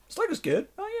 Stoker's good.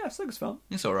 Oh yeah, Stoker's fun.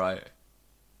 It's all right.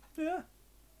 Yeah.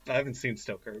 I haven't seen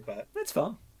Stoker, but it's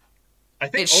fun. I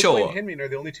think it's Old short. Boy and Handmaiden are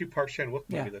the only two Park Chan-wook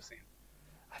movies I've seen.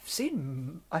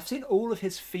 I've seen all of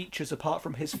his features apart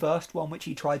from his first one, which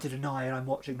he tried to deny, and I'm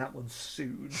watching that one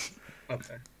soon.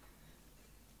 Okay.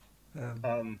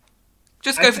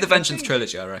 Just go for the Vengeance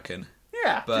trilogy, I reckon.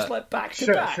 Yeah, just like back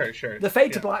to back. Sure. The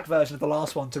Fade to Black version of the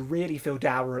last one to really feel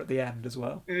dour at the end as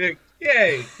well. Like,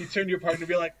 yay! You turn to your partner and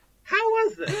be like, "How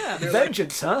was it?" Yeah,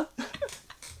 Vengeance, like,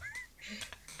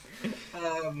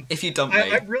 huh? If you dump me,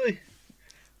 I really.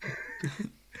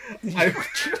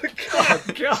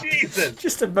 God, Jesus!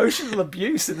 Just emotional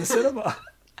abuse in the cinema.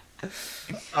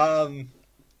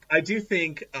 I do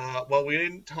think, while we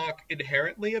didn't talk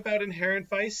inherently about Inherent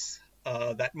Vice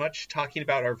that much, talking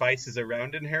about our vices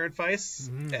around Inherent Vice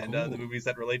and the movies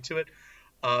that relate to it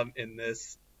in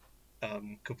this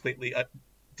completely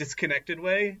disconnected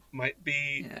way might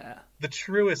be the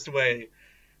truest way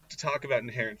to talk about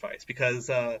Inherent Vice,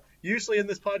 because usually in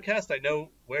this podcast I know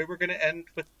where we're going to end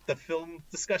with the film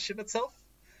discussion itself.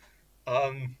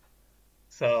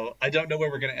 So I don't know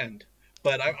where we're going to end.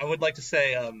 But I would like to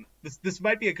say this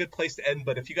might be a good place to end.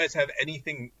 But if you guys have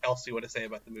anything else you want to say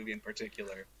about the movie in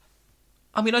particular,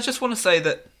 I mean, I just want to say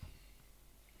that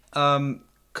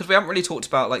because we haven't really talked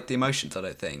about like the emotions, I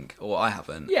don't think, or I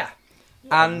haven't. Yeah.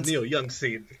 And Neil Young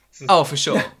scene. Oh, for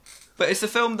sure. But it's a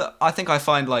film that I think I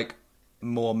find like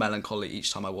more melancholy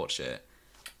each time I watch it.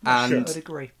 And I'd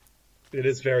agree. It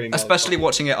is very melancholy. Especially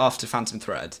watching it after Phantom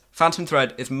Thread. Phantom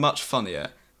Thread is much funnier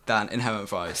than Inherent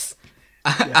Vice.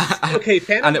 Yes. Okay,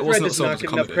 Phantom Thread does not get enough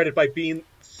comedy. credit by being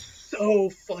so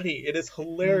funny. It is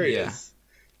hilarious.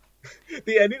 Yeah.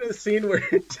 The ending of the scene where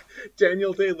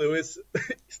Daniel Day-Lewis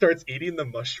starts eating the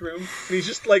mushroom, and he's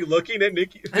just like looking at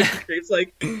Nicky Crave's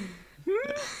like...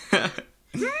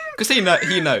 Because he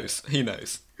knows.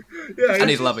 Yeah, and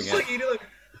he's loving it. Like eating, like,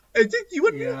 you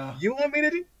want me to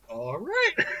do? All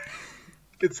right.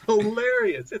 It's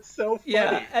hilarious. It's so funny.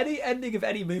 Yeah, any ending of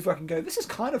any movie I can go, this is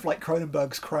kind of like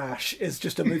Cronenberg's Crash, is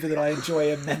just a movie that I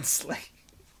enjoy immensely.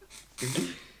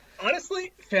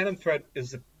 Honestly, Phantom Thread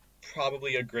is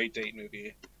probably a great date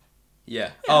movie.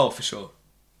 Yeah. Oh, for sure.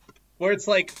 Where it's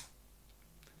like,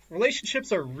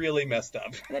 relationships are really messed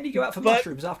up. And then you go out for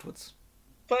mushrooms afterwards.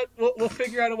 But we'll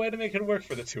figure out a way to make it work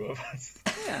for the two of us.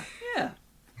 Yeah.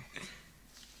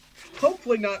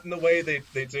 Hopefully not in the way they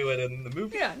do it in the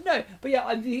movie. Yeah, no. But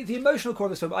yeah, the emotional core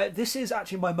of this film, this is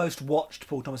actually my most watched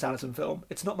Paul Thomas Anderson film.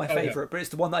 It's not my favourite, but it's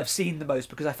the one that I've seen the most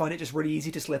because I find it just really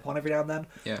easy to slip on every now and then.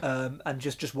 Yeah. And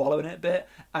just wallow in it a bit.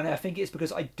 And I think it's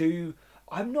because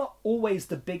I'm not always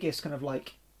the biggest kind of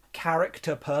like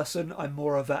character person. I'm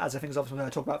more of a, as I think is obviously when I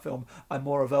talk about film, I'm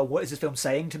more of a what is this film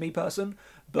saying to me person.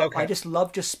 But I just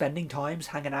love just spending times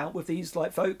hanging out with these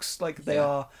like folks. Like they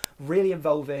are really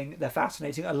involving. They're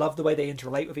fascinating. I love the way they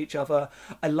interrelate with each other.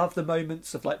 I love the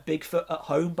moments of like Bigfoot at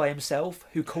home by himself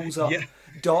who calls up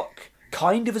Doc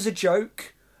kind of as a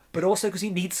joke, but also because he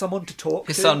needs someone to talk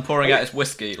to. His son pouring out his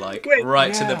whiskey to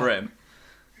the brim.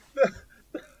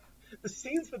 The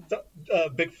scenes with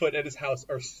Bigfoot at his house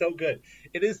are so good.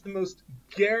 It is the most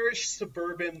garish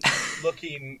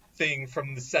suburban-looking thing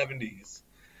from the 70s.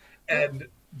 And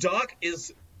Doc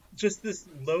is just this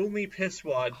lonely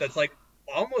pisswad that's like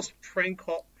almost prank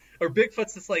call, or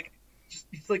Bigfoot's just like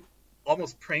he's like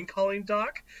almost prank calling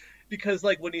Doc, because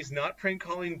like when he's not prank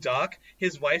calling Doc,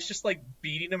 his wife's just like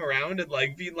beating him around and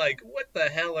like being like, "What the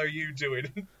hell are you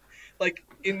doing?" Like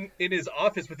in his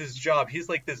office with his job, he's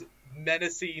like this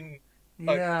menacing.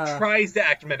 Tries to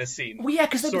act menacing. Well, yeah,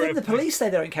 because the police say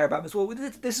they don't care about him as well.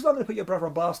 This is why I'm going to put your brother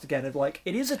on blast again. Of like,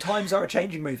 it is a times are a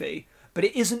changing movie, but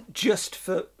it isn't just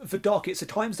for Doc. It's a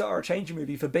times that are a changing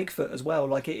movie for Bigfoot as well.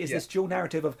 Like it is this dual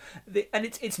narrative of, and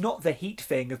it's not the Heat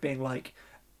thing of being like,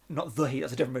 not the Heat.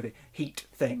 That's a different movie. Heat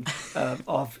thing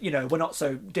of we're not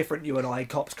so different, you and I,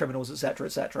 cops, criminals, etc.,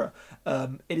 etc.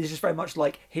 It is just very much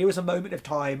like here is a moment of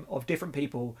time of different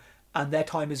people, and their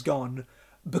time is gone.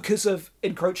 Because of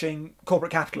encroaching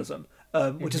corporate capitalism,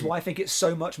 which is why I think it's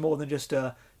so much more than just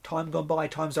a time gone by,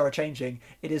 times are changing.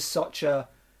 It is such a,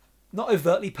 not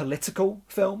overtly political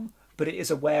film, but it is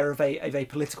aware of a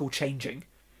political changing.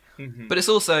 Mm-hmm. But it's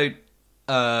also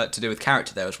to do with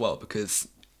character there as well, because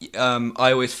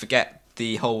I always forget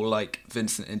the whole like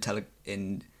Vincent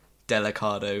in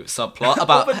Delicado subplot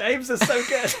about... All the names are so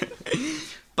good.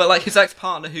 But like his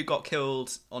ex-partner who got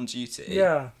killed on duty.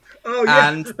 Yeah. Oh yeah,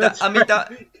 and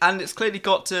and it's clearly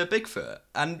got to Bigfoot,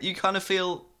 and you kind of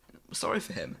feel sorry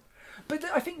for him. But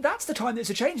I think that's the time that it's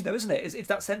a change, though, isn't it? It's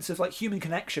that sense of like human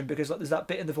connection, because like there's that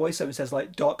bit in the voiceover that says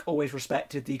like Doc always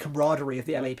respected the camaraderie of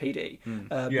the LAPD.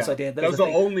 This idea that was the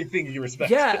only thing he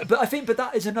respected. Yeah, but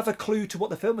that is another clue to what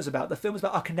the film is about. The film is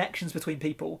about our connections between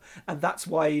people, and that's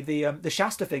why the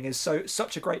Shasta thing is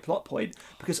such a great plot point,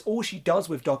 because all she does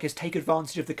with Doc is take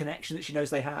advantage of the connection that she knows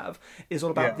they have. Is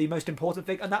all about the most important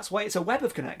thing, and that's why it's a web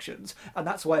of connections, and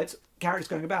that's why it's characters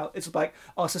going about. It's like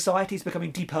our society is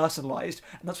becoming depersonalized,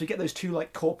 and that's why we get those two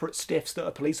like corporate stiffs that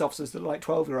are police officers that are like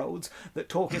 12-year-olds that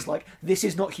talk. It's like, this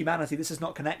is not humanity, this is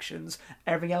not connections.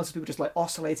 Everything else is people just like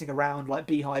oscillating around like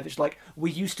beehive. It's like we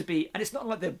used to be, and it's not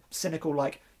like the cynical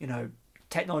like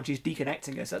technology is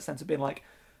deconnecting us. That sense of being like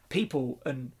people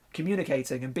and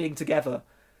communicating and being together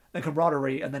and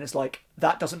camaraderie, and then it's like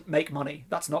that doesn't make money,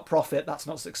 that's not profit, that's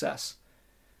not success.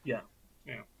 Yeah.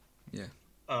 Yeah.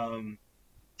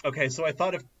 Okay, so I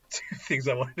thought of two things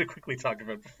I wanted to quickly talk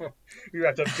about before we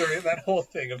wrapped up during that whole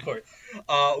thing, of course.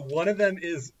 One of them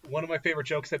is one of my favorite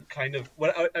jokes that kind of...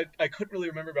 what I couldn't really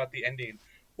remember about the ending,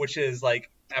 which is, like,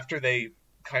 after they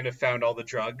kind of found all the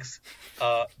drugs,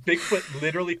 Bigfoot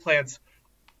literally plants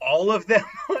all of them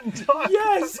on Doc.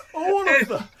 Yes, all of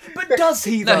them. But does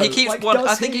he, though? No, he keeps one...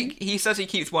 I think he says he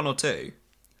keeps one or two.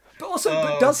 But also,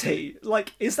 but does he?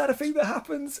 Like, is that a thing that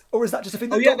happens, or is that just a thing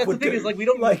that Doc would do? That's the thing is, like, we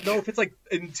don't know if it's like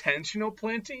intentional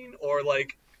planting or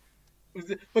like.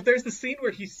 But there's the scene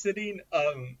where he's sitting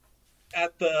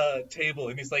at the table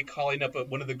and he's like calling up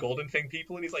one of the Golden Fang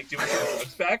people and he's like doing his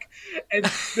drugs back, and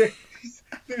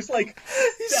there's like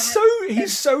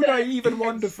he's so naive and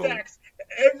wonderful.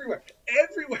 Everywhere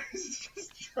is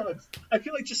just drugs. I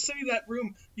feel like just sitting in that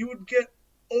room, you would get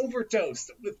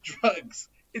overdosed with drugs.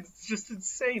 It's just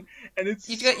insane, and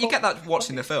you get that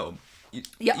watching the film. You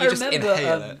I just remember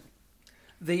inhale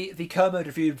it. The Kermode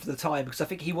reviewed for the time, because I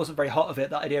think he wasn't very hot of it.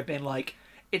 That idea of being like,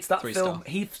 it's that 3-star. film.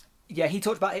 He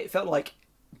talked about it. It felt like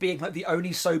being like the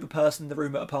only sober person in the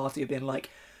room at a party, of being like,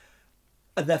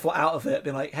 and therefore out of it,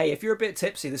 being like, hey, if you're a bit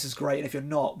tipsy, this is great, and if you're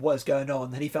not, what's going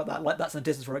on? And he felt that like that's a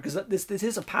distance from it, because this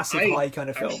is a passive high kind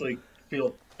of film. I actually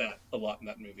feel that a lot in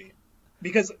that movie,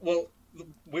 because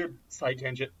weird side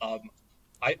tangent.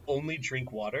 I only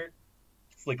drink water.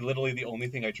 It's like literally the only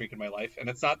thing I drink in my life, and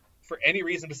it's not for any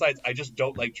reason besides I just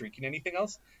don't like drinking anything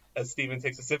else. As Steven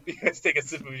takes a sip, you guys take a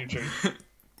sip of your drink.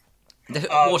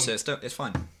 Water, it's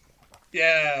fine.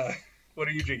 Yeah. What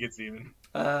are you drinking, Steven?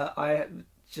 I'm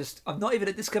not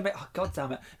even this can make, oh, god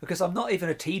damn it, because I'm not even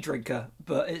a tea drinker,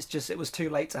 but it was too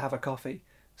late to have a coffee,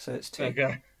 so it's tea.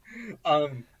 Okay. I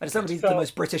just don't want to be the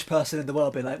most British person in the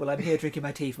world being like, well, I'm here drinking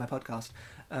my tea for my podcast.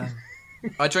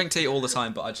 I drink tea all the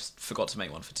time, but I just forgot to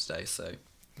make one for today, so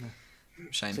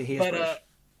shame. So he is British.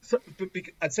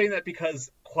 I'm saying that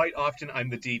because quite often I'm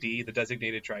the DD, the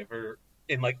designated driver,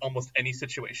 in like almost any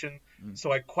situation.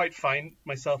 So I quite find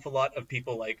myself a lot of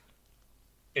people like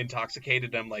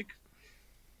intoxicated, and I'm like,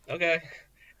 okay.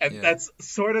 And that's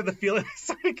sort of the feeling I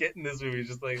started getting this movie,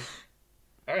 just like,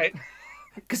 all right.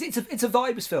 Because it's a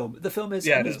vibes film. The film is,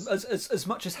 as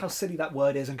much as how silly that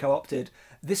word is and co-opted,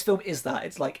 this film is that.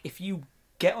 It's like, if you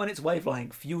get on its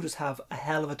wavelength, you'll just have a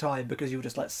hell of a time, because you'll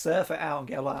just like surf it out and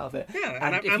get a lot out of it. Yeah,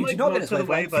 and if you like do not get its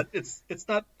wavelength, but it's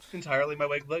not entirely my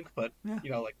wavelength, but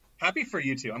like, happy for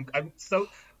you two. I'm so,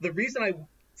 the reason I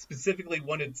specifically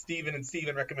wanted Steven and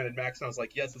Steven recommended Max, and I was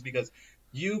like, yes, is because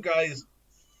you guys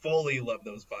fully love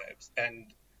those vibes, and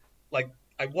like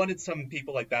I wanted some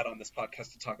people like that on this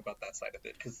podcast to talk about that side of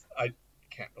it, because I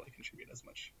can't really contribute as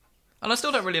much. And I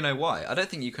still don't really know why. I don't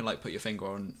think you can like put your finger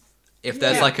on if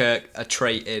there's like a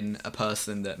trait in a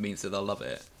person that means that they'll love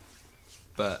it.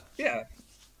 But yeah,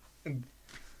 and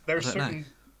there's certain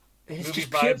it's movie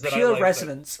just vibes that pure I like,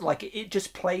 resonance. Like it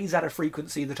just plays at a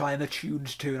frequency that I am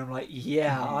attuned to, and I'm like,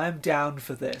 I'm down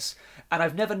for this. And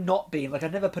I've never not been like,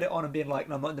 I've never put it on and been like,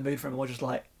 no, I'm not in the mood for it. I'm just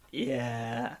like,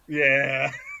 yeah.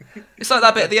 It's like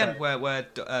that bit at the end where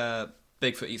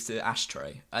Bigfoot eats the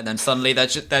ashtray, and then suddenly they're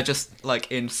just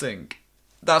like in sync.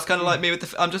 That's kind of like me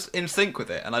with I'm just in sync with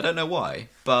it, and I don't know why,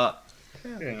 but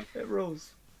it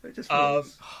rules. It just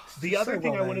rules. The other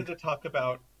thing I wanted to talk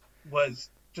about was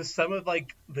just some of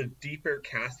like the deeper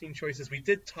casting choices. We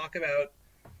did talk about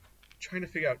trying to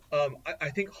figure out. I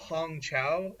think Hong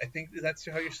Chow. I think that's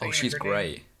how you're saying. Oh, she's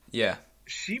great. Name. Yeah.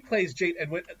 She plays Jade,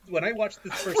 and when I watched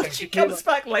this first time, she comes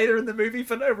back later in the movie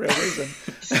for no real reason.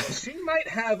 she might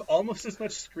have almost as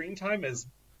much screen time as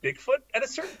Bigfoot at a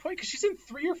certain point, because she's in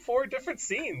 3 or 4 different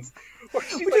scenes.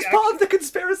 Which is part of the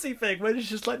conspiracy thing, where it's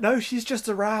just like, no, she's just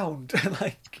around.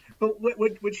 Like, but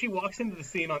when she walks into the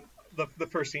scene on the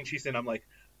first scene she's in, I'm like,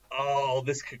 oh,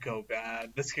 this could go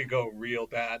bad. This could go real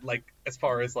bad. Like, as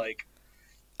far as like,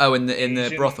 in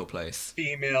the brothel place,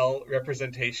 female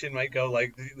representation might go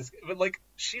like this, but like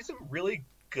she's a really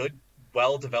good,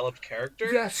 well-developed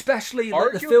character. Yeah, especially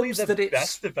like the films that it's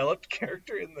best developed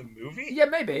character in the movie. Yeah,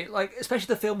 maybe like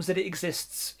especially the films that it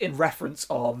exists in reference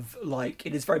of. Like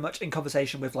it is very much in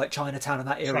conversation with like Chinatown and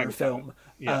that era of film,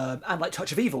 and like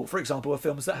Touch of Evil, for example, are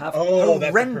films that have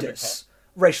horrendous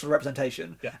racial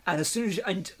representation. Yeah. And as soon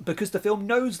as because the film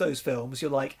knows those films,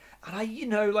 you're like, and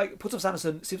Paul Thomas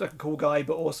Anderson seems like a cool guy,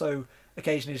 but also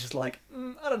occasionally it's just like,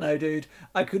 I don't know, dude.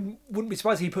 Wouldn't be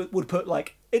surprised if he would put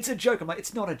like, it's a joke. I'm like,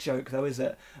 it's not a joke though, is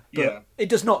it? But it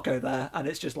does not go there, and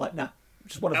it's just like, nah,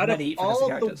 just one of many all of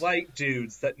characters. The white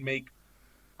dudes that make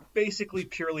basically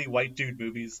purely white dude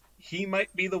movies, he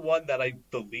might be the one that I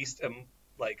the least am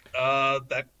like,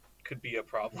 that could be a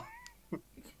problem.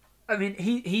 I mean,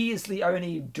 he is the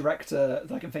only director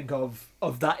that I can think of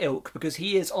that ilk, because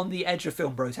he is on the edge of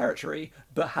film bro territory,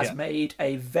 but has made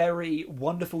a very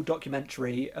wonderful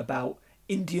documentary about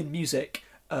Indian music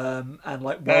and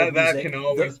like world music can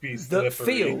always be slippery. That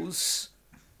feels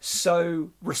so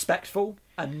respectful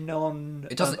and non.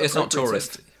 It doesn't. It's not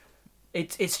tourist.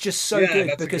 It's just so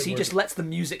good because he just lets the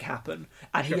music happen,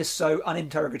 and he is so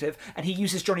uninterrogative, and he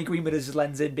uses Johnny Greenwood as his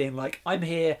lens in, being like, I'm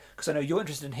here because I know you're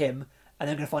interested in him, and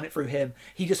they're going to find it through him.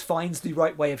 He just finds the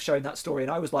right way of showing that story,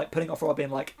 and I was like putting off Rob being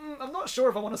like, I'm not sure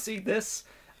if I want to see this,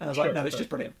 and I was like, no, it's just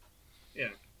brilliant. Yeah.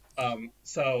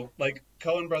 So like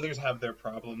Coen brothers have their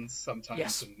problems sometimes,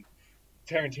 yes. and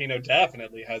Tarantino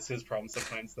definitely has his problems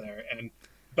sometimes there, and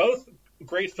both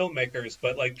great filmmakers,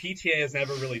 but like PTA has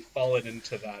never really fallen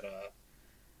into that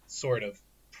sort of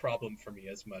problem for me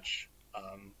as much.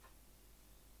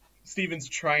 Steven's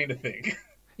trying to think.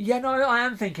 Yeah, no, I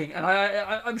am thinking, and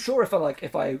I'm sure if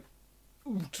I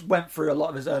went through a lot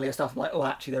of his earlier stuff, I'm like, oh,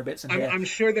 actually, there are bits in here. I'm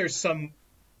sure there's some.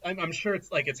 I'm sure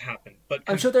it's happened, but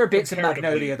I'm sure there are bits in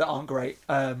Magnolia that aren't great.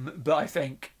 But I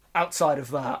think outside of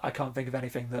that, I can't think of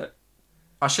anything that.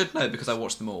 I should know because I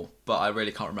watched them all, but I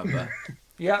really can't remember.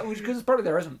 Yeah, because probably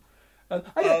there isn't.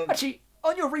 Actually,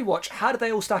 on your rewatch, how do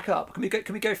they all stack up? Can we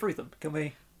go through them? Can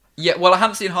we? Yeah, well, I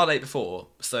hadn't seen Hard Eight before,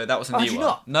 so that was a new one.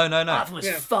 Not? No. That was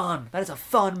fun. That is a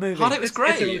fun movie. Hard Eight was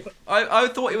great. I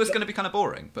thought it was going to be kind of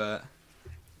boring, but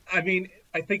I mean,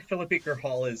 I think Philip Baker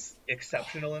Hall is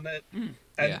exceptional in it,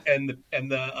 and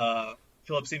the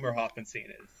Philip Seymour Hoffman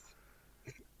scene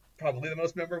is probably the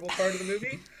most memorable part of the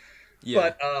movie.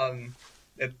 Yeah.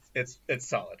 But it's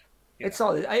solid. It's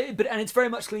solid, and it's very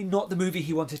much not the movie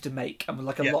he wanted to make, and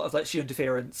like a lot of like sheer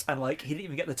interference, and like he didn't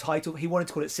even get the title. He wanted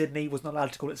to call it Sydney, was not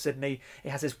allowed to call it Sydney.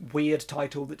 It has this weird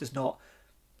title that does not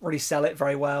really sell it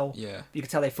very well. Yeah, you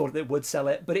can tell they thought it would sell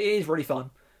it, but it is really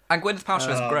fun. And Gwyneth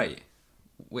Paltrow is great,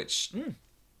 which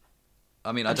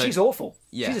I mean, she's awful.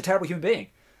 Yeah, she's a terrible human being.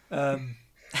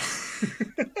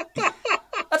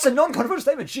 That's a non-controversial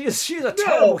statement. She's a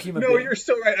terrible human being. No, you're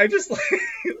so right. I just like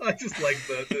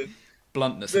the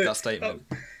bluntness of that statement.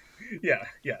 Yeah.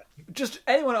 Just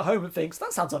anyone at home that thinks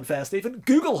that sounds unfair, Stephen,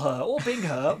 Google her or Bing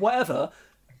her, whatever.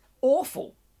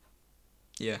 Awful.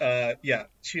 Yeah. Yeah.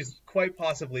 She's quite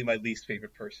possibly my least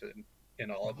favorite person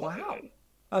in all of Hollywood.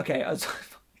 Wow. Okay.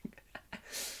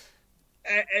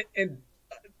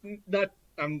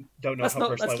 Don't know how personal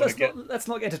I want to get. Let's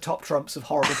not get into top trumps of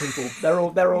horrible people. They're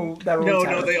all. No,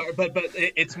 terrible. They are. But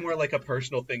it's more like a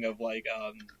personal thing of like.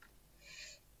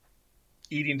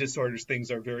 Eating disorders things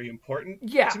are very important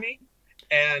to me,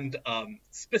 and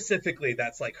specifically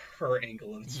that's like her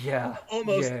angle of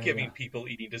almost giving people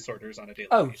eating disorders on a daily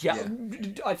basis. Yeah,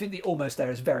 I think the almost there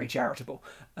is very charitable.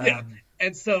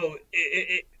 And so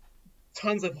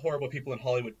tons of horrible people in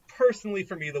Hollywood. Personally,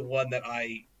 for me, the one that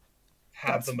I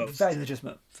have the most very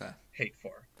legitimate hate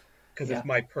for, because it's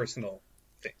my personal.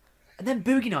 And then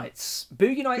Boogie Nights.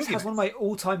 Boogie Nights has one of my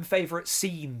all-time favourite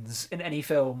scenes in any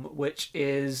film, which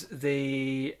is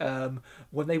the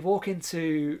when they walk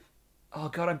into. Oh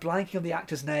God, I'm blanking on the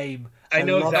actor's name. I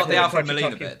know exactly the Alfred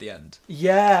Molina bit at the end.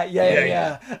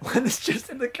 Yeah. When it's just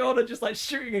in the corner, just like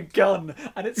shooting a gun,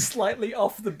 and it's slightly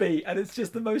off the beat, and it's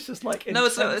just the most just like. No,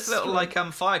 it's a little like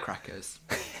firecrackers.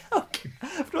 Okay.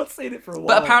 I've not seen it for a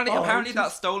while. But apparently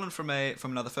that's stolen from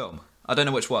another film. I don't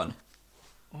know which one.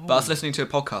 But I was listening to a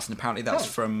podcast, and apparently that's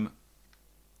from.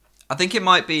 I think it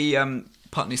might be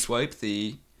Putney Swope,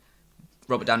 the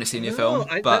Robert Downey Sr. film,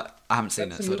 but I haven't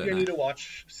seen it, so I don't know. That's a movie I need to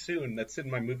watch soon. That's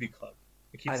in my movie club.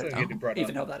 It keeps getting brought up.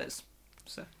 Even know what that is.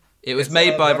 So. It was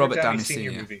made by Robert Downey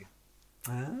Sr. movie.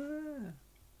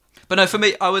 But no, for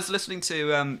me, I was listening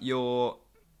to your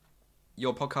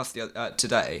podcast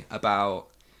today about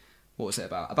what was it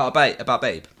about? About Babe.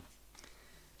 It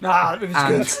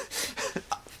was good.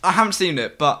 I haven't seen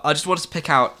it, but I just wanted to pick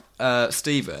out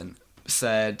Stephen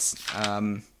said.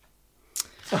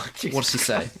 What did he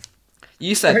say?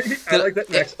 You said. I like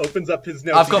that Max opens up his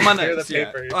notes. I've got my notes.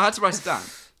 Yeah. I had to write it down.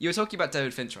 You were talking about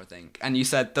David Fincher, I think, and you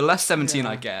said the less 17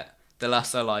 I get, the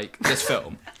less I like this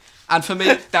film. And for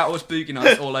me, that was Boogie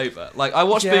Nights all over. Like I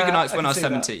watched Boogie Nights when I was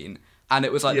 17, and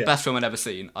it was like the best film I'd ever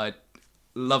seen. I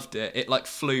loved it. It like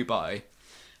flew by,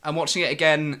 and watching it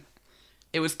again,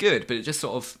 it was good, but it just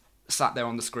sort of sat there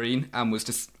on the screen and was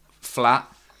just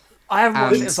flat. I haven't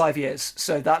watched it in 5 years,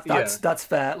 so that's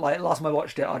fair. Like last time I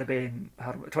watched it, I'd have been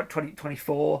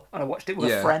 24, and I watched it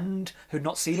with a friend who'd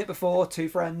not seen it before, two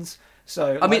friends.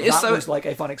 So I mean, that was like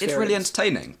a fun experience. It's really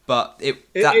entertaining, but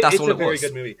that's all it was. It's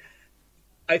a very good movie.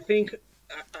 I think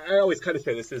I always kind of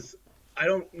say this is I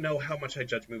don't know how much I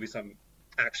judge movies on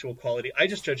actual quality. I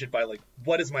just judge it by like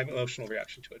what is my emotional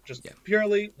reaction to it. Just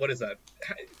purely what is that?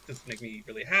 Does it make me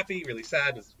really happy, really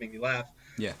sad? Does it make me laugh?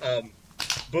 Yeah.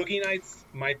 Boogie Nights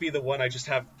might be the one I just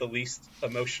have the least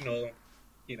emotional,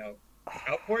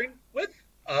 outpouring with.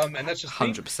 And that's just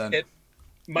 100%. It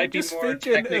might be more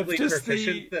technically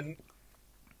proficient than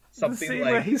something the scene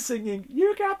like where he's singing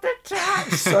 "You Got the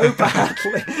Touch" so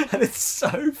badly, and it's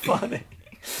so funny.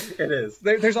 It is.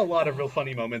 There's a lot of real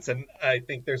funny moments, and I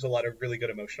think there's a lot of really good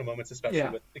emotional moments, especially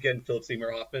with, again, Philip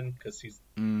Seymour Hoffman, because he's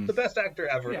the best actor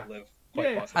ever to live.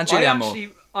 And Julianne Moore.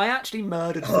 I actually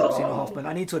murdered Philip Seymour Hoffman.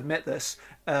 I need to admit this.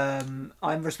 I'm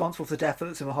responsible for the death of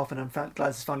Philip Seymour Hoffman. I'm glad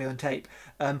this is finally on tape.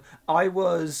 I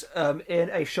was in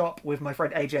a shop with my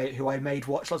friend AJ, who I made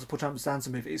watch lots of Paul Thomas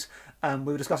Anderson movies. We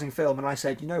were discussing film, and I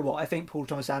said, you know what? I think Paul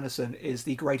Thomas Anderson is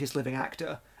the greatest living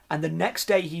actor. And the next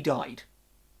day he died.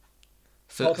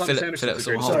 Philip Seymour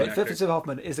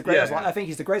Hoffman is the greatest. I think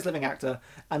he's the greatest living actor.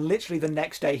 And literally the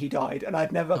next day he died, and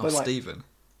I'd never been like, Stephen.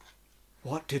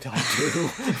 What did I do?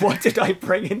 What did I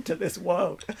bring into this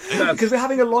world? Because we're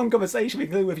having a long conversation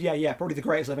with probably the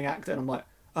greatest living actor, and I'm like,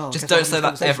 oh, just don't say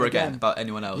that ever again about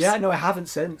anyone else. Yeah, no, I haven't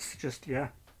since. Just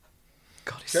God,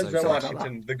 he's Denzel so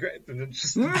Washington, the great.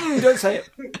 Just don't say it.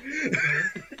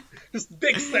 Just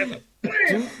big seven.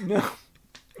 No.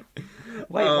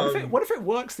 Wait, what if it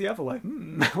works the other way?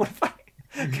 What if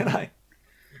can I?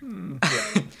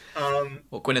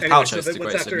 Well, Gwyneth Paltrow is the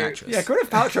greatest living actress. Yeah, Gwyneth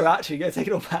Paltrow actually, take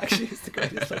it all back. She's the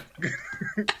greatest.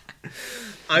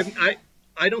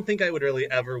 I don't think I would really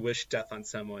ever wish death on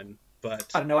someone, but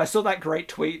I don't know. I saw that great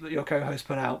tweet that your co-host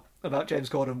put out about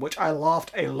James Corden, which I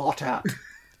laughed a lot at.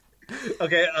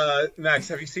 Okay, Max,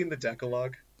 have you seen the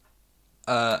Decalogue?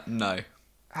 No.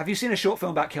 Have you seen a short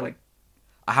film about killing?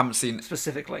 I haven't seen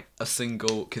specifically a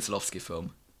single Kieslowski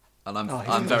film, and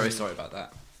I'm very sorry about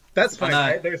that. That's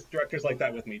fine. There's directors like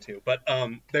that with me too. But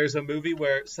there's a movie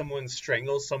where someone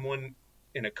strangles someone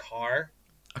in a car.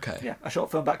 Okay. Yeah, a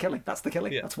short film about killing. That's the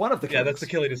killing. Yeah. That's one of the killings. Yeah, that's the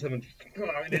killing. Is someone.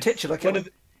 The titular killing.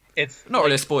 It's not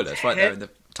really a spoiler. It's right there in the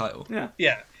title. Yeah.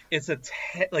 Yeah. It's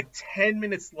 10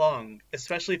 minutes long,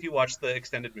 especially if you watch the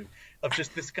extended movie, of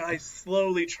just this guy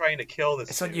slowly trying to kill this.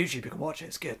 It's on YouTube. You can watch it.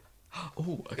 It's good.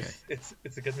 Oh, okay.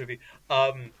 It's a good movie.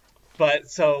 But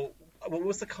so what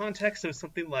was the context? It was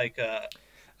something like.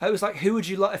 It was like, who would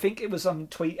you like? I think it was some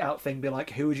tweet out thing, be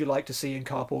like, who would you like to see in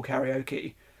carpool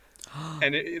karaoke?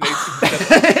 And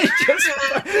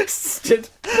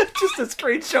just a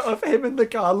screenshot of him in the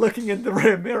car looking in the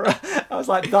rear mirror. I was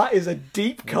like, that is a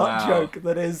deep cut joke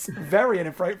that is very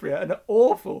inappropriate and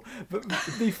awful. But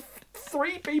the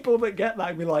three people that get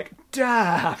that be like,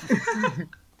 damn.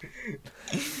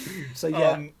 So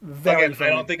yeah, very again,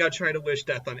 funny. I don't think I'd try to wish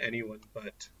death on anyone,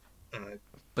 but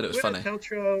it was funny.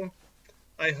 Paltrow,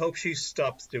 I hope she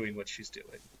stops doing what she's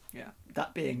doing. Yeah,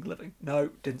 that being living. No,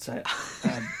 didn't say it.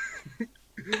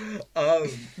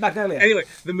 Magnolia. Anyway,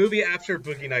 the movie after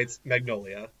Boogie Nights,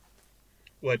 Magnolia,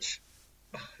 which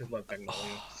I love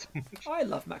Magnolia so much. I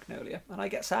love Magnolia, and I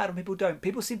get sad when people don't.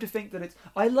 People seem to think that it's.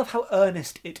 I love how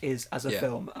earnest it is as a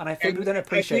film, and I think people don't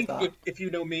appreciate that. If you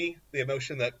know me, the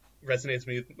emotion that resonates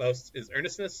with me most is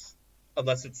earnestness,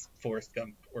 unless it's Forrest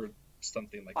Gump or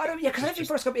something like that. Because I don't think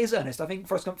Forrest Gump is earnest. I think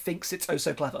Forrest Gump thinks it's oh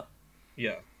so clever.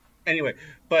 Yeah. Anyway,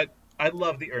 but I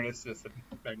love the earnestness of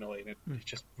Magnolia, and it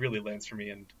just really lands for me.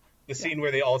 And the scene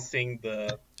where they all sing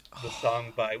the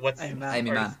song by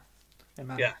Amy Mann.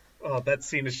 Yeah. Oh, that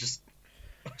scene is just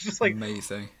like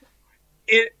amazing.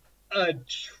 It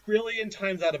 1,000,000,000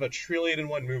 times out of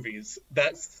 1,000,000,001 movies,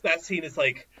 that scene is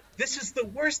like, this is the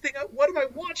worst thing. What am I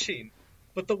watching?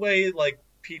 But the way like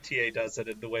PTA does it,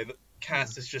 and the way the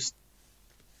cast is just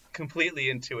completely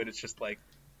into it, it's just like,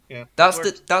 yeah. That's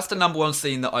the number one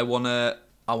scene that I wanna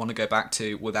go back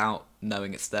to without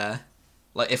knowing it's there.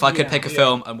 Like if I could pick a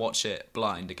film and watch it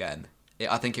blind again,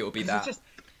 I think it would be that.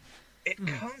 It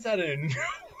comes out of nowhere.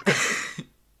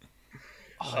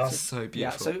 It's so beautiful.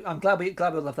 Yeah, so I'm glad we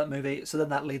love that movie. So then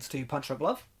that leads to Punch Drunk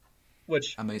Love.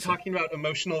 Which, amazing. Talking about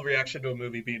emotional reaction to a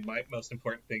movie being my most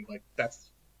important thing, like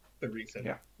that's the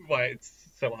reason why it's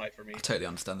so high for me. I totally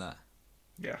understand that.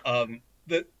 Yeah.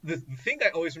 The thing I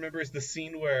always remember is the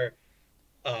scene where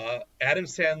Adam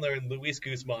Sandler and Luis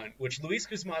Guzman, which Luis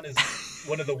Guzman is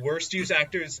one of the worst used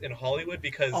actors in Hollywood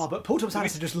because... Oh, but Paul Thomas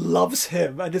Anderson just loves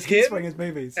him and just keeps playing his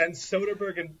movies. And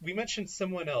Soderbergh, and we mentioned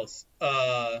someone else.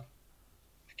 I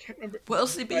can't remember. What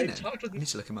else has he been in? I need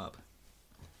to look him up.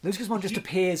 Luis Guzman just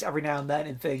appears every now and then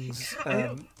in things,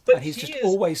 and he's just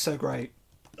always so great.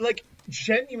 Like,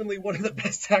 genuinely one of the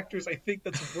best actors I think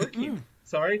that's working.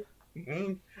 Sorry.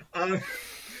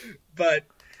 But...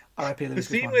 the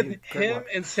scene with him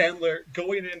and Sandler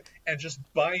going in and just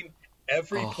buying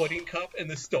every pudding cup in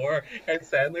the store, and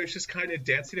Sandler's just kind of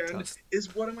dancing around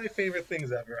is one of my favorite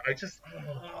things ever. I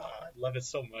love it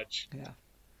so much. Yeah.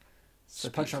 So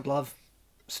Punch Drunk Love,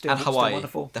 still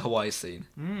wonderful. The Hawaii scene.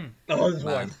 Oh, the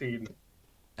Hawaii scene.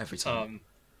 Every time.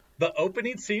 The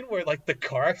opening scene where like the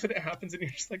car accident happens and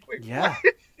you're just like, wait, what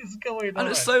is going on?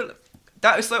 And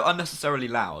that is so unnecessarily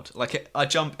loud. Like I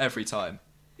jump every time.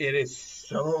 It is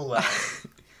so loud.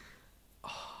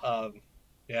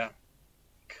 Yeah.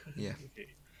 Yeah.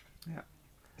 Yeah.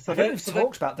 So I think we've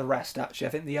talked about the rest, actually. I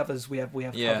think the others we have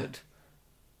covered.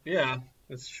 Yeah,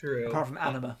 that's true. Apart from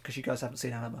Anima, because you guys haven't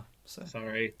seen Anima. So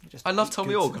sorry. I love Tom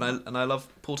York and I love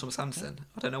Paul Thomas Anderson.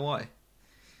 I don't know why.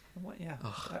 Yeah.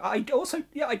 I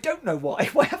don't know why.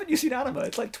 Why haven't you seen Anima?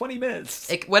 It's like 20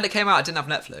 minutes. When it came out, I didn't have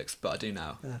Netflix, but I do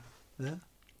now. Yeah. You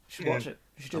should watch it.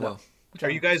 You should do that. Are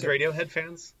you guys Radiohead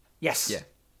fans? Yes. Yeah.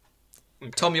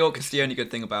 Okay. Tom York is the only good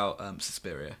thing about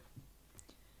Suspiria.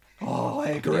 Oh, I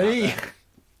agree. Yeah,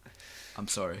 I'm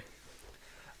sorry.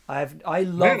 I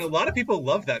love. Man, a lot of people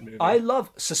love that movie. I love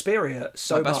Suspiria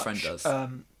so much. My best friend does.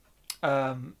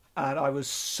 And I was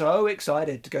so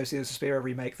excited to go see the Suspiria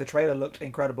remake. The trailer looked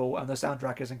incredible, and the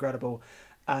soundtrack is incredible.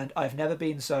 And I've never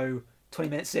been so 20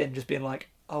 minutes in, just being like,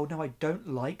 "Oh no, I don't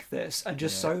like this," and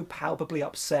just so palpably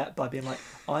upset by being like,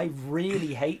 "I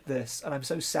really hate this," and I'm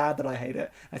so sad that I hate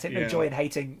it. I take no joy in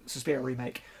hating Suspiria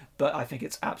remake, but I think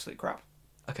it's absolute crap.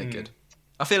 Okay, good.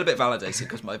 I feel a bit validated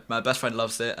because my best friend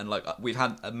loves it, and like we've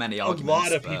had many arguments. A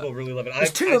lot of people really love it.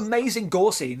 There's two amazing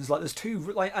gore scenes, like there's two,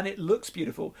 like, and it looks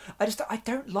beautiful. I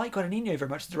don't like Guadagnino very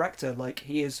much, the director. Like,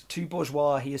 he is too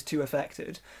bourgeois, he is too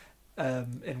affected,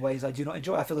 in ways I do not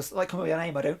enjoy. I feel this, like Come Up With Your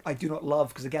Name, I do not love,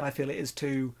 because again I feel it is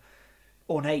too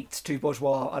ornate, too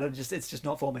bourgeois. It's just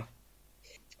not for me.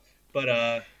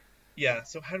 But yeah.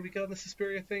 So how do we get on the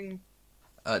Suspiria thing?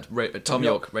 Tom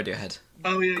York, Radiohead.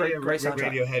 Oh yeah, great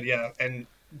soundtrack. Radiohead, yeah, and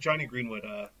Johnny Greenwood,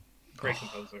 great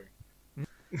composer.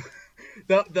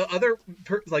 The other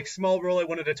small role I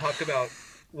wanted to talk about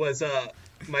was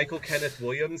Michael Kenneth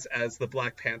Williams as the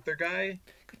Black Panther guy.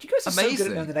 You guys are so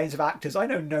good at knowing the names of actors. I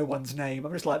know no one's name.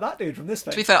 I'm just like, that dude from this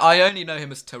thing. To be fair, I only know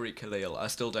him as Tariq Khalil. I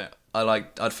still don't.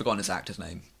 I'd forgotten his actor's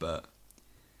name, but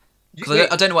because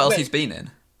I don't know what else he's been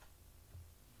in.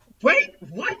 Wait,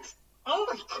 what? Oh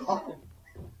my god!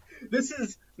 This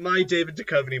is my David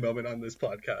Duchovny moment on this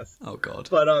podcast. Oh god!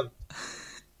 But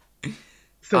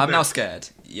so I'm now scared.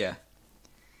 Yeah.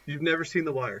 You've never seen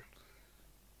The Wire?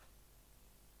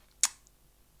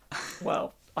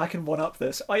 Well, I can one-up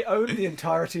this. I own the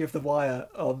entirety of The Wire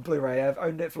on Blu-ray. I've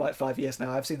owned it for like 5 years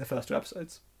now. I've seen the first 2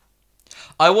 episodes.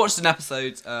 I watched an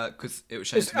episode because it was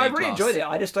shown to me. I really enjoyed it.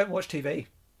 I just don't watch TV.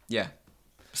 Yeah,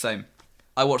 same.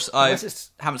 I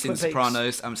haven't seen The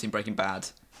Sopranos. I haven't seen Breaking Bad.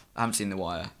 I haven't seen The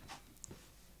Wire.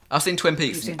 I've seen Twin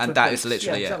Peaks, and that is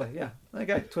literally it. Yeah, there you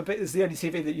go. Twin Peaks is the only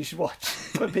TV that you should watch.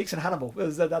 Twin Peaks and Hannibal.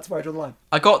 That's where I draw the line.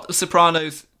 I got The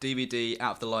Sopranos DVD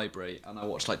out of the library, and I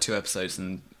watched like 2 episodes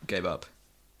and gave up.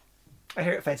 I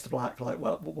hear it fades to black. Like,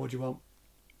 well, what more do you want?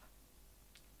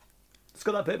 It's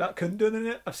got that bit about Kundun in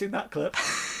it. I've seen that clip.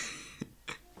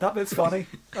 That bit's funny.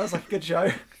 That was like a good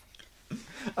show.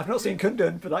 I've not seen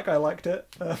Kundun, but that guy liked it.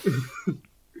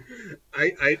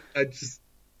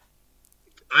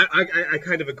 I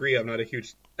kind of agree. I'm not a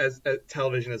huge as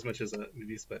television as much as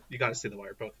movies, but you got to see The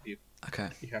Wire, both of you. Okay,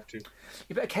 you have to.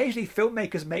 Yeah, but occasionally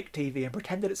filmmakers make TV and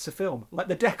pretend that it's a film, like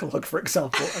The Decalogue, for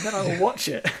example, and then I will watch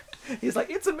it. He's like,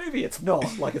 "It's a movie." It's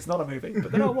not. Like, it's not a movie,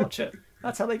 but then I'll watch it.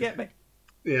 That's how they get me.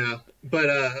 Yeah, but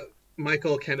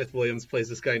Michael Kenneth Williams plays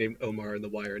this guy named Omar in The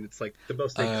Wire, and it's like the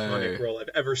most iconic role I've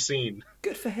ever seen.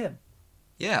 Good for him.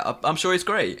 Yeah, I'm sure he's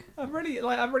great. I'm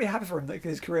really happy for him that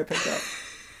his career picked up.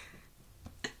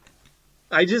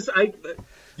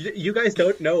 You guys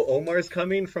don't know Omar's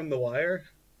coming from The Wire?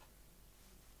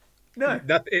 No.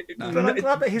 But I'm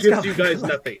glad that he's gives you guys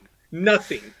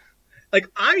nothing. Like,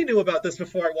 I knew about this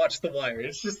before I watched The Wire.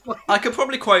 It's just like... I could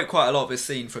probably quote quite a lot of his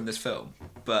scene from this film,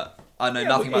 but I know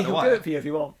nothing about The Wire. He'll do it for you if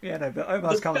you want. Yeah, no, but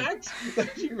Omar's coming.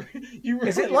 You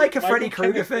is it like a Freddy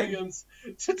Krueger thing?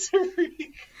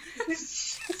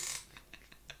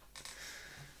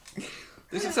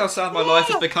 This is how sad my life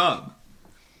has become.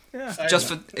 Yeah.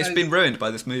 It's been ruined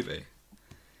by this movie.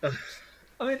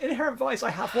 I mean, Inherent Vice I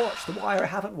have watched. The Wire I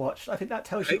haven't watched. I think that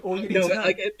tells you all you need to know.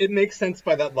 Like, it makes sense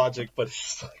by that logic, but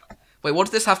it's like... Wait, what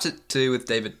does this have to do with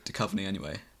David Duchovny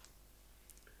anyway?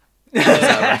 Is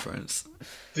that a reference?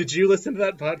 Did you listen to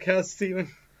that podcast, Stephen?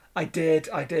 I did.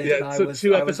 Yeah, and so I was,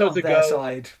 2 episodes ago, their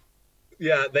side.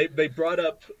 Yeah, I brought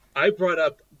up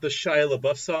the Shia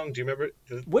LaBeouf song. Do you remember?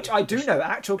 Which I do know,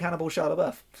 actual Cannibal Shia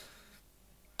LaBeouf.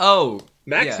 Oh,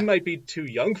 Max might be too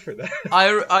young for that.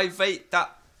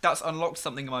 That's unlocked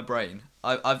something in my brain.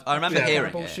 I remember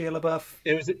hearing Cannibal it. Shia LaBeouf.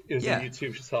 It was a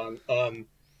YouTube song.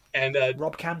 And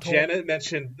Rob Cantor. Janet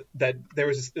mentioned that there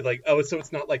was like, oh, so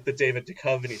it's not like the David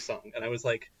Duchovny song, and I was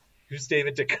like, who's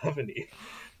David Duchovny?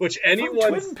 Which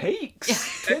anyone. Twin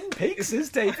Peaks. Twin Peaks is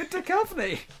David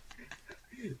Duchovny.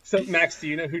 So Max, do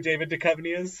you know who David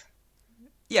Duchovny is?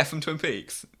 Yeah, from Twin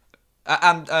Peaks.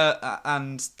 And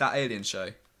that alien show,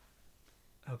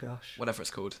 Oh gosh. whatever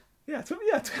it's called. Yeah,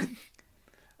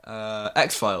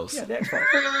 X-Files. yeah, the X-Files.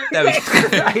 There we go.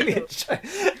 The alien show.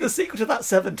 The sequel to that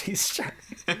 70s show.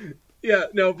 Yeah,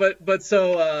 no, but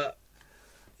so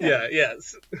yeah,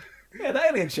 yes. Yeah, the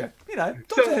alien show. You know,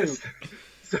 Doctor Who.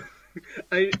 So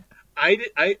I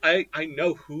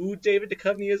know who David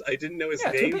Duchovny is. I didn't know his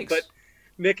Yeah, Twin name, Peaks. but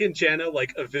Nick and Jana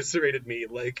like eviscerated me.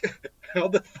 Like, how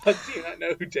the fuck do you not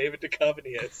know who David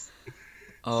Duchovny is?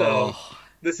 Oh. So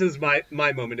this is my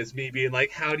moment, is me being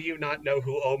like, how do you not know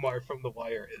who Omar from The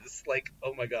Wire is? Like,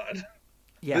 oh my god.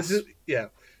 Yes.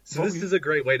 This is a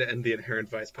great way to end the Inherent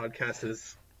Vice podcast.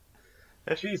 Is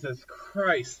Jesus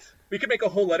Christ. We could make a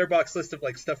whole letterbox list of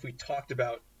like stuff we talked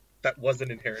about that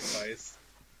wasn't Inherent Vice.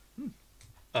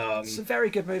 It's a very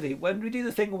good movie. When we do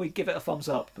the thing where we give it a thumbs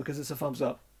up, because it's a thumbs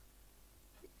up.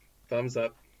 Thumbs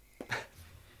up.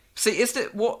 See,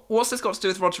 what's this got to do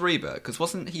with Roger Ebert? Because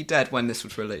wasn't he dead when this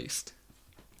was released?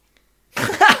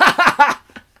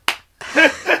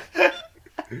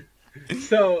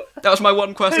 So that was my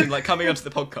one question, like coming onto the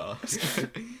podcast.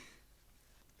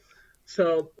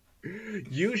 So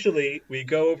usually we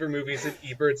go over movies in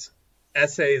Ebert's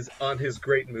essays on his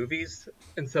great movies,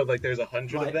 and so like there's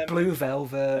 100 of them. Blue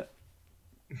Velvet.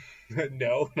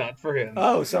 No, not for him.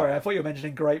 Oh, sorry, I thought you were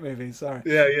mentioning great movies. Sorry.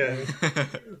 Yeah.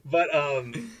 But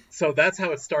so that's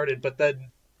how it started. But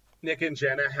then Nick and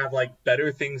Jana have like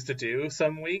better things to do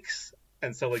some weeks,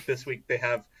 and so like this week they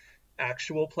have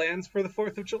actual plans for the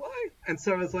 4th of July. And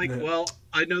so I was like, well,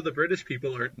 I know the British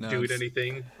people aren't doing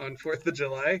anything on 4th of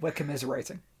July. We're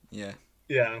commiserating. Yeah.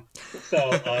 So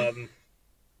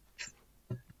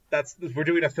we're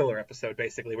doing a filler episode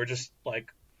basically. We're just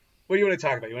like, what do you want to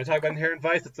talk about? You want to talk about Inherent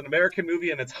Vice? It's an American movie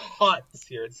and it's hot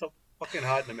this year. It's so fucking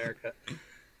hot in America.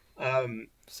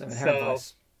 So Inherent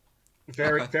Vice.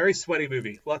 Very sweaty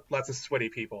movie. Lots of sweaty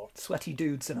people. Sweaty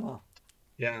dude cinema.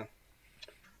 Yeah.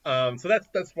 So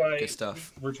that's why good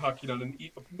stuff. We're talking on a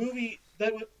movie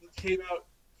that came out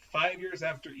 5 years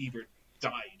after Ebert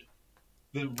died.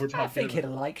 I think he'd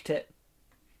have liked it.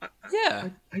 Yeah.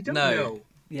 I don't know.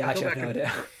 Yeah, I actually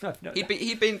have no idea.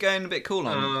 He'd been going a bit cool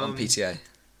on PTA.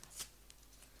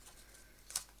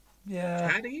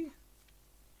 Yeah. Had he?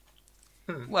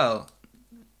 Well,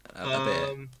 a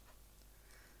bit.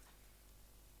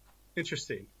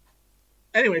 Interesting.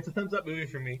 Anyway, it's a thumbs up movie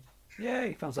for me.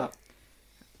 Yay, thumbs up.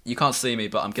 You can't see me,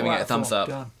 but I'm giving it a thumbs up.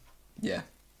 Done. Yeah,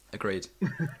 agreed.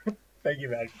 Thank you,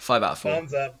 Max. 5 out of 4.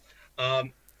 Thumbs up.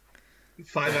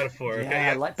 5 out of 4. Okay?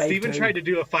 Yeah, like Babe Steven 2. tried to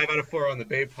do a 5 out of 4 on the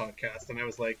Babe podcast, and I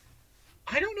was like,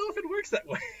 I don't know if it works that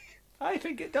way. I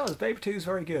think it does. Babe 2 is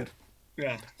very good.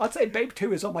 Yeah. I'd say Babe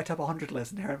 2 is on my top 100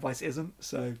 list, and Inherent Vice isn't,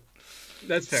 so...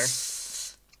 That's fair.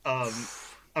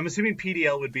 I'm assuming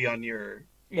PDL would be on your...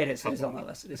 Yeah, it is. It is on that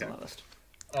list. It is on that list.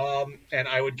 And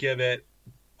I would give it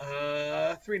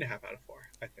 3.5 out of 4,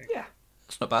 I think. Yeah.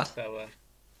 That's not bad. So,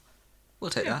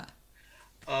 we'll take that.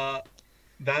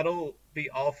 That'll be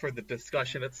all for the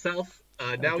discussion itself.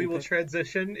 Now we will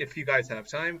transition, if you guys have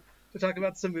time, to talk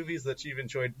about some movies that you've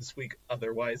enjoyed this week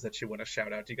otherwise that you want to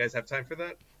shout out. Do you guys have time for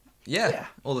that? Yeah.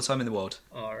 All the time in the world.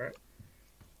 All right.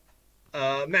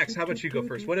 Max, how about you go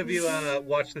first? What have you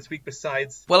watched this week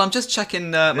besides... Well, I'm just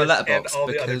checking my letterbox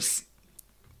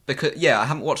because I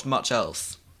haven't watched much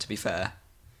else, to be fair.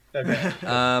 Okay,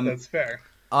 that's fair.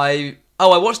 I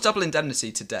watched Double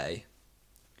Indemnity today.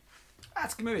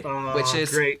 That's a good movie. Which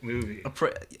is a great movie.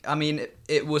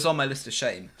 It was on my list of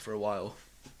shame for a while.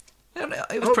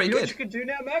 It was pretty good. good. What you can do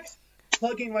now, Max?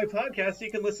 Plugging my podcast,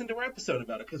 you can listen to our episode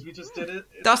about it, because we just did it.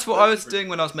 That's what I was doing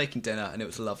when I was making dinner, and it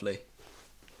was lovely.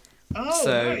 Oh,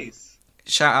 so, nice.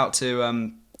 Shout out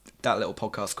to that little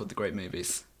podcast called The Great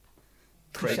Movies.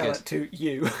 Pretty shout good. out to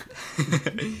you.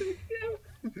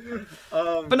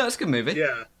 But no, it's a good movie.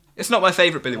 Yeah. It's not my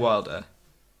favourite Billy Wilder.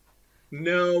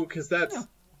 No, because that's... Yeah.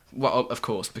 Well, of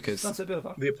course, because... That's a bit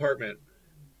of The Apartment.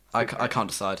 I can't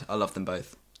decide. I love them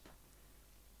both.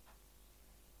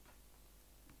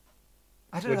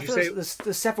 I don't know.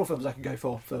 There's several films I can go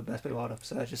for Best Billy Wilder,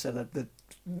 so I just said that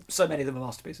so many of them are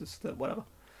masterpieces that whatever.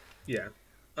 Yeah.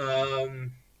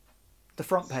 The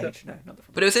front page. No, not the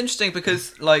front. But it was interesting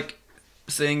because, like,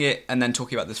 seeing it and then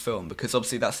talking about this film, because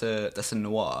obviously that's a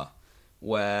noir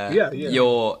where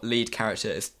your lead character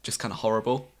is just kind of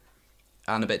horrible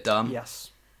and a bit dumb. Yes.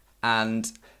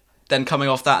 And then coming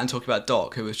off that and talking about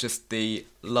Doc, who was just the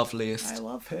loveliest, I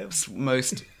love him,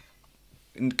 most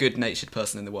good-natured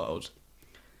person in the world.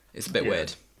 It's a bit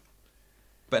weird.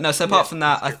 But no, so apart from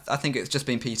that, I think it's just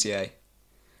been PTA.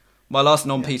 My last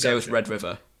non-PTA was Red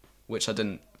River, which I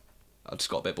just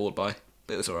got a bit bored by,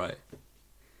 but it was alright.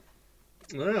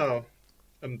 Oh.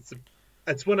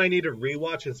 It's one I need to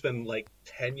rewatch. It's been like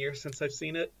 10 years since I've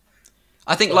seen it.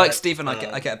 I think, like Stephen,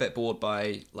 I get a bit bored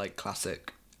by like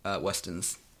classic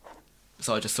westerns,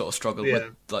 so I just sort of struggled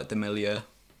with like the milieu.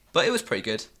 But it was pretty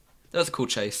good. There was a cool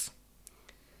chase.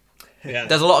 Yeah,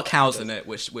 there's a lot of cows in it,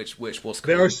 which was cool.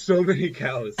 There are so many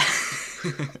cows.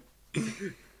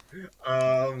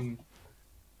 All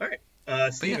right.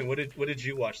 Stephen, what did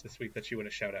you watch this week that you want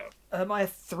to shout out? I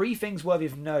have three things worthy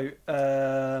of note.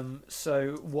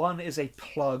 So one is a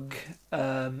plug,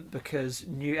 because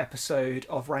new episode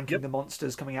of Ranking the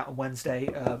Monsters coming out on Wednesday.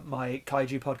 My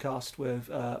kaiju podcast with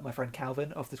my friend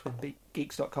Calvin of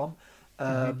thisOneGeeks.com.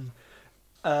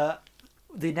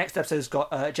 The next episode's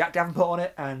got Jack Davenport on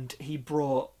it, and he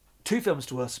brought two films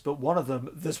to us, but one of them,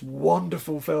 this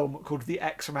wonderful film called The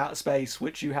X from Outer Space,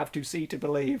 which you have to see to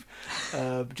believe.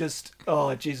 Jesus!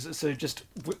 So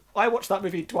I watched that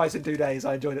movie twice in 2 days.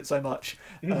 I enjoyed it so much.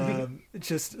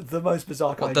 Just the most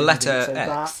bizarre kind of the letter movie.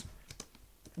 X.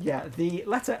 The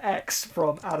letter X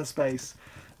from Outer Space,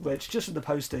 which just from the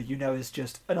poster is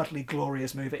just an utterly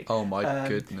glorious movie. Oh my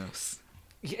goodness!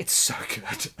 It's so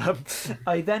good.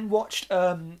 I then watched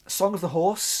Song of the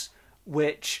Horse,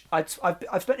 which I've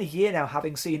spent a year now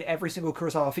having seen every single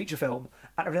Kurosawa feature film,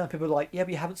 and every time people are like, yeah,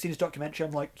 but you haven't seen his documentary.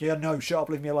 I'm like, yeah, no, shut up,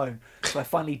 leave me alone. So I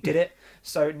finally did it.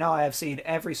 So now I have seen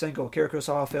every single Akira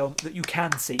Kurosawa film that you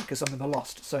can see, because some of them are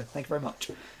lost. So thank you very much.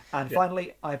 And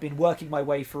finally, I've been working my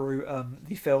way through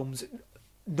the films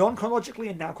non-chronologically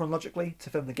and now chronologically to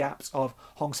fill in the gaps of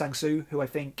Hong Sang-soo, who I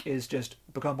think is just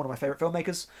become one of my favourite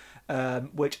filmmakers,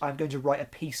 which I'm going to write a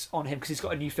piece on him because he's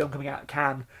got a new film coming out at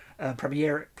Cannes,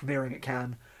 premiering at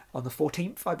Cannes on the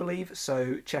 14th, I believe.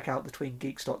 So check out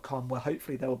betweengeeks.com, where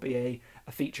hopefully there will be a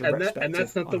feature retrospective. And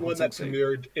that's not the one that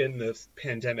premiered in the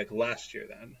pandemic last year,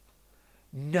 then?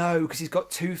 No, because he's got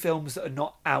two films that are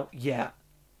not out yet.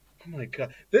 Oh my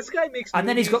god, this guy makes. And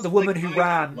then he's got The Woman Who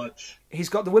Ran. He's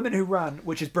got The Woman Who Ran,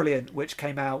 which is brilliant, which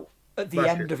came out at the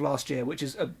end of last year, which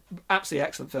is an absolutely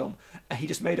excellent film. He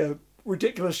just made a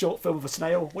ridiculous short film of a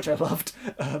snail, which I loved.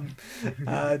 And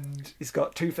he's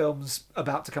got two films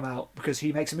about to come out because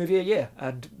he makes a movie a year,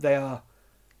 and they are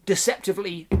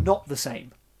deceptively not the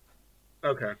same.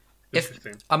 Okay.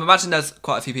 Interesting. I'm imagining there's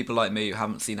quite a few people like me who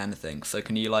haven't seen anything. So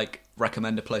can you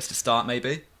recommend a place to start,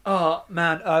 maybe? Oh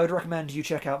man, I would recommend you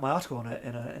check out my article on it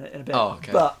in a bit. Oh,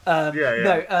 okay. But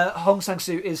no, Hong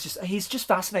Sang-soo he's just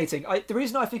fascinating. The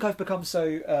reason I think I've become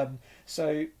so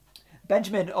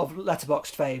Benjamin of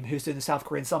Letterboxd fame, who's doing the South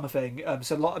Korean summer thing, I've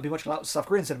been watching a lot of South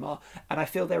Korean cinema, and I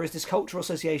feel there is this cultural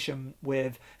association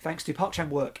with, thanks to Park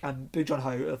Chan-wook and Bong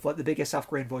Joon-ho, of the biggest South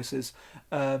Korean voices,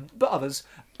 but others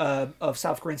of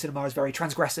South Korean cinema is very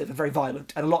transgressive and very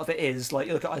violent, and a lot of it is,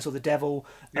 you look at I Saw the Devil,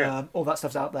 all that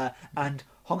stuff's out there, and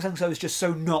Hong Sang-soo is just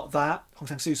so not that. Hong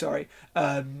Sang-soo, sorry.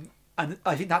 And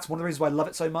I think that's one of the reasons why I love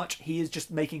it so much. He is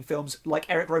just making films like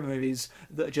Eric Romer movies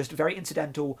that are just very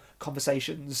incidental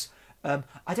conversations.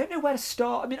 I don't know where to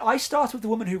start. I mean, I started with The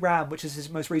Woman Who Ran, which is his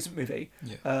most recent movie,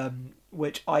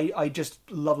 which I just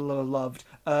loved.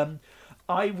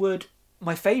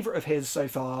 My favourite of his so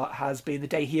far has been The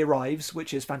Day He Arrives,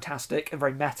 which is fantastic and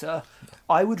very meta.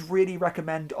 I would really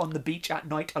recommend On the Beach at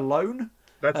Night Alone.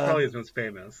 That's probably his most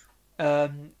famous.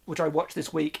 Which I watched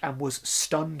this week and was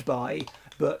stunned by,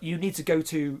 but you need to go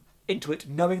into it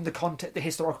knowing the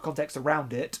historical context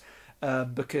around it,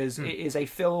 because it is a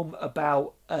film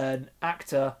about an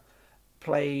actor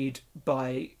played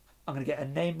by, I'm going to get a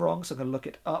name wrong, so I'm going to look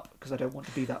it up because I don't want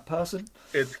to be that person.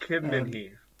 It's Kim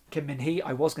Min-hee. Kim Min-hee.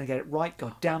 I was going to get it right.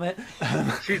 God damn it.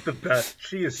 She's the best.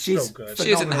 She's so good.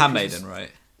 She's in The Handmaiden,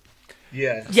 right?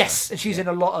 Yeah. Yes, and she's in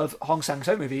a lot of Hong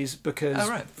Sang-soo movies because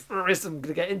for reasons I'm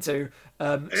going to get into.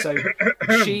 So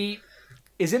she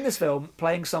is in this film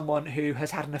playing someone who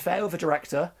has had an affair with a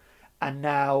director and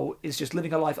now is just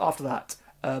living her life after that.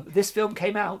 This film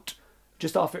came out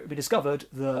just after it had been discovered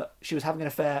that she was having an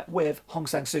affair with Hong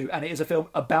Sang-soo, and it is a film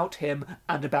about him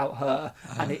and about her,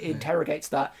 and it interrogates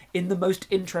that in the most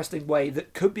interesting way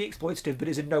that could be exploitative but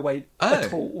is in no way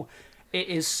at all. It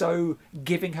is so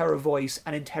giving her a voice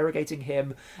and interrogating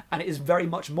him, and it is very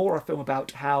much more a film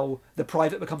about how the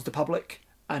private becomes the public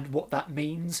and what that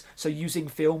means. So using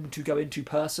film to go into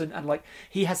person, and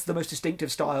he has the most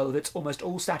distinctive style of it's almost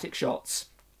all static shots,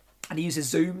 and he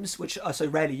uses zooms, which are so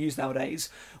rarely used nowadays,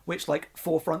 which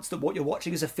forefronts that what you're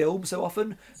watching is a film so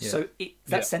often. So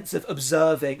that sense of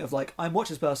observing of I'm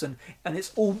watching this person, and it's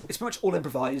pretty much all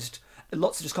improvised.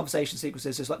 Lots of just conversation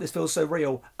sequences. It's this feels so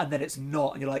real, and then it's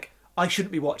not, and you're I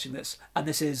shouldn't be watching this, and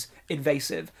this is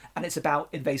invasive, and it's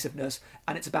about invasiveness,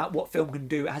 and it's about what film can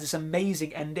do. It has this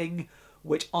amazing ending,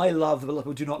 which I love, but a lot of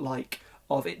people do not like,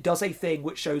 of it does a thing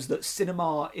which shows that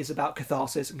cinema is about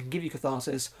catharsis and can give you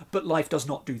catharsis, but life does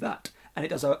not do that. And it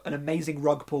does an amazing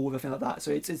rug pull with a thing like that.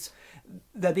 So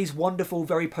they're these wonderful,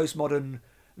 very postmodern,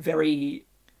 very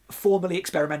formally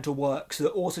experimental works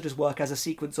that also just work as a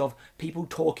sequence of people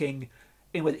talking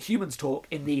in a way that humans talk,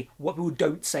 in the what people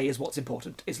don't say is what's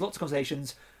important. It's lots of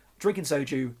conversations, drinking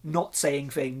soju, not saying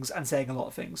things, and saying a lot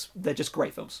of things. They're just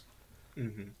great films.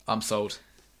 Mm-hmm. I'm sold.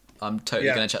 I'm totally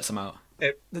going to check some out.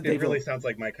 It really sounds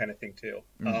like my kind of thing too.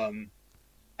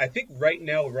 I think right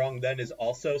now Wrong Then is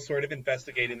also sort of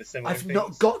investigating the similar things. I've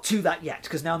not got to that yet,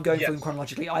 because now I'm going through them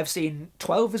chronologically. I've seen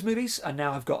 12 of his movies, and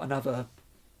now I've got another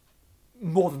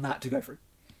more than that to go through.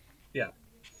 Yeah.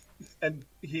 And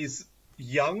he's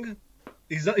young.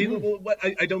 He's not, he's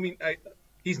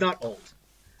not old.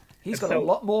 He's got a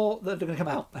lot more that are going to come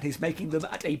out, and he's making them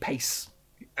at a pace.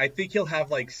 I think he'll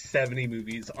have like 70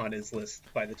 movies on his list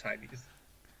by the time he's...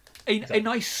 A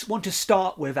nice one to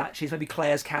start with, actually, is maybe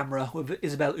Claire's Camera with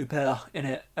Isabelle Huppert in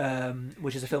it,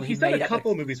 which is a film he's made. He's done a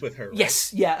couple movies with her, right?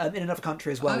 Yes, yeah, in another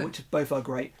country as well, which both are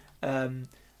great.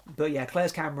 But yeah,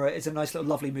 Claire's Camera is a nice little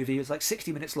lovely movie. It's like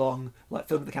 60 minutes long, like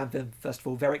filmed at the Cannes Film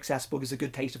Festival, very accessible, gives a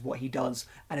good taste of what he does,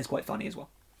 and it's quite funny as well.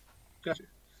 Gotcha.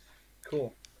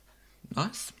 Cool.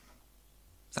 Nice.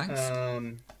 Thanks.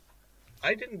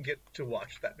 I didn't get to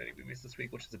watch that many movies this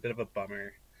week, which is a bit of a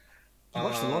bummer. You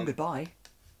watched The Long Goodbye.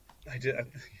 I did.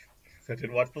 I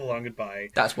did watch The Long Goodbye.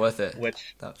 That's worth it.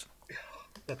 That's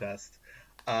the best.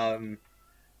 I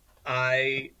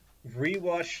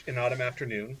rewatched An Autumn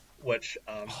Afternoon, which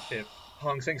if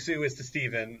Hong Sang-soo is to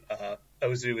Steven,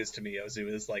 Ozu is to me.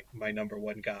 Ozu is like my number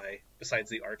one guy, besides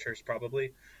the Archers,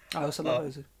 probably. I also love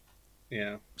Ozu.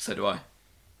 Yeah. So do I.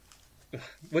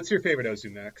 What's your favorite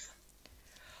Ozu, Max?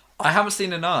 I haven't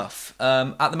seen enough.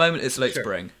 At the moment, it's late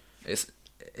spring. It's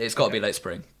got to be late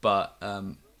spring, but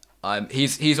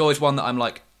he's always one that I'm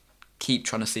like keep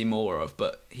trying to see more of,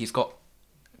 but he's got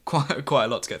quite a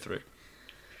lot to get through.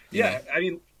 Yeah, I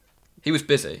mean, he was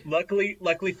busy. Luckily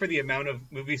for the amount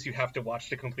of movies you have to watch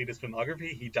to complete his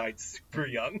filmography, he died super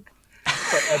young.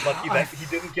 But I'm lucky that he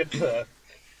didn't get to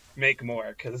make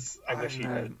more, because I wish he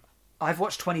did. I've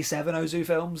watched 27 Ozu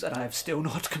films, and I have still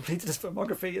not completed his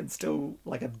filmography, and still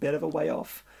like a bit of a way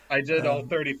off. I did all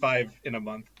 35 in a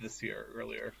month this year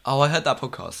earlier. Oh, I heard that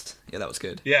podcast. Yeah, that was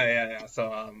good. Yeah.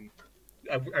 So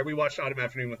I rewatched Autumn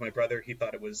Afternoon with my brother. He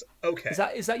thought it was okay.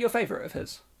 Is that your favorite of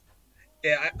his?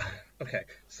 Yeah. Okay.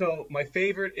 So my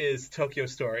favorite is Tokyo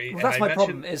Story. Well, that's my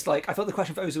problem. Is like I thought the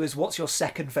question for Ozu is what's your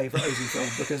second favorite Ozu film?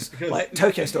 Because like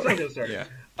Tokyo Story. Tokyo Story. Yeah.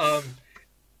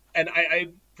 And I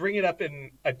bring it up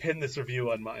and I pin this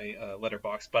review on my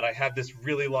letterbox, but I have this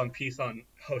really long piece on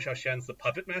Hou Xiaoxian's The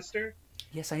Puppet Master.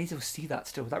 Yes, I need to see that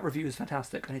still. That review is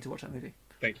fantastic. I need to watch that movie.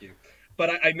 Thank you. But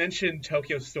I mentioned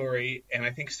Tokyo Story and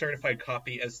I think Certified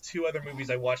Copy as two other movies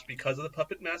I watched because of The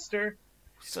Puppet Master.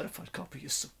 Certified Copy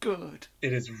is so good.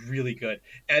 It is really good.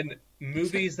 And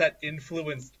movies that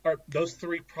those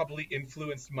three probably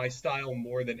influenced my style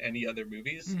more than any other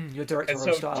movies. Your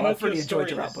directorial style. I've really enjoyed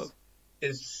your output.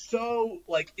 Is so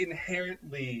like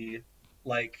inherently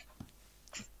like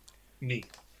me.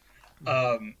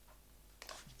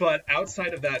 But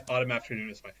outside of that, Autumn Afternoon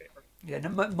is my favorite. Yeah, no,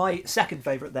 my second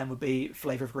favorite then would be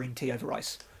Flavor of Green Tea over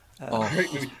Ice.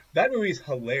 Great movie. That movie's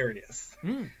hilarious.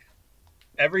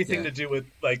 Everything to do with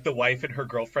like the wife and her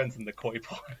girlfriends in the koi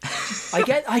pond.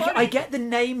 I get the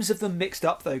names of them mixed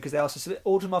up though, because they also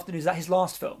Autumn Afternoon, is that his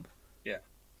last film? Yeah.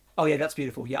 Oh yeah, that's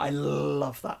beautiful. Yeah, I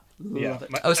love that. Love it.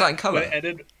 Is that in colour?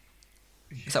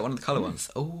 Is that one of the colour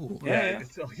ones? Oh, yeah.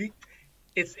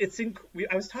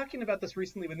 I was talking about this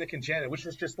recently with Nick and Janet, which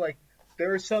is just like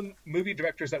there are some movie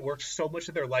directors that worked so much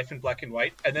of their life in black and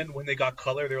white, and then when they got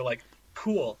color, they were like,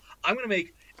 "Cool, I'm gonna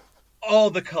make all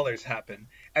the colors happen."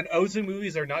 And Ozu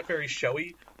movies are not very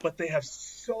showy, but they have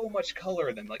so much color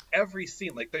in them. Like every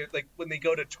scene, like they like when they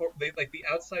go to like the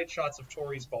outside shots of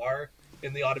Tori's bar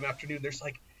in The Autumn Afternoon. There's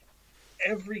like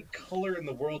every color in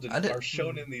the world are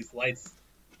shown in these lights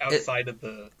outside of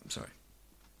the. I'm sorry.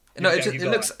 No,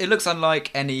 it looks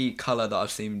unlike any color that I've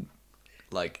seen,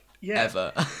 like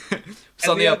ever.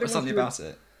 something about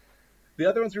it. The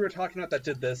other ones we were talking about that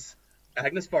did this,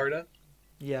 Agnes Varda.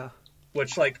 Yeah.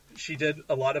 Which she did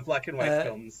a lot of black and white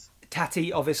films.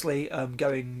 Tati, obviously,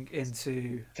 going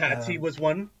into. Tati was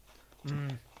one.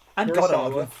 And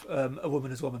Goddard with A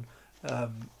Woman is Woman,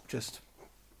 just.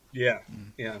 Yeah.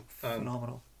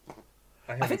 Phenomenal.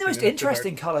 I think the most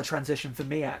interesting colour transition for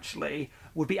me actually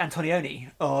would be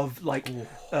Antonioni of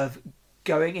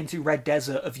going into Red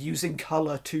Desert of using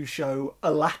colour to show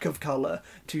a lack of colour,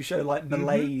 to show like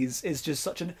malaise, is just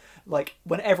such an like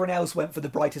when everyone else went for the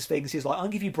brightest things, he's like, I'll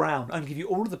give you brown, I'll give you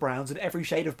all of the browns and every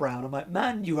shade of brown. I'm like,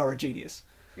 man, you are a genius.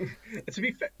 To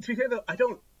be fair though,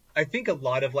 I think a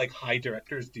lot of like high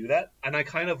directors do that, and I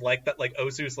kind of like that. Like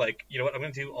Ozu's like, you know what, I'm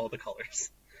going to do all the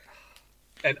colors.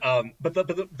 And but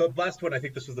the last one, I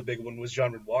think this was the big one, was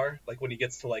Jean Renoir. Like when he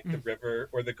gets to like the river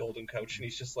or the Golden Coach, and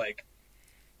he's just like,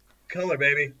 color,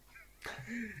 baby.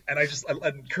 And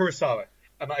and Kurosawa,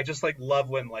 and I just like love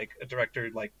when like a director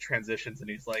like transitions and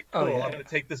he's like, cool, I'm going to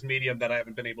take this medium that I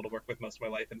haven't been able to work with most of my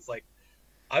life, and it's like,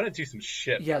 I'm going to do some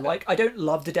shit. Yeah, like I don't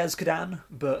love Dedez Kadan,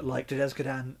 but like Dedez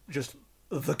Kadan, just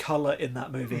the color in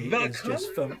that movie is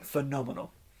just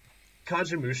phenomenal.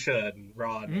 Kajimusha and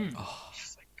Ran.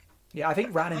 Yeah, I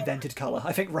think Ran invented color.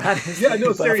 I think Ran is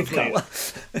seriously. color.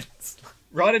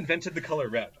 Ron invented the color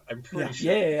red. I'm pretty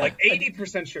sure. Yeah. Like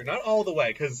 80% sure, not all the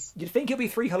way, because you'd think it'd be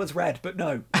 3 colors red, but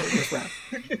no, it was Ran.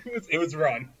 it was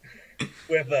Ron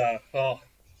with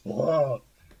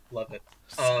love it.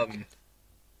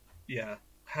 Yeah.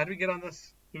 How did we get on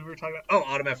this? Who were we talking about?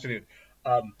 Oh, Autumn Afternoon.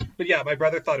 But yeah, my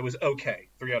brother thought it was okay,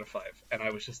 3 out of 5, and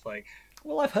I was just like,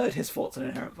 well, I've heard his thoughts on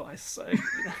Inherent Vice, so you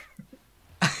know.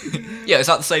 Yeah, is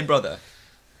that the same brother?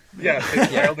 Yeah,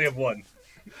 I only have one.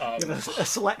 A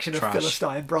selection of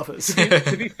Philistine brothers.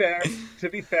 To be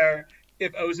fair,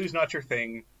 if Ozu's not your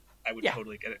thing, I would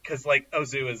totally get it, because like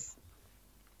Ozu is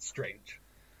strange.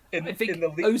 I think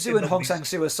Ozu and Hong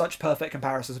Sang-soo are such perfect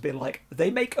comparisons, being like,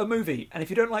 they make a movie, and if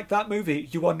you don't like that movie,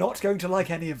 you are not going to like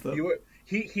any of them.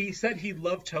 He said he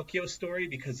loved Tokyo Story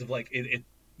because of like it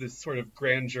this sort of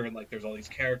grandeur, and like there's all these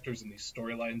characters and these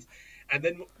storylines. And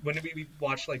then when we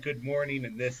watch like Good Morning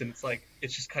and this, and it's like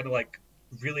it's just kind of like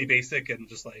really basic and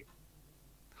just like,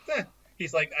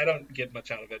 he's like, I don't get much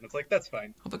out of it, and it's like, that's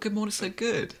fine. Oh, but Good Morning's so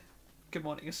good. Good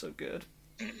Morning is so good.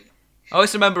 I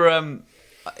always remember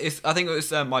I think it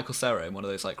was Michael Cera in one of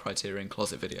those like Criterion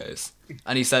Closet videos,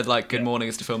 and he said like Good Morning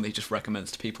is the film that he just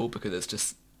recommends to people because it's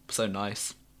just so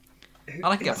nice.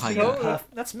 I can get behind that.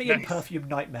 That's me in Perfume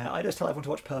Nightmare. I just tell everyone to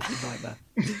watch Perfume Nightmare.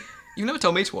 You've never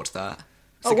told me to watch that.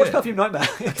 Watch Perfume Nightmare.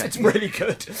 It's really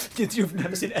good. You've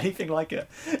never seen anything like it.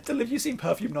 Dylan, have you seen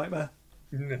Perfume Nightmare?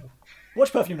 No.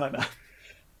 Watch Perfume Nightmare.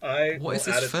 What is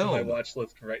this film? To my watch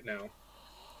list right now.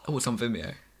 Oh, it's on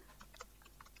Vimeo.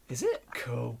 Is it?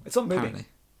 Cool. It's on Movie. Apparently.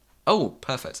 Oh,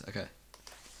 perfect. Okay.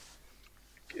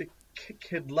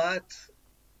 Kidlat.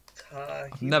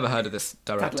 I've never heard of this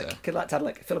director. Kidlat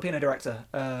Tadlik, Filipino director.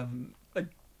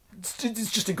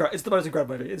 It's just incredible. It's the most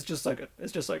incredible movie. It's just so good.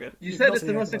 You said it's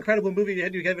the most incredible movie you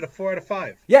had. You gave it a 4 out of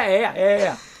 5.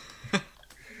 Yeah.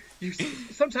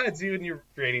 Sometimes you and your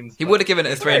ratings. He would have given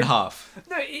it a 3.5.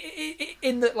 No,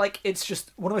 in that, like, it's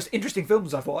just one of the most interesting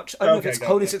films I've watched. I don't know if it's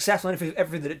wholly successful and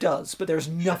everything that it does, but there's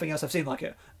nothing else I've seen like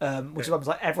it. Which is why I was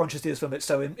like, everyone should see this film. It's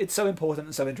so important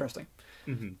and so interesting.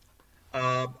 Mm-hmm.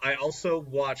 I also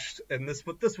watched, and this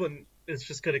one is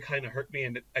just going to kind of hurt me,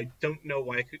 and I don't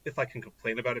know if I can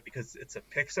complain about it because it's a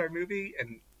Pixar movie,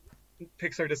 and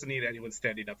Pixar doesn't need anyone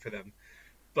standing up for them.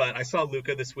 But I saw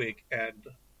Luca this week, and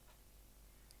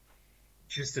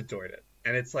just adored it.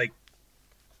 And it's like,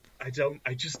 I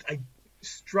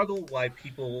struggle why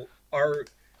people are,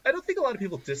 I don't think a lot of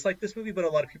people dislike this movie, but a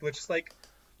lot of people are just like,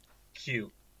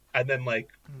 cute. And then like,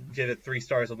 give it 3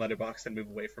 stars on Letterboxd and move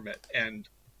away from it. And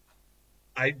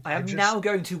I am now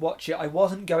going to watch it. I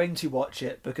wasn't going to watch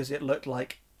it because it looked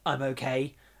like I'm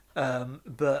okay.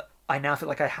 But I now feel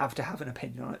like I have to have an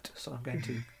opinion on it. So I'm going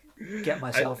to get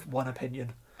myself one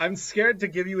opinion. I'm scared to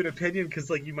give you an opinion because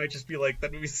like you might just be like,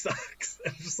 that movie sucks.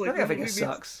 I'm just like, I think it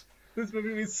sucks. This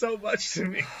movie means so much to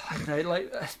me. I know,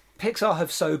 like Pixar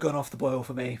have so gone off the boil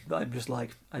for me that I'm just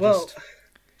like, and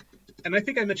I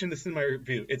think I mentioned this in my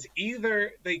review. It's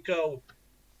either they go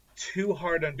too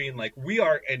hard on being like, we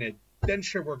are an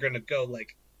adventure, we're gonna go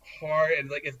like hard,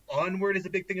 and like if Onward is a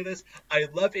big thing of this. I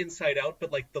love Inside Out,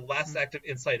 but like the last act of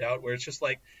Inside Out where it's just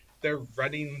like they're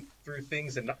running through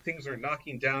things and things are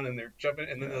knocking down and they're jumping,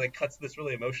 and then they like cuts to this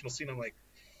really emotional scene. I'm like,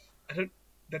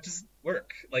 that doesn't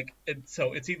work. Like, and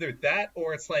so it's either that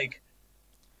or it's like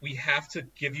we have to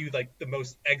give you like the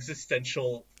most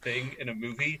existential thing in a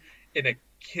movie, in a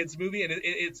kids movie, and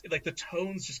it's like the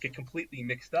tones just get completely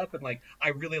mixed up. And like I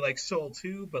really like Soul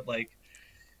too, but like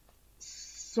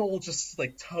Soul just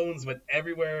like tones went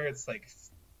everywhere. It's like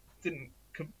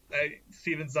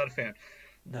Steven's not a fan.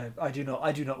 No, I do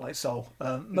not like Soul.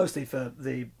 Mostly for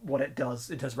what it does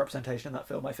in terms of representation in that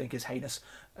film. I think is heinous.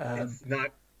 It's not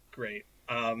great.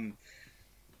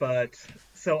 But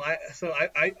so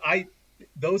I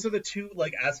those are the two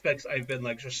like aspects I've been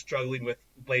like just struggling with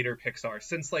later Pixar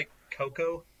since like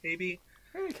Coco, maybe.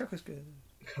 Hey, Coco's good.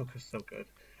 Coco's so good.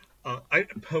 I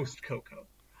post Coco.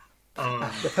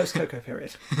 The post Coco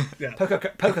period. Yeah.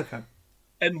 Pococo.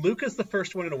 And Luca's the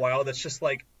first one in a while that's just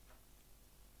like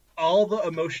all the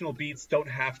emotional beats don't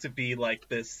have to be like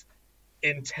this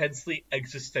intensely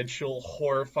existential,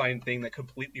 horrifying thing that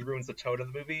completely ruins the tone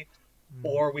of the movie,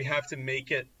 or we have to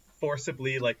make it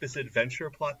forcibly like this adventure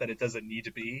plot that it doesn't need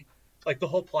to be. Like the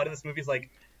whole plot of this movie is like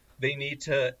they need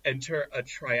to enter a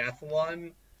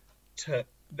triathlon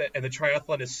and the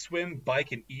triathlon is swim,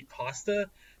 bike, and eat pasta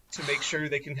to make sure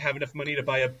they can have enough money to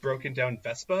buy a broken down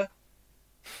Vespa.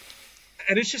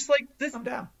 And it's just like this. I'm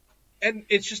down. And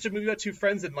it's just a movie about two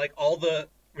friends and like all the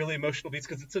really emotional beats,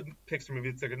 because it's a Pixar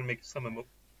movie, they're going to make some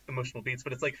emotional beats,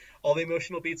 but it's like all the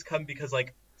emotional beats come because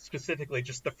like specifically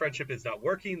just the friendship is not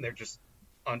working. They're just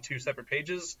on two separate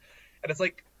pages. And it's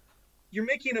like, you're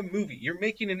making a movie. You're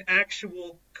making an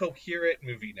actual coherent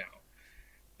movie now.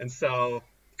 And so,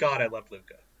 God, I love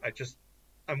Luca.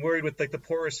 I'm worried with like the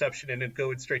poor reception and it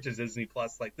going straight to Disney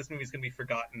Plus. Like this movie's gonna be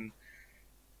forgotten,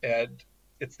 and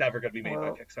it's never gonna be made by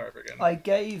Pixar ever again. I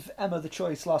gave Emma the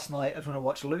choice last night of when to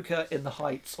watch Luca, In the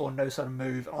Heights, or No Sudden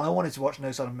Move. I wanted to watch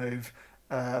No Sudden Move,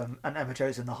 and Emma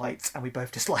chose In the Heights, and we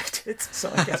both disliked it.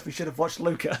 So I guess we should have watched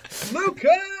Luca.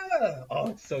 Luca!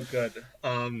 Oh, it's so good.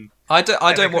 I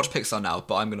don't watch Pixar now,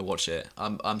 but I'm gonna watch it.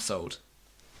 I'm sold.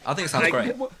 I think it sounds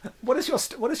great. What is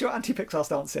your anti-Pixar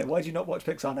stance here? Why do you not watch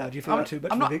Pixar now? Do you feel like too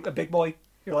much of a big boy?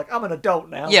 You're like, I'm an adult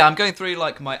now. Yeah, I'm going through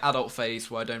like my adult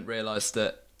phase where I don't realise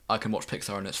that I can watch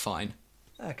Pixar and it's fine.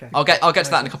 Okay. I'll get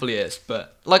to that in a couple of years,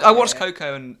 but like I watched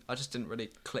Coco and I just didn't really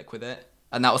click with it,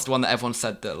 and that was the one that everyone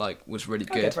said that like was really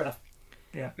good. Okay, fair enough.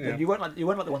 Yeah. You weren't like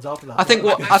the ones after that. I think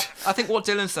what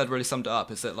Dylan said really summed it up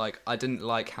is that like I didn't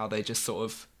like how they just sort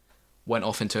of went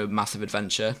off into a massive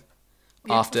adventure.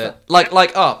 Yeah, after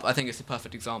like Up, I think it's a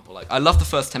perfect example. Like I love the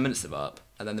first 10 minutes of Up,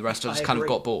 and then the rest I just kind of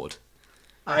got bored.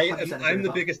 I'm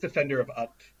the biggest defender of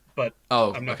Up, but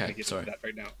I'm not going to get into that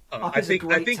right now. I think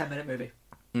 10-minute movie.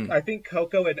 I think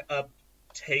Coco and Up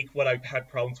take what I've had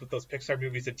problems with those Pixar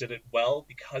movies that did it well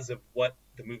because of what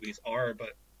the movies are, but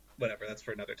whatever, that's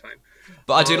for another time.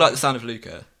 But I do like the sound of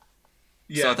Luca.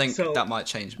 Yeah, so I think that might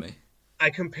change me.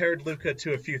 I compared Luca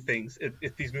to a few things.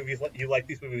 If these movies, you like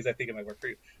these movies, I think it might work for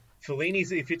you.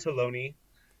 Fellini's I Toloni.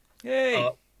 Yay!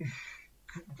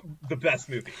 The best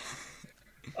movie.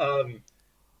 It's not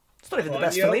even the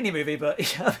best Fellini movie, but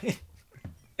yeah, I mean...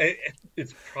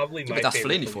 it's probably my that's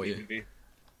favorite Fellini for you. Movie.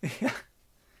 Yeah.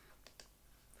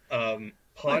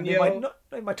 Ponyo. Not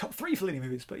my top 3 Fellini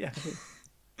movies, but yeah.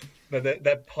 But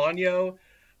that Ponyo,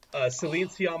 Celine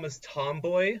Sciamma's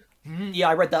Tomboy. Yeah,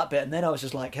 I read that bit, and then I was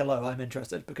just like, hello, I'm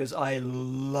interested, because I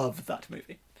love that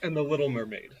movie. And The Little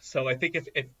Mermaid. So I think if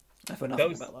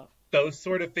those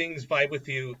sort of things vibe with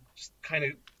you, just kind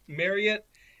of marry it,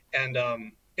 and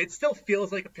it still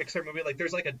feels like a Pixar movie. Like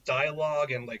there's like a dialogue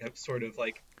and like a sort of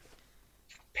like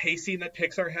pacing that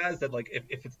Pixar has that like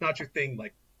if it's not your thing,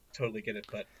 like totally get it.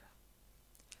 But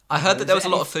I heard that there was a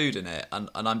lot of food in it, and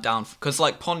I'm down because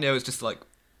like Ponyo is just like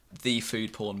the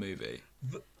food porn movie.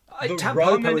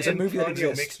 Tampopo is a movie that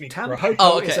exists.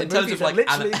 Tampopo is a movie that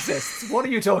literally exists. What are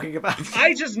you talking about?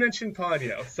 I just mentioned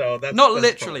Ponyo, so that's not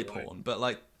literally porn, but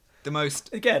like the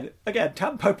most. Again,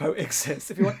 Tampopo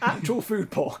exists. If you want actual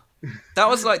food porn,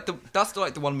 that's like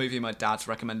the one movie my dad's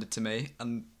recommended to me,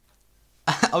 and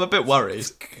I'm a bit worried.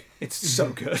 It's so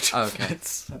good. Okay,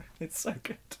 it's so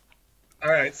good. All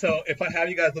right, so if I have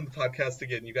you guys on the podcast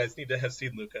again, you guys need to have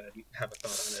seen Luca and have a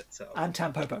thought on it. So and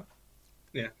Tampopo.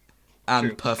 Yeah. And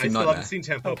True. Perfume Nightmare. I seen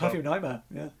still haven't seen Tampopo. Perfume Nightmare,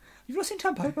 yeah. You've not seen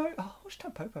Tampopo? Oh, watch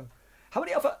Tampopo. How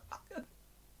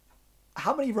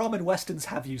many ramen westerns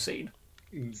have you seen?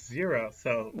 0,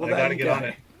 so I gotta get on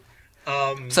it.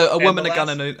 So A Woman, a Gun,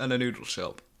 and a Noodle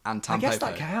Shop, and Tampopo. I guess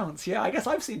that counts, yeah. I guess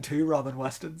I've seen 2 ramen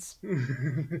westerns.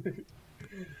 And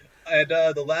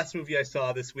the last movie I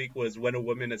saw this week was When a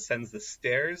Woman Ascends the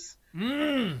Stairs.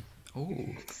 Ooh.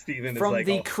 Steven From is like,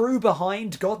 the crew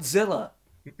behind Godzilla.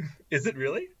 Is it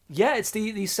really? Yeah, it's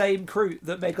the same crew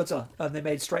that made Godzilla, and they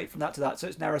made straight from that to that. So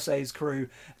it's Narasei's crew,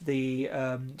 the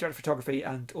director of photography,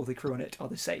 and all the crew on it are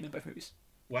the same in both movies.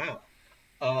 Wow.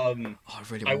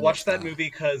 I watched that movie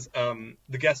because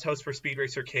the guest host for Speed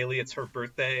Racer, Kaylee, it's her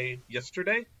birthday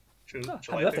yesterday. Happy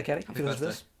birthday, Kaylee. Happy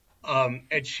birthday.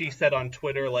 And she said on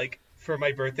Twitter, like, for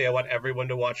my birthday, I want everyone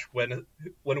to watch When a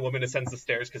Woman Ascends the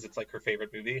Stairs because it's like her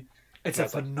favorite movie. It's a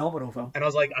phenomenal film. And I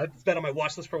was like, it's been on my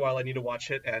watch list for a while. I need to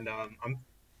watch it. And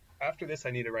after this,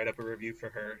 I need to write up a review for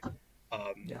her.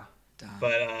 Yeah.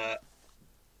 But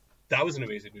that was an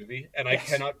amazing movie. And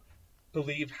yes.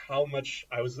 believe how much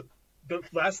I was the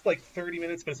last like 30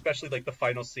 minutes, but especially like the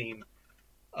final scene.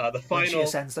 The final when she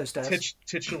ascends those stairs.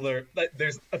 Titular. Like,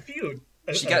 there's a few.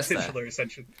 She gets titular there.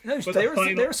 ascension. No,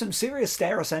 there is some serious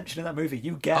stair ascension in that movie.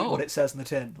 You get what it says in the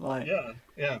tin. Like,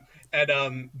 yeah.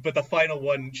 And but the final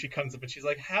one, she comes up and she's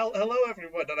like, "Hello,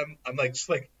 everyone," and I'm like, just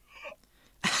like,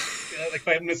 like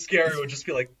my mascara would just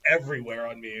be like everywhere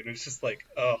on me, and it's just like,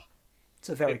 oh, it's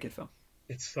a very good film.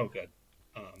 It's so good.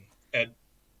 And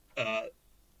like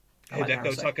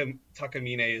Hideko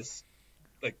Takamine is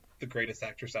like the greatest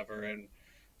actress ever, and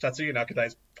Tatsuya Nakadai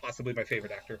is possibly my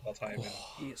favorite actor of all time.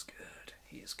 Oh, he is good.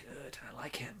 He is good. I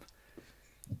like him.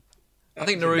 I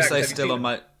think Naruse's still on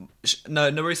my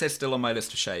Naruse's still on my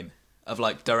list of shame of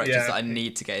like directors that I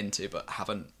need to get into but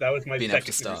haven't been able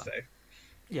to start. Naruse.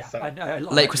 Yeah, so. I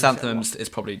Lake Chrysanthemums is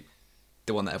probably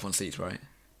the one that everyone sees, right?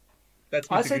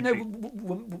 I say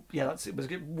no. That's it. Was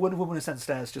good. Wonder Woman Ascends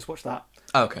Stairs. Just watch that.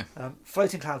 Oh, okay.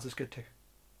 Floating Clouds is good too.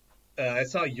 I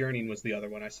saw Yearning was the other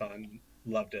one I saw and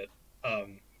loved it.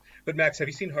 But Max, have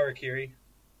you seen Harakiri?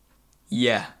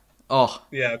 Yeah. Oh.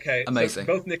 Yeah. Okay. Amazing.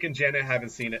 So both Nick and Jenna haven't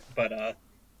seen it, but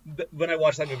when I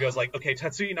watched that movie, I was like, okay,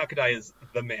 Tatsuya Nakadai is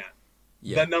the man,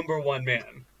 the number one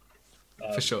man.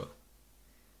 For sure.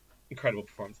 Incredible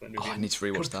performance in that movie. Oh, I need to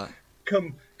rewatch that.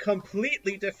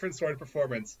 Completely different sort of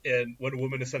performance in When a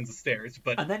Woman Ascends the Stairs,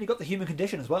 but and then you got The Human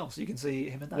Condition as well, so you can see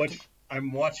him in that. Which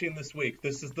I'm watching this week.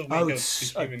 This is the week of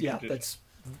The Human Condition. That's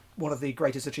one of the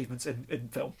greatest achievements in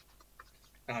film.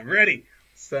 I'm ready.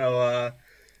 So,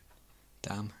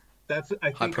 damn. That's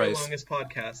I think our longest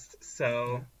podcast.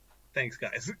 So, thanks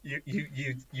guys.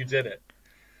 You did it.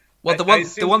 Well,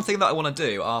 the one thing that I want to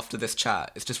do after this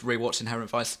chat is just rewatch Inherent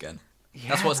Vice again. Yeah.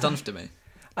 That's what it's done to me.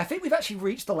 I think we've actually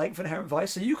reached the length of Inherent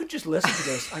Vice, so you could just listen to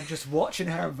this and just watch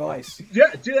Inherent Vice.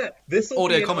 Yeah, do that. This will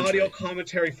be an audio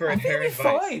commentary for Inherent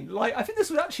Vice. Fine. Like, I think this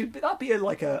would actually that'd be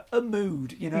a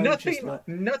mood, you know. Nothing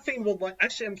will.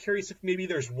 Actually, I'm curious if maybe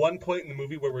there's one point in the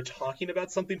movie where we're talking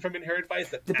about something from Inherent Vice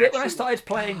that the bit when I started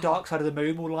playing Dark Side of the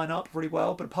Moon will line up really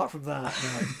well, but apart from that,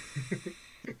 no.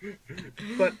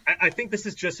 But I think this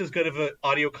is just as good of an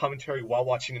audio commentary while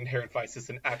watching Inherent Vice as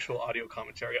an actual audio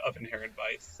commentary of Inherent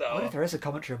Vice. So I wonder if there is a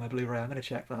commentary on my Blu-ray. I'm going to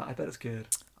check that. I bet it's good.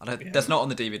 There's not on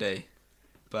the DVD,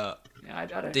 but I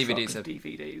don't DVDs are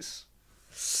DVDs.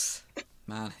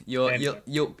 Man, you'll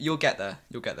get there.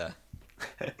 You'll get there.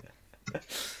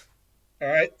 All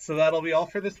right, so that'll be all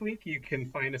for this week. You can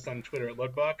find us on Twitter at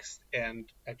Loadbox and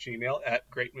at Gmail at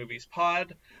Great Movies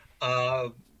Pod.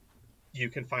 You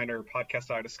can find our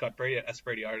podcast artist, Scott Brady, at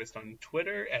SBradyArtist on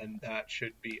Twitter, and that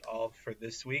should be all for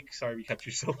this week. Sorry we kept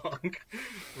you so long.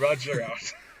 Roger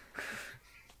out.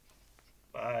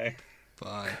 Bye.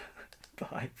 Bye.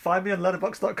 Bye. Find me on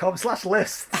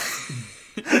letterboxd.com/lists.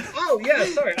 Oh, yeah,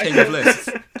 sorry. King of lists.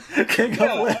 King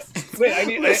of lists. Wait, I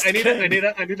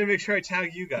need to make sure I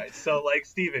tag you guys. So, like,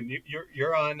 Steven,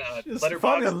 you're on Letterboxd.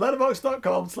 Find me on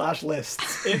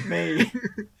letterboxd.com/lists. It's me.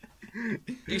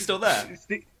 You still there?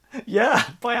 Yeah,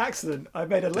 by accident. I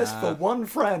made a list for one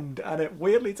friend and it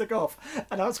weirdly took off.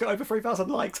 And now it's got over 3,000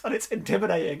 likes and it's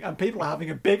intimidating and people are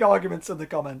having big arguments in the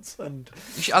comments. And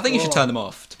I think you should turn them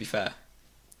off, to be fair.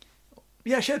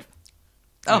 Yeah, I should.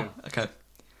 Oh, yeah. Okay.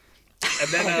 And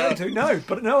then,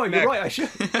 you're right, I should.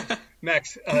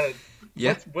 Max,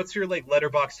 what's your like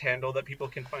Letterboxd handle that people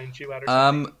can find you at?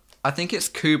 Or I think it's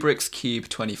Kubrick's Cube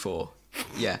 24.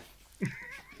 Yeah.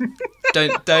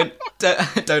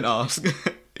 Don't ask.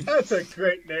 That's a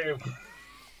great name.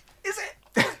 Is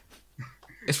it?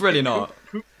 It's really not.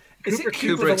 Is it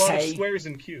Kubrick with a lot of squares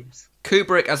and cubes?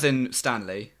 Kubrick as in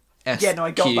Stanley. I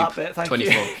got that bit. Thank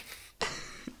 24. You.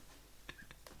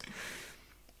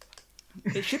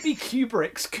 It should be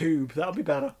Kubrick's Cube. That would be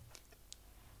better.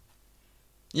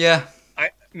 Yeah,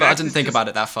 but I didn't think about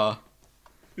it that far.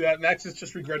 Yeah, Max is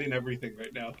just regretting everything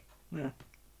right now. Yeah,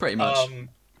 pretty much. Do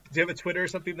you have a Twitter or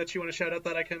something that you want to shout out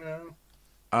that I can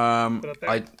put up there?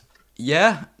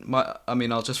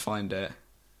 I'll just find it.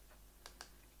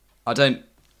 I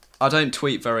don't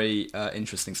tweet very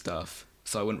interesting stuff,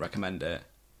 so I wouldn't recommend it.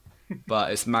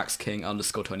 But it's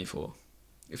MaxKing_24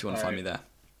 if you want to find me there.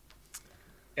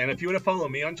 And if you want to follow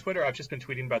me on Twitter, I've just been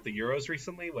tweeting about the Euros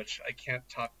recently, which I can't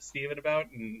talk to Steven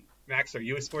about. And Max, are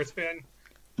you a sports fan?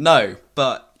 No,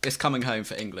 but it's coming home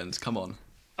for England. Come on.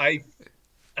 I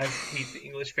hate the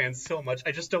English fans so much.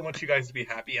 I just don't want you guys to be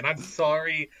happy, and I'm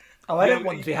sorry. Oh, I don't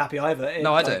want you to be happy either.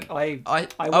 No, I don't. I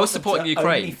was supporting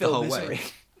Ukraine the whole way.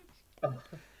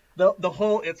 The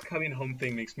whole "it's coming home"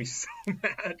 thing makes me so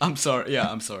mad. I'm sorry.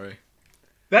 Yeah, I'm sorry.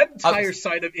 That entire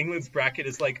side of England's bracket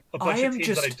is like a bunch of teams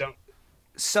that I don't.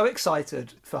 so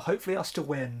excited for hopefully us to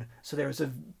win. So there is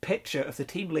a picture of the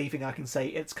team leaving. I can say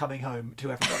it's coming home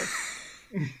to everybody.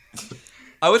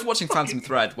 I was watching Phantom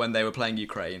Thread when they were playing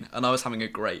Ukraine, and I was having a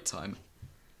great time.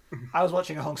 I was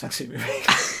watching a Hong Sang-soo movie.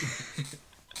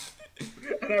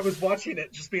 And I was watching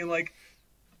it just being like,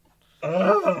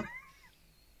 ugh.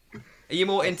 Are you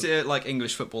more into like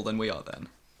English football than we are then?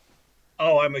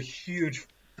 Oh, I'm a huge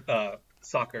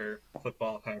soccer,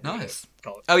 football, however nice.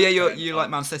 Call it. Oh yeah, you like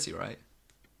Man City, right?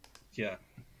 Yeah.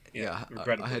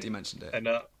 I heard you mentioned it. And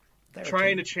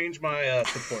trying to change my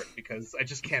support because I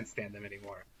just can't stand them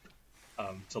anymore.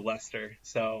 To Leicester,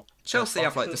 so Chelsea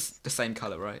have like the same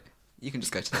colour, right? You can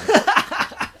just go to them.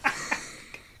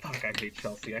 Fuck, I hate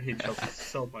Chelsea. I hate Chelsea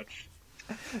so much.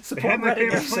 Support they had my Reading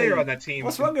favorite FC. player on that team.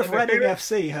 What's wrong with Reading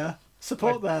FC, huh?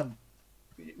 Support them.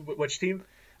 Which team?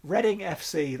 Reading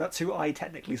FC. That's who I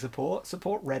technically support.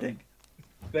 Support Reading.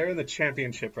 They're in the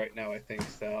championship right now, I think.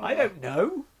 So I don't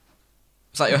know.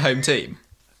 Is that your home team?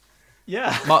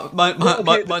 Yeah.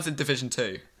 Mine's in Division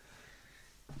 2.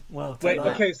 Well, wait.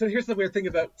 Okay, so here's the weird thing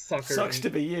about soccer. Sucks to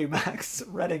be you, Max.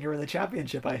 Reading are in the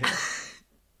championship, I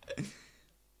hear.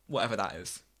 Whatever that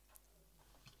is.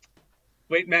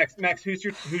 Wait, Max, who's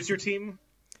your team?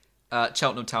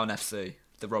 Cheltenham Town FC,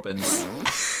 the Robins.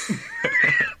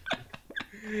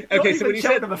 Okay, so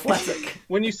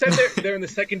when you said they're in the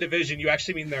second division, you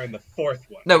actually mean they're in the fourth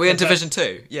one. No, we're in Division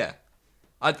 2. Yeah,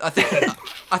 I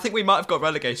think we might have got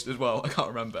relegated as well. I can't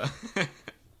remember.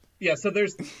 Yeah, so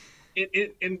there's in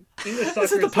English soccer.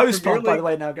 This is the postpod, by the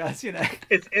way, now, guys. You know,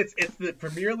 it's the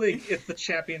Premier League, it's the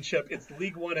Championship, it's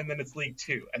League One, and then it's League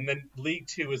Two, and then League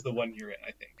Two is the one you're in,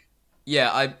 I think.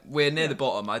 Yeah, we're near the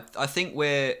bottom. I think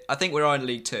we're in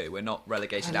League 2. We're not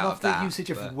relegated out of that. the usage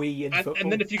of "we" in football.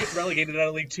 And then if you get relegated out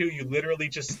of League 2, you literally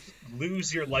just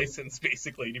lose your license,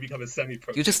 basically, and you become a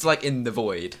semi-pro. You're just like in the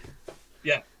void.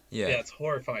 Yeah, it's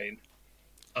horrifying.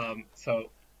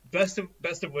 So best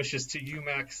of wishes to you,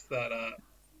 Max. That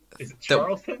is it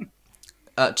Charlton?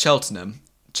 Cheltenham.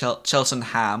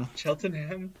 Cheltenham.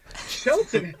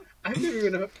 Cheltenham. I've never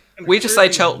even. We just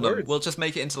say Cheltenham. Words. We'll just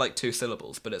make it into like 2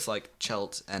 syllables, but it's like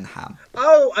Cheltenham.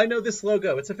 Oh, I know this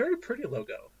logo. It's a very pretty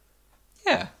logo.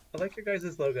 Yeah. I like your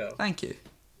guys' logo. Thank you.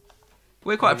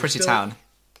 We're quite a pretty town,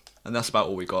 and that's about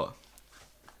all we got.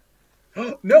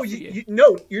 No,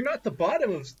 you're not the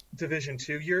bottom of Division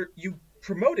 2. You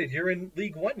promoted. You're in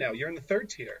League 1 now. You're in the 3rd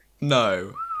tier.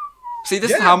 No. See,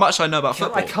 this is how much I know about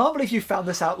football. I can't believe you found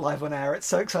this out live on air. It's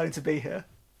so exciting to be here.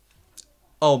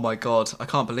 Oh my god, I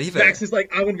can't believe it. Max is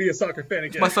like, I want to be a soccer fan again.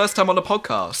 It's my first time on a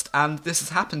podcast, and this has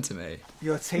happened to me.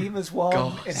 Your team has won.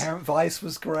 God. Inherent Vice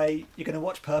was great. You're going to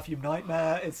watch Perfume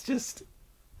Nightmare. It's just...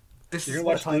 This is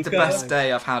the best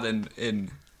day I've had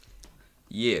in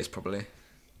years, probably.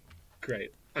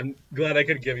 Great. I'm glad I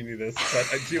could give you this, but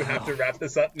I do have to wrap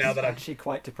this up now that I'm... actually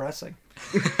quite depressing.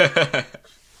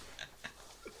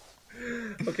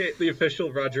 Okay, the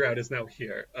official Roger Out is now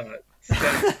here.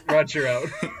 Roger Out.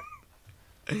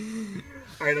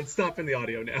 Alright, I'm stopping the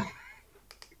audio now.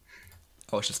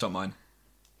 Oh, I should stop mine.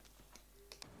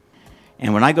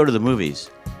 And when I go to the movies,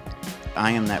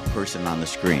 I am that person on the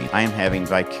screen. I am having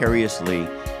vicariously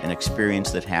an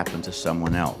experience that happened to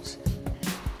someone else.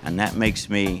 And that makes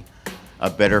me a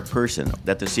better person.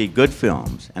 That to see good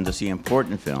films and to see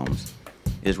important films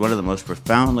is one of the most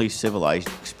profoundly civilized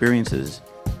experiences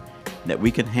that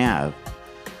we can have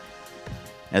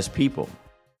as people.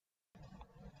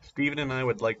 Stephen and I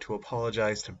would like to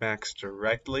apologize to Max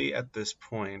directly at this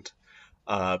point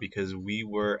because we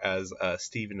were, as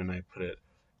Stephen and I put it,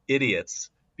 idiots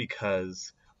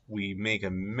because we make a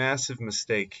massive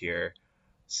mistake here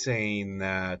saying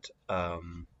that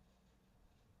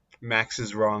Max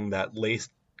is wrong that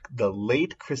the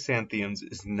Late Chrysanthemums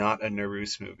is not a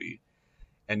Naruse movie.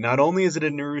 And not only is it a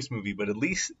Naruse movie, but at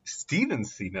least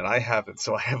Stephen's seen it. I haven't,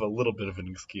 so I have a little bit of an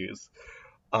excuse.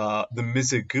 The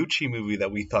Mizoguchi movie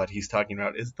that we thought he's talking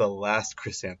about is The Last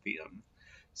Chrysanthemum.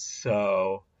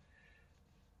 So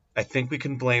I think we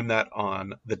can blame that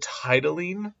on the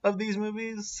titling of these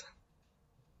movies.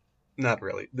 Not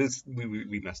really.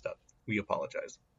 We messed up. We apologize.